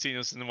from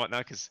casinos and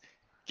whatnot because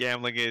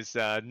gambling is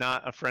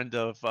not a friend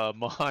of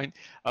mine.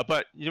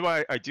 But you know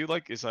what I do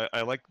like is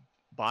I like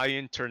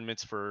buy-in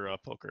tournaments for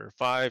poker,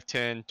 5,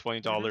 10, 20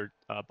 Mhm. dollar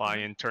Mhm.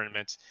 buy-in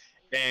tournaments,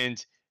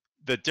 and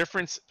the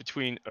difference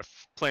between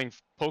playing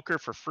poker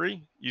for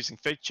free using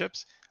fake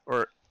chips,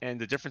 and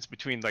the difference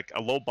between like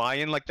a low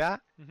buy-in like that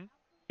Mhm.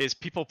 is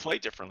people play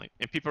differently,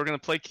 and people are going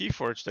to play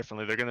Keyforge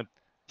differently. They're going to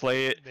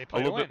play it They a play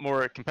to little bit win.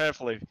 more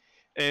competitively,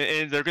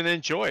 and they're going to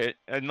enjoy it.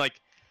 And like,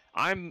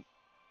 I'm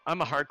I'm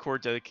a hardcore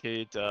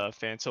dedicated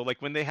fan. So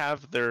like when they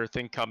have their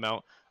thing come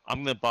out,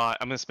 I'm gonna buy.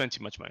 I'm gonna spend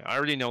too much money. I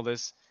already know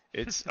this.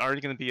 It's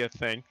already gonna be a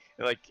thing.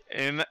 Like,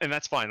 and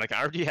that's fine. Like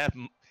I already have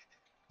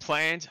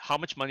planned how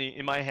much money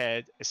in my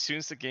head as soon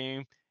as the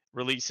game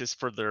releases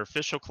for their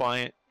official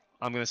client.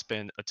 I'm gonna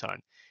spend a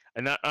ton.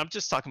 And I'm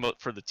just talking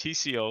about for the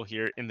TCO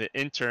here in the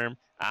interim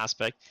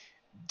aspect,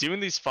 doing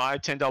these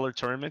 $5, $10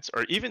 tournaments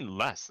or even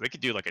less. They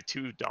could do like a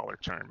 $2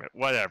 tournament,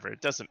 whatever.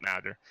 It doesn't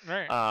matter.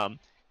 Right. Um,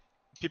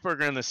 People are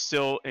going to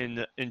still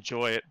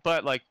enjoy it,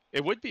 but like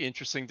it would be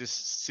interesting to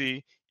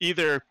see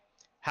either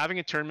having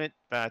a tournament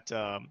that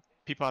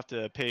people have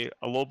to pay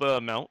a little bit of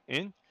amount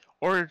in,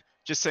 or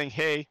just saying,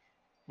 hey,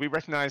 we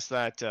recognize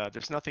that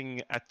there's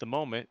nothing at the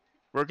moment.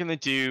 We're going to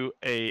do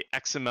a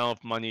X amount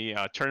of money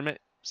tournament,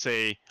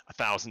 say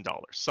 $1,000,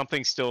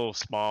 something still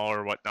small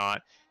or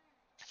whatnot,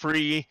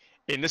 free.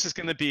 And this is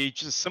going to be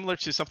just similar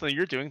to something that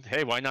you're doing.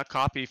 Hey, why not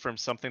copy from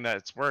something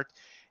that's worked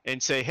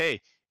and say,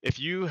 hey, if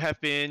you have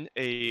been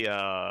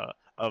a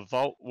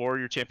Vault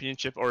Warrior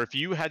Championship, or if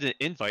you had an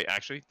invite,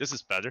 actually, this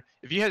is better.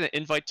 If you had an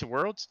invite to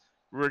Worlds,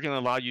 we're going to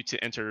allow you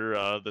to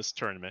enter this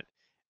tournament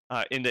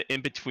in the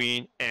in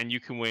between, and you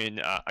can win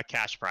a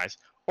cash prize,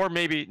 or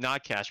maybe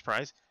not cash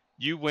prize.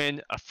 You win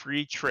a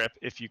free trip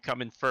if you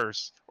come in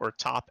first or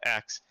top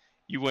X.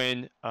 You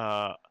win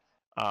a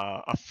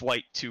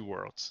flight to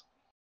Worlds.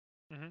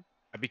 Mhm.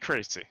 That'd be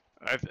crazy.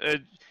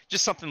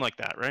 Just something like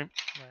that, right?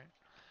 Right.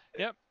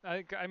 Yep.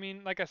 I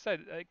mean, like I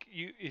said, like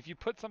if you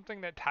put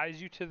something that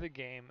ties you to the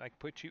game, like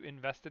puts you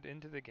invested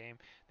into the game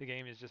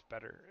is just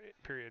better.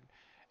 Period.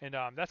 And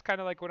that's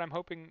kind of like what I'm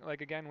hoping. Like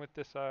again with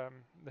this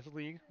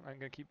league, I'm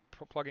gonna keep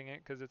plugging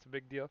it because it's a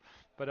big deal.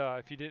 But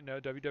if you didn't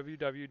know,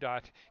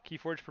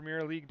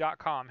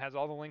 www.keyforgepremierleague.com has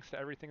all the links to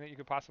everything that you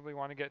could possibly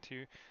want to get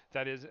to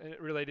that is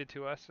related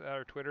to us,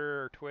 or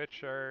Twitter or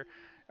Twitch or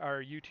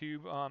our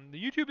YouTube.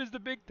 The YouTube is the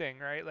big thing,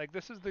 right? Like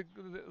this is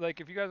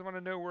like if you guys want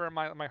to know where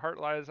my heart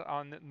lies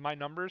on my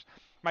numbers,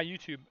 my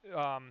YouTube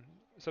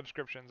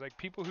subscriptions, like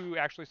people who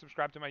actually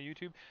subscribe to my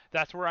YouTube,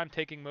 that's where I'm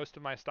taking most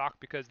of my stock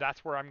because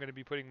that's where I'm going to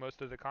be putting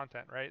most of the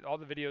content, right? All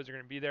the videos are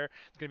going to be there.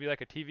 It's going to be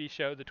like a TV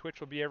show. The Twitch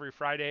will be every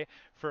Friday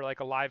for like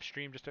a live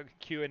stream, just a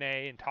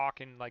Q&A and talk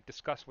and like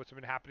discuss what's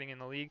been happening in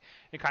the league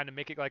and kind of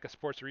make it like a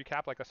sports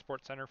recap, like a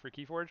sports center for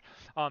Keyforge.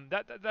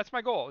 That's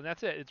my goal, and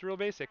that's it. It's real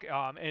basic.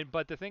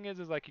 But the thing is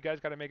like you guys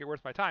got to make it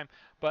worth my time.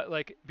 But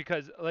like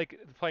because like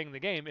playing the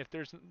game, if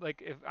there's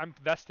like if I'm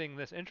vesting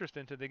this interest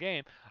into the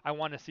game, I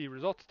want to see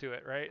results to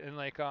it, right? And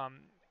like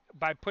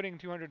by putting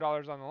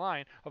 $200 on the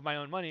line of my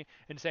own money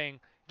and saying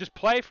just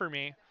play for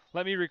me.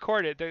 Let me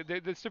record it.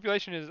 The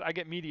stipulation is I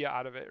get media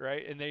out of it,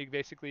 right? And they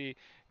basically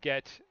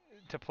get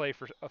to play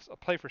for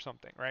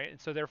something, right?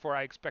 And so therefore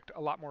I expect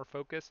a lot more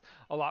focus,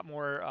 a lot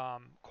more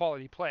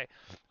quality play.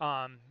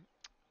 Um,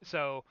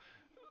 so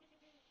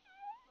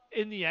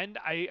in the end,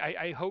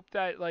 I hope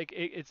that like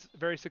it's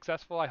very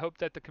successful. I hope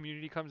that the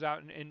community comes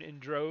out in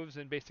droves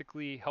and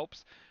basically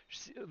helps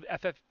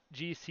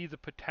FFG see the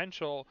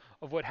potential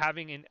of what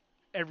having an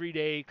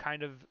everyday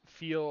kind of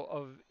feel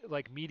of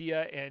like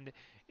media and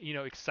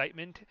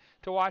excitement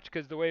to watch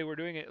because the way we're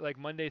doing it like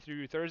Monday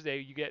through Thursday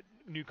you get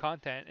new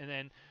content and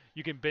then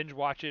you can binge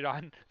watch it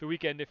on the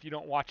weekend if you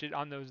don't watch it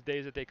on those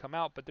days that they come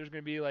out. But there's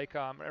going to be like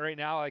right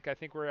now, like I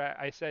think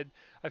I said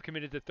I've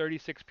committed to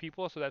 36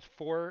 people, so that's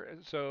four.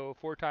 So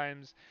four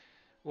times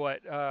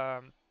what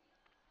or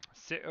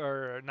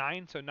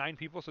nine, so nine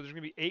people. So there's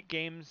going to be 8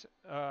 games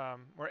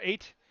or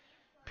 8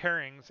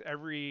 pairings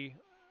every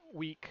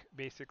week,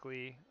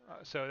 basically.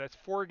 So that's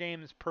 4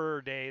 games per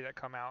day that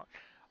come out.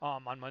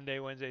 On Monday,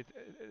 Wednesday,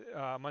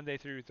 Monday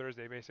through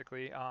Thursday,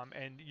 basically,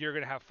 and you're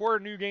gonna have 4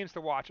 new games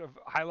to watch of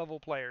high-level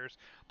players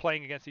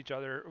playing against each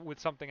other with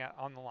something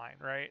on the line,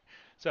 right?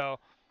 So,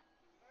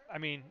 I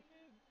mean,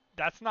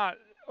 that's not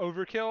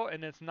overkill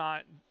and it's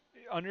not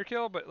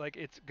underkill, but like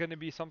it's going to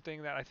be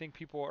something that I think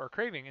people are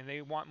craving and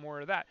they want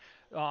more of that.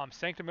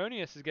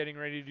 Sanctimonious is getting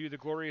ready to do the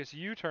Glorious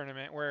U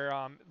tournament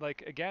where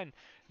like again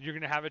you're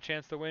going to have a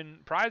chance to win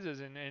prizes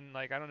and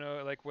like I don't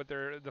know like what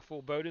the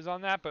full boat is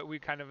on that, but we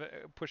kind of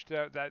pushed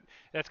out that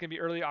that's going to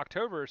be early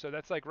October, so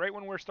that's like right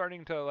when we're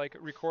starting to like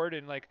record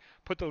and like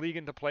put the league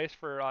into place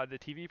for the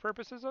TV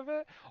purposes of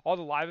it. All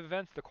the live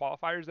events, the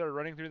qualifiers that are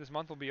running through this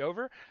month will be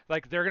over,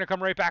 like they're going to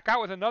come right back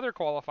out with another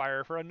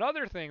qualifier for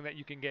another thing that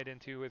you can get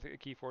into with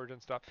Keyforge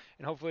and stuff.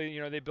 And hopefully,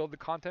 they build the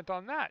content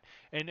on that.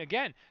 And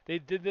again, they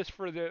did this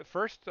for the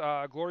first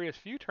Glorious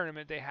Few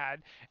tournament they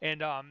had,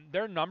 and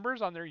their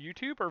numbers on their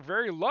YouTube are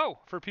very low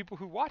for people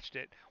who watched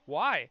it.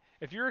 Why?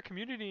 If you're a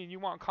community and you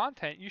want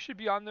content, you should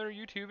be on their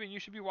YouTube and you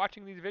should be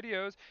watching these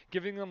videos,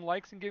 giving them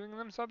likes and giving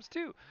them subs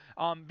too.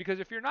 Because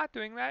if you're not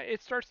doing that,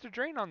 it starts to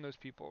drain on those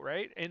people,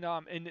 right? And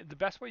the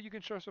best way you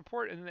can show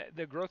support in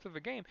the growth of a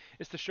game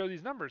is to show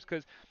these numbers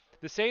because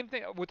the same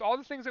thing with all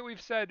the things that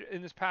we've said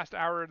in this past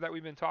hour that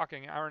we've been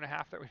talking, hour and a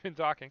half that we've been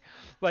talking,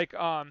 like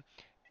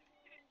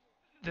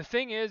the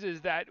thing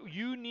is that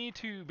you need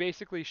to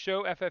basically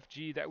show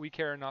FFG that we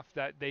care enough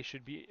that they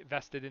should be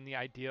vested in the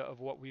idea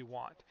of what we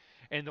want.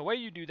 And the way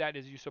you do that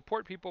is you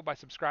support people by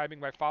subscribing,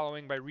 by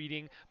following, by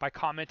reading, by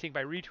commenting,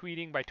 by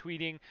retweeting, by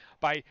tweeting,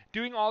 by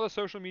doing all the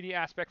social media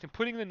aspects and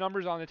putting the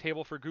numbers on the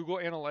table for Google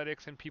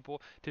Analytics and people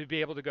to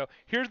be able to go,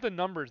 here's the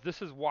numbers,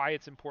 this is why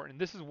it's important,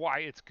 this is why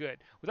it's good.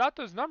 Without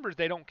those numbers,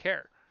 they don't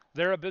care.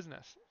 They're a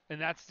business.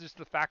 And that's just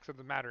the facts of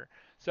the matter.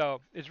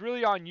 So it's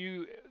really on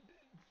you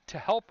to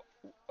help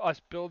us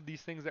build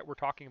these things that we're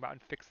talking about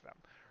and fix them,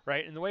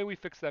 right? And the way we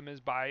fix them is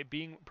by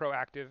being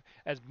proactive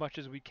as much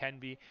as we can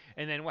be.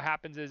 And then what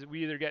happens is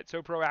we either get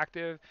so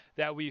proactive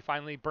that we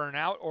finally burn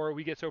out, or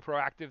we get so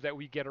proactive that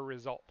we get a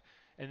result.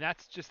 And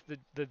that's just the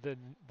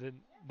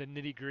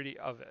nitty gritty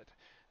of it.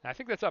 And I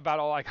think that's about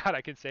all I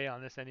can say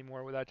on this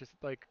anymore without just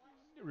like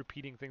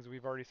repeating things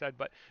we've already said.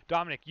 But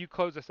Dominic, you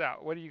close us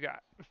out. What do you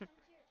got?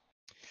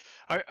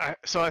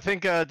 So I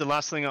think the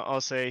last thing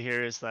I'll say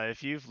here is that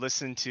if you've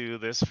listened to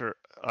this for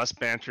us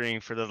bantering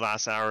for the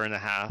last hour and a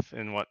half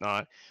and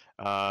whatnot,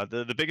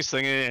 the biggest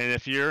thing, and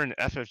if you're an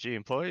FFG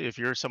employee, if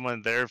you're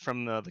someone there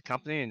from the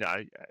company, and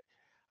I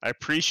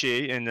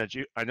appreciate, and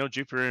I know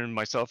Jupiter and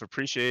myself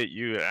appreciate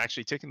you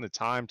actually taking the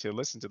time to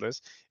listen to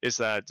this, is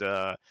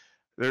that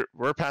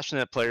we're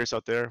passionate players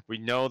out there. We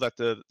know that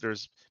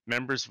there's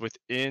members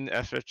within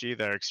FFG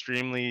that are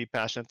extremely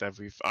passionate that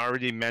we've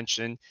already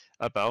mentioned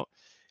about.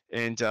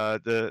 And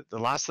the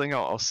last thing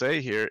I'll say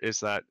here is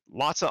that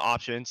lots of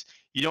options.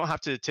 You don't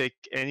have to take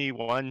any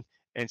one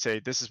and say,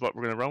 this is what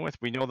we're going to run with.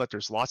 We know that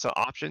there's lots of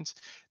options.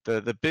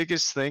 The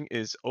biggest thing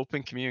is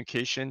open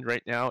communication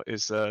right now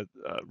is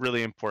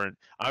really important.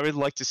 I would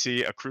like to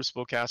see a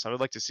Crucible cast. I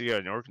would like to see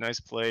an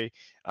organized play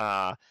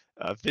a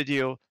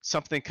video,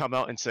 something come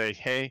out and say,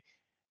 hey,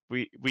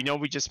 we know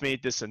we just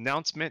made this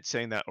announcement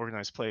saying that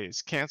organized play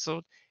is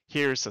canceled.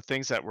 Here's the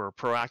things that we're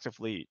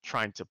proactively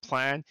trying to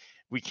plan.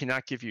 We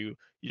cannot give you,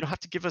 you don't have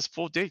to give us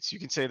full dates. You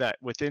can say that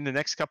within the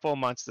next couple of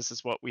months, this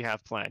is what we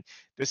have planned.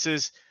 This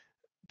is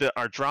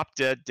our drop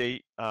dead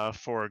date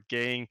for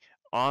getting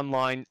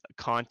online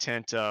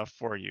content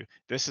for you.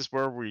 This is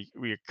where we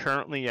are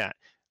currently at.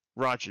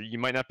 Roger, you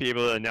might not be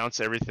able to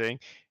announce everything.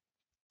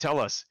 Tell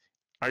us,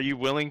 are you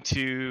willing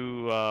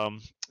to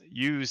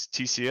use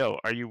TCO?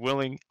 Are you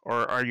willing,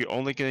 or are you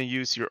only going to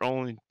use your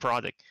own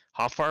product?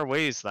 How far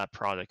away is that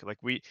product? Like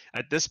we,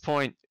 at this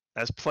point,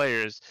 as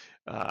players,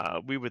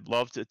 we would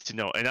love to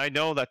know. And I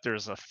know that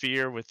there's a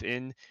fear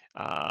within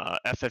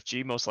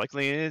FFG, most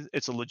likely, and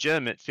it's a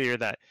legitimate fear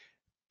that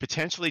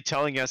potentially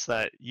telling us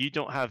that you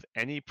don't have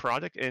any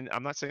product, and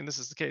I'm not saying this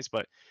is the case,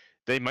 but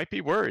they might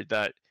be worried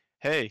that,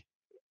 hey,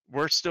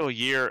 we're still a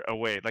year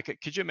away. Like,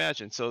 could you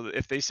imagine? So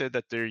if they said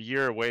that they're a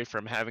year away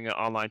from having an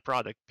online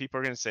product, people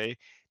are going to say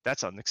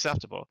that's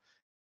unacceptable.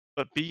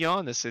 But be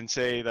honest and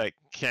say, like,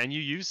 can you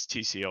use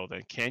TCO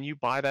then? Can you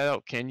buy that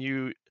out? Can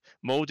you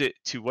mold it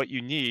to what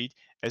you need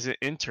as an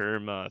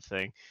interim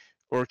thing?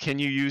 Or can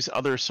you use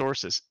other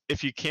sources?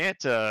 If you can't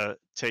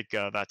take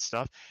that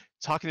stuff,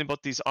 talking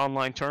about these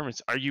online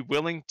tournaments, are you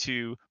willing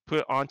to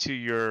put onto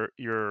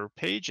your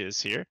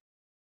pages here?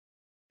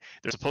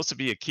 There's supposed to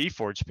be a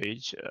KeyForge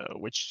page,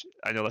 which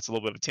I know that's a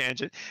little bit of a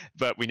tangent,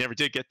 but we never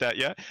did get that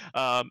yet.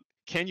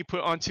 Can you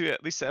put onto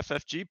at least the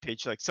FFG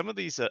page, like some of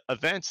these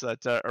events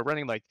that are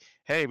running, like,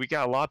 hey, we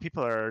got a lot of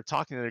people that are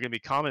talking, they're going to be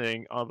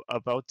commenting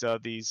about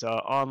these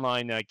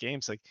online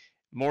games, like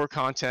more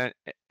content,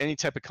 any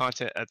type of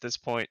content at this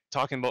point,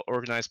 talking about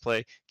organized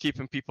play,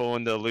 keeping people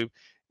in the loop,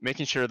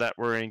 making sure that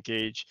we're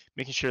engaged,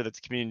 making sure that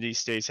the community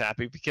stays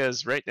happy,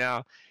 because right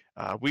now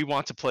we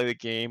want to play the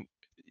game.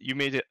 You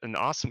made it an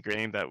awesome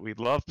game that we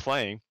love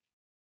playing.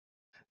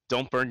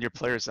 Don't burn your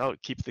players out.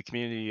 Keep the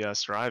community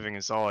striving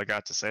is all I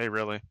got to say,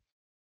 really.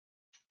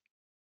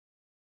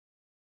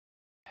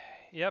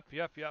 Yep.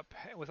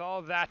 With all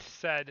of that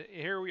said,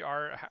 here we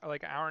are,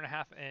 like an hour and a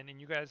half in,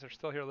 and you guys are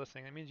still here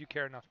listening. That means you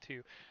care enough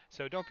too.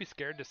 So don't be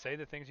scared to say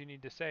the things you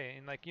need to say.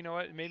 And like, you know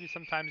what? Maybe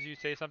sometimes you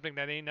say something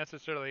that ain't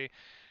necessarily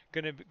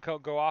gonna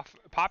go off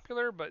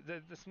popular, but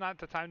it's not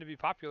the time to be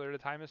popular. The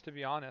time is to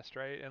be honest,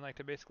 right? And like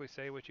to basically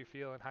say what you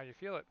feel and how you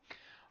feel it.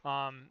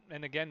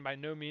 And again, by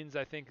no means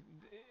I think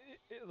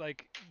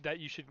like that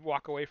you should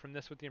walk away from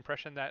this with the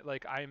impression that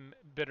like I'm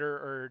bitter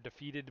or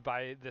defeated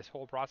by this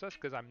whole process,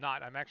 because I'm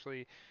not. I'm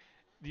actually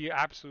the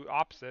absolute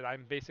opposite.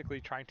 I'm basically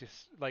trying to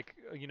like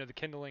the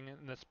kindling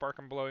and the spark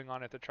I'm blowing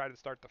on it to try to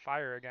start the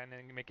fire again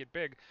and make it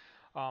big.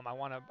 I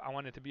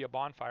want it to be a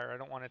bonfire. I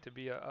don't want it to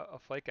be a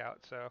flake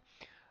out. So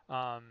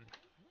um,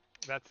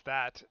 that's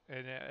that.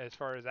 And as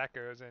far as that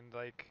goes, and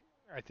like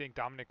I think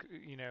Dominic,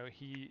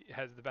 he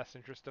has the best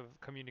interest of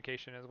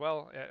communication as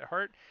well at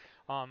heart.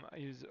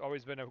 He's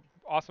always been an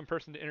awesome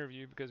person to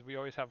interview because we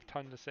always have a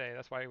ton to say.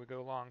 That's why we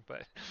go long.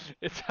 But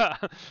it's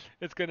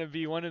it's going to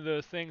be one of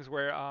those things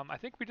where I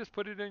think we just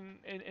put it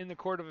in the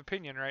court of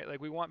opinion, right?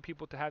 Like we want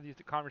people to have these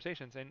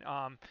conversations, and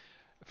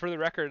for the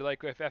record,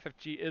 like if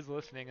FFG is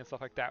listening and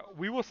stuff like that,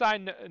 we will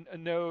sign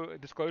no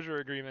disclosure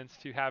agreements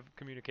to have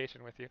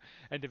communication with you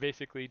and to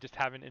basically just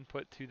have an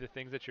input to the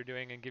things that you're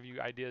doing and give you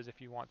ideas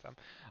if you want them.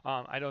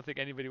 I don't think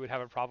anybody would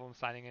have a problem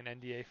signing an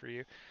NDA for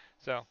you.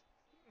 So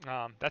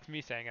that's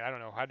me saying it. I don't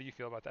know. How do you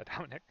feel about that,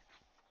 Dominic?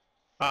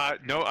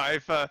 No,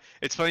 I've.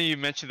 It's funny you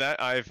mentioned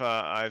that. I've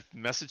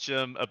messaged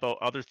him about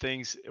other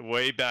things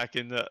way back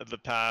in the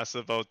past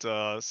about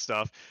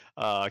stuff,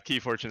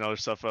 KeyForge and other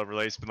stuff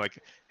related. Been like,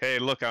 hey,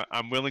 look,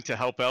 I'm willing to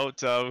help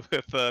out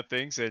with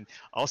things, and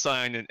I'll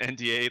sign an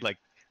NDA like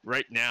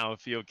right now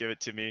if you'll give it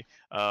to me.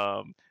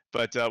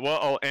 But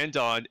what I'll end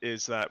on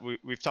is that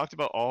we've talked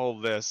about all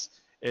of this,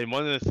 and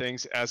one of the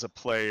things as a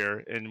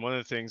player, and one of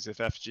the things if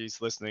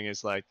FG's listening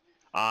is like,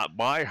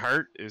 my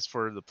heart is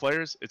for the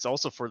players. It's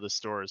also for the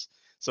stores.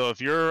 So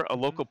if you're a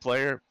Mm-hmm. local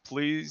player,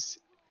 please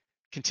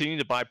continue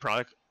to buy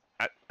product.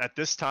 At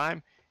this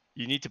time,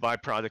 you need to buy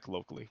product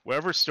locally.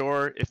 Wherever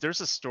store, if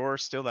there's a store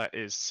still that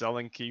is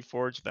selling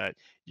KeyForge that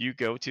you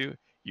go to,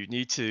 you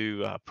need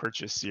to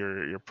purchase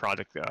your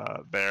product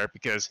there,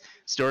 because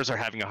stores are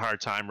having a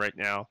hard time right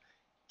now.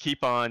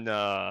 Keep on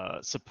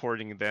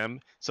supporting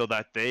them so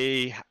that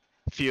they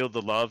feel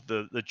the love,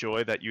 the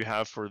joy that you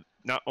have for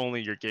not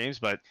only your games,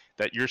 but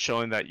that you're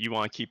showing that you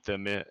want to keep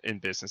them in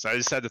business. I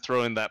just had to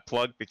throw in that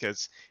plug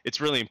because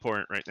it's really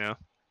important right now.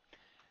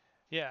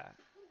 Yeah.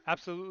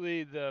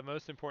 Absolutely, the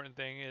most important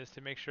thing is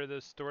to make sure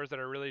those stores that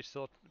are really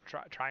still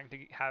trying to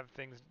have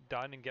things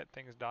done and get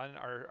things done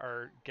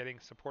are getting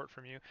support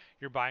from you.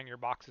 You're buying your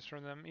boxes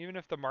from them, even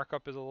if the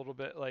markup is a little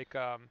bit like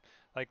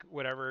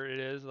whatever it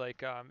is,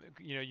 like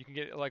you can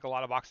get like a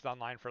lot of boxes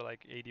online for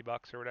like 80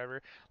 bucks or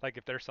whatever. Like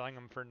if they're selling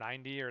them for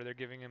 90 or they're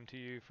giving them to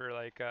you for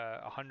like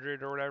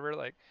 100 or whatever,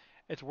 like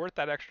it's worth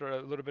that extra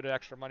a little bit of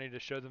extra money to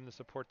show them the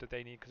support that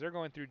they need because they're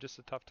going through just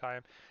a tough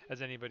time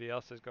as anybody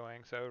else is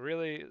going. So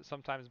really,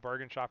 sometimes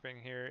bargain shopping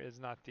here is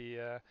not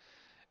the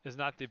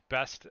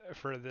best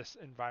for this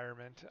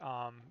environment.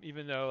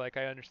 Even though like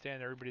I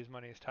understand everybody's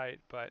money is tight,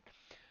 but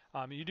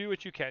you do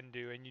what you can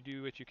do, and you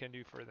do what you can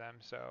do for them.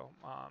 So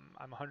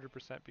I'm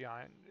 100%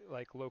 behind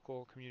like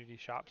local community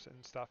shops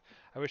and stuff.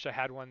 I wish I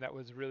had one that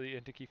was really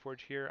into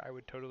Keyforge here. I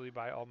would totally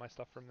buy all my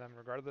stuff from them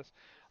regardless.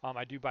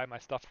 I do buy my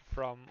stuff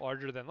from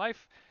Larger Than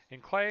Life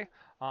in Clay,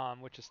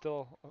 which is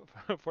still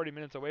 40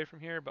 minutes away from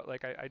here. But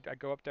like I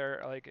go up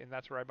there like, and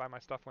that's where I buy my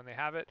stuff when they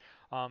have it.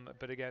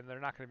 But again, they're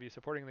not going to be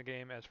supporting the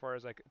game as far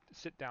as like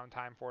sit down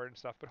time for it and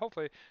stuff. But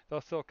hopefully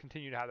they'll still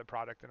continue to have the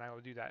product, and I will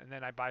do that. And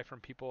then I buy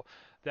from people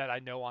that I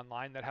know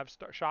online that have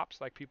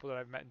shops, like people that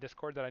I've met in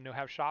Discord that I know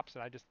have shops,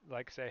 and I just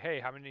like say, hey,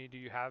 how many do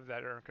you have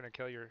that are going to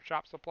kill your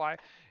shop supply,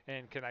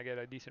 and can I get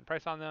a decent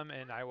price on them,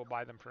 and I will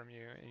buy them from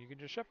you, and you can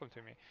just ship them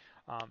to me.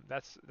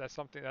 That's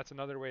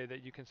another way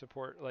that you can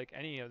support like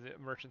any of the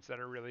merchants that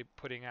are really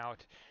putting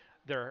out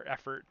their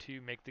effort to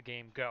make the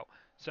game go.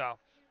 So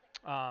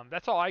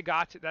that's all I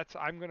got.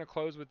 I'm going to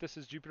close with this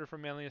is Jupiter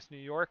from Manlius, New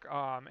York,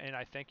 and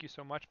I thank you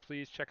so much.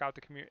 Please check out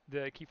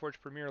the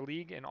Keyforge Premier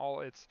League and all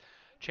its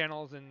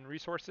channels and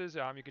resources.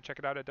 You can check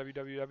it out at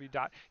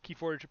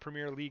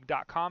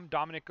www.keyforgepremierleague.com.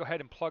 Dominic, go ahead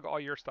and plug all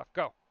your stuff.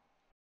 Go.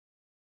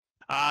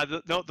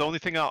 The only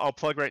thing I'll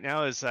plug right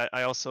now is that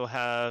I also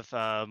have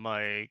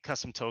my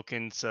custom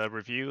tokens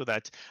review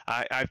that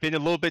I've been a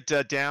little bit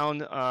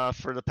down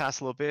for the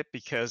past little bit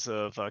because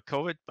of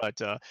COVID.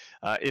 But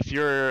if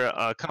you're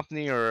a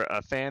company or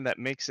a fan that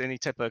makes any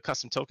type of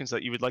custom tokens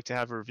that you would like to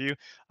have a review,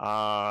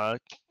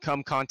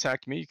 come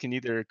contact me. You can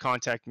either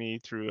contact me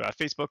through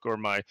Facebook or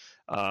my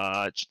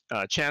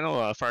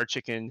channel, Fire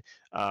Chicken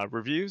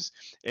Reviews.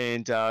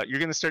 And you're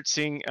going to start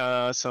seeing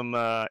some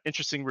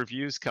interesting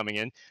reviews coming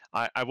in.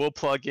 I will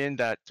plug in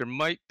that there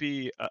might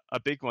be a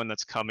big one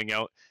that's coming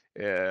out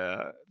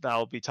that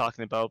I'll be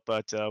talking about,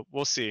 but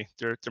we'll see.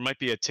 There might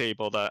be a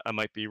table that I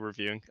might be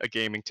reviewing, a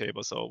gaming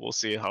table, so we'll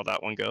see how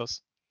that one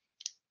goes.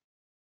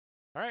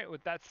 All right,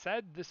 with that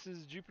said, this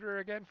is Jupiter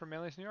again from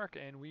Manlius, New York,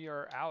 and we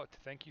are out.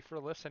 Thank you for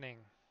listening.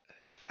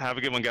 Have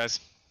a good one,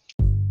 guys.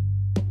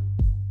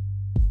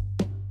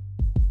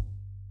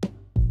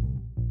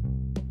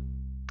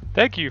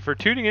 Thank you for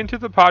tuning into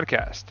the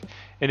podcast.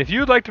 And if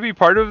you would like to be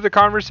part of the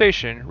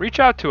conversation, reach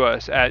out to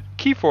us at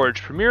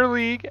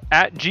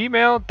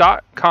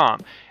keyforgepremierleague@gmail.com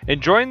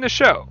and join the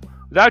show.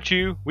 Without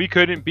you, we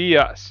couldn't be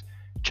us.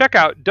 Check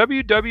out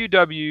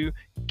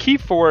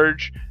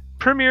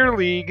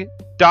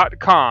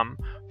www.keyforgepremierleague.com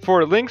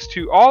for links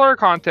to all our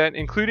content,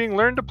 including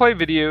learn to play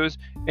videos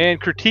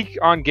and critique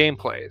on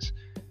gameplays.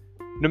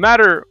 No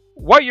matter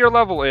what your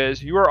level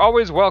is, you are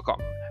always welcome.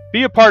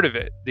 Be a part of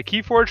it. The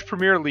Keyforge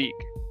Premier League.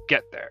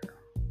 Get there.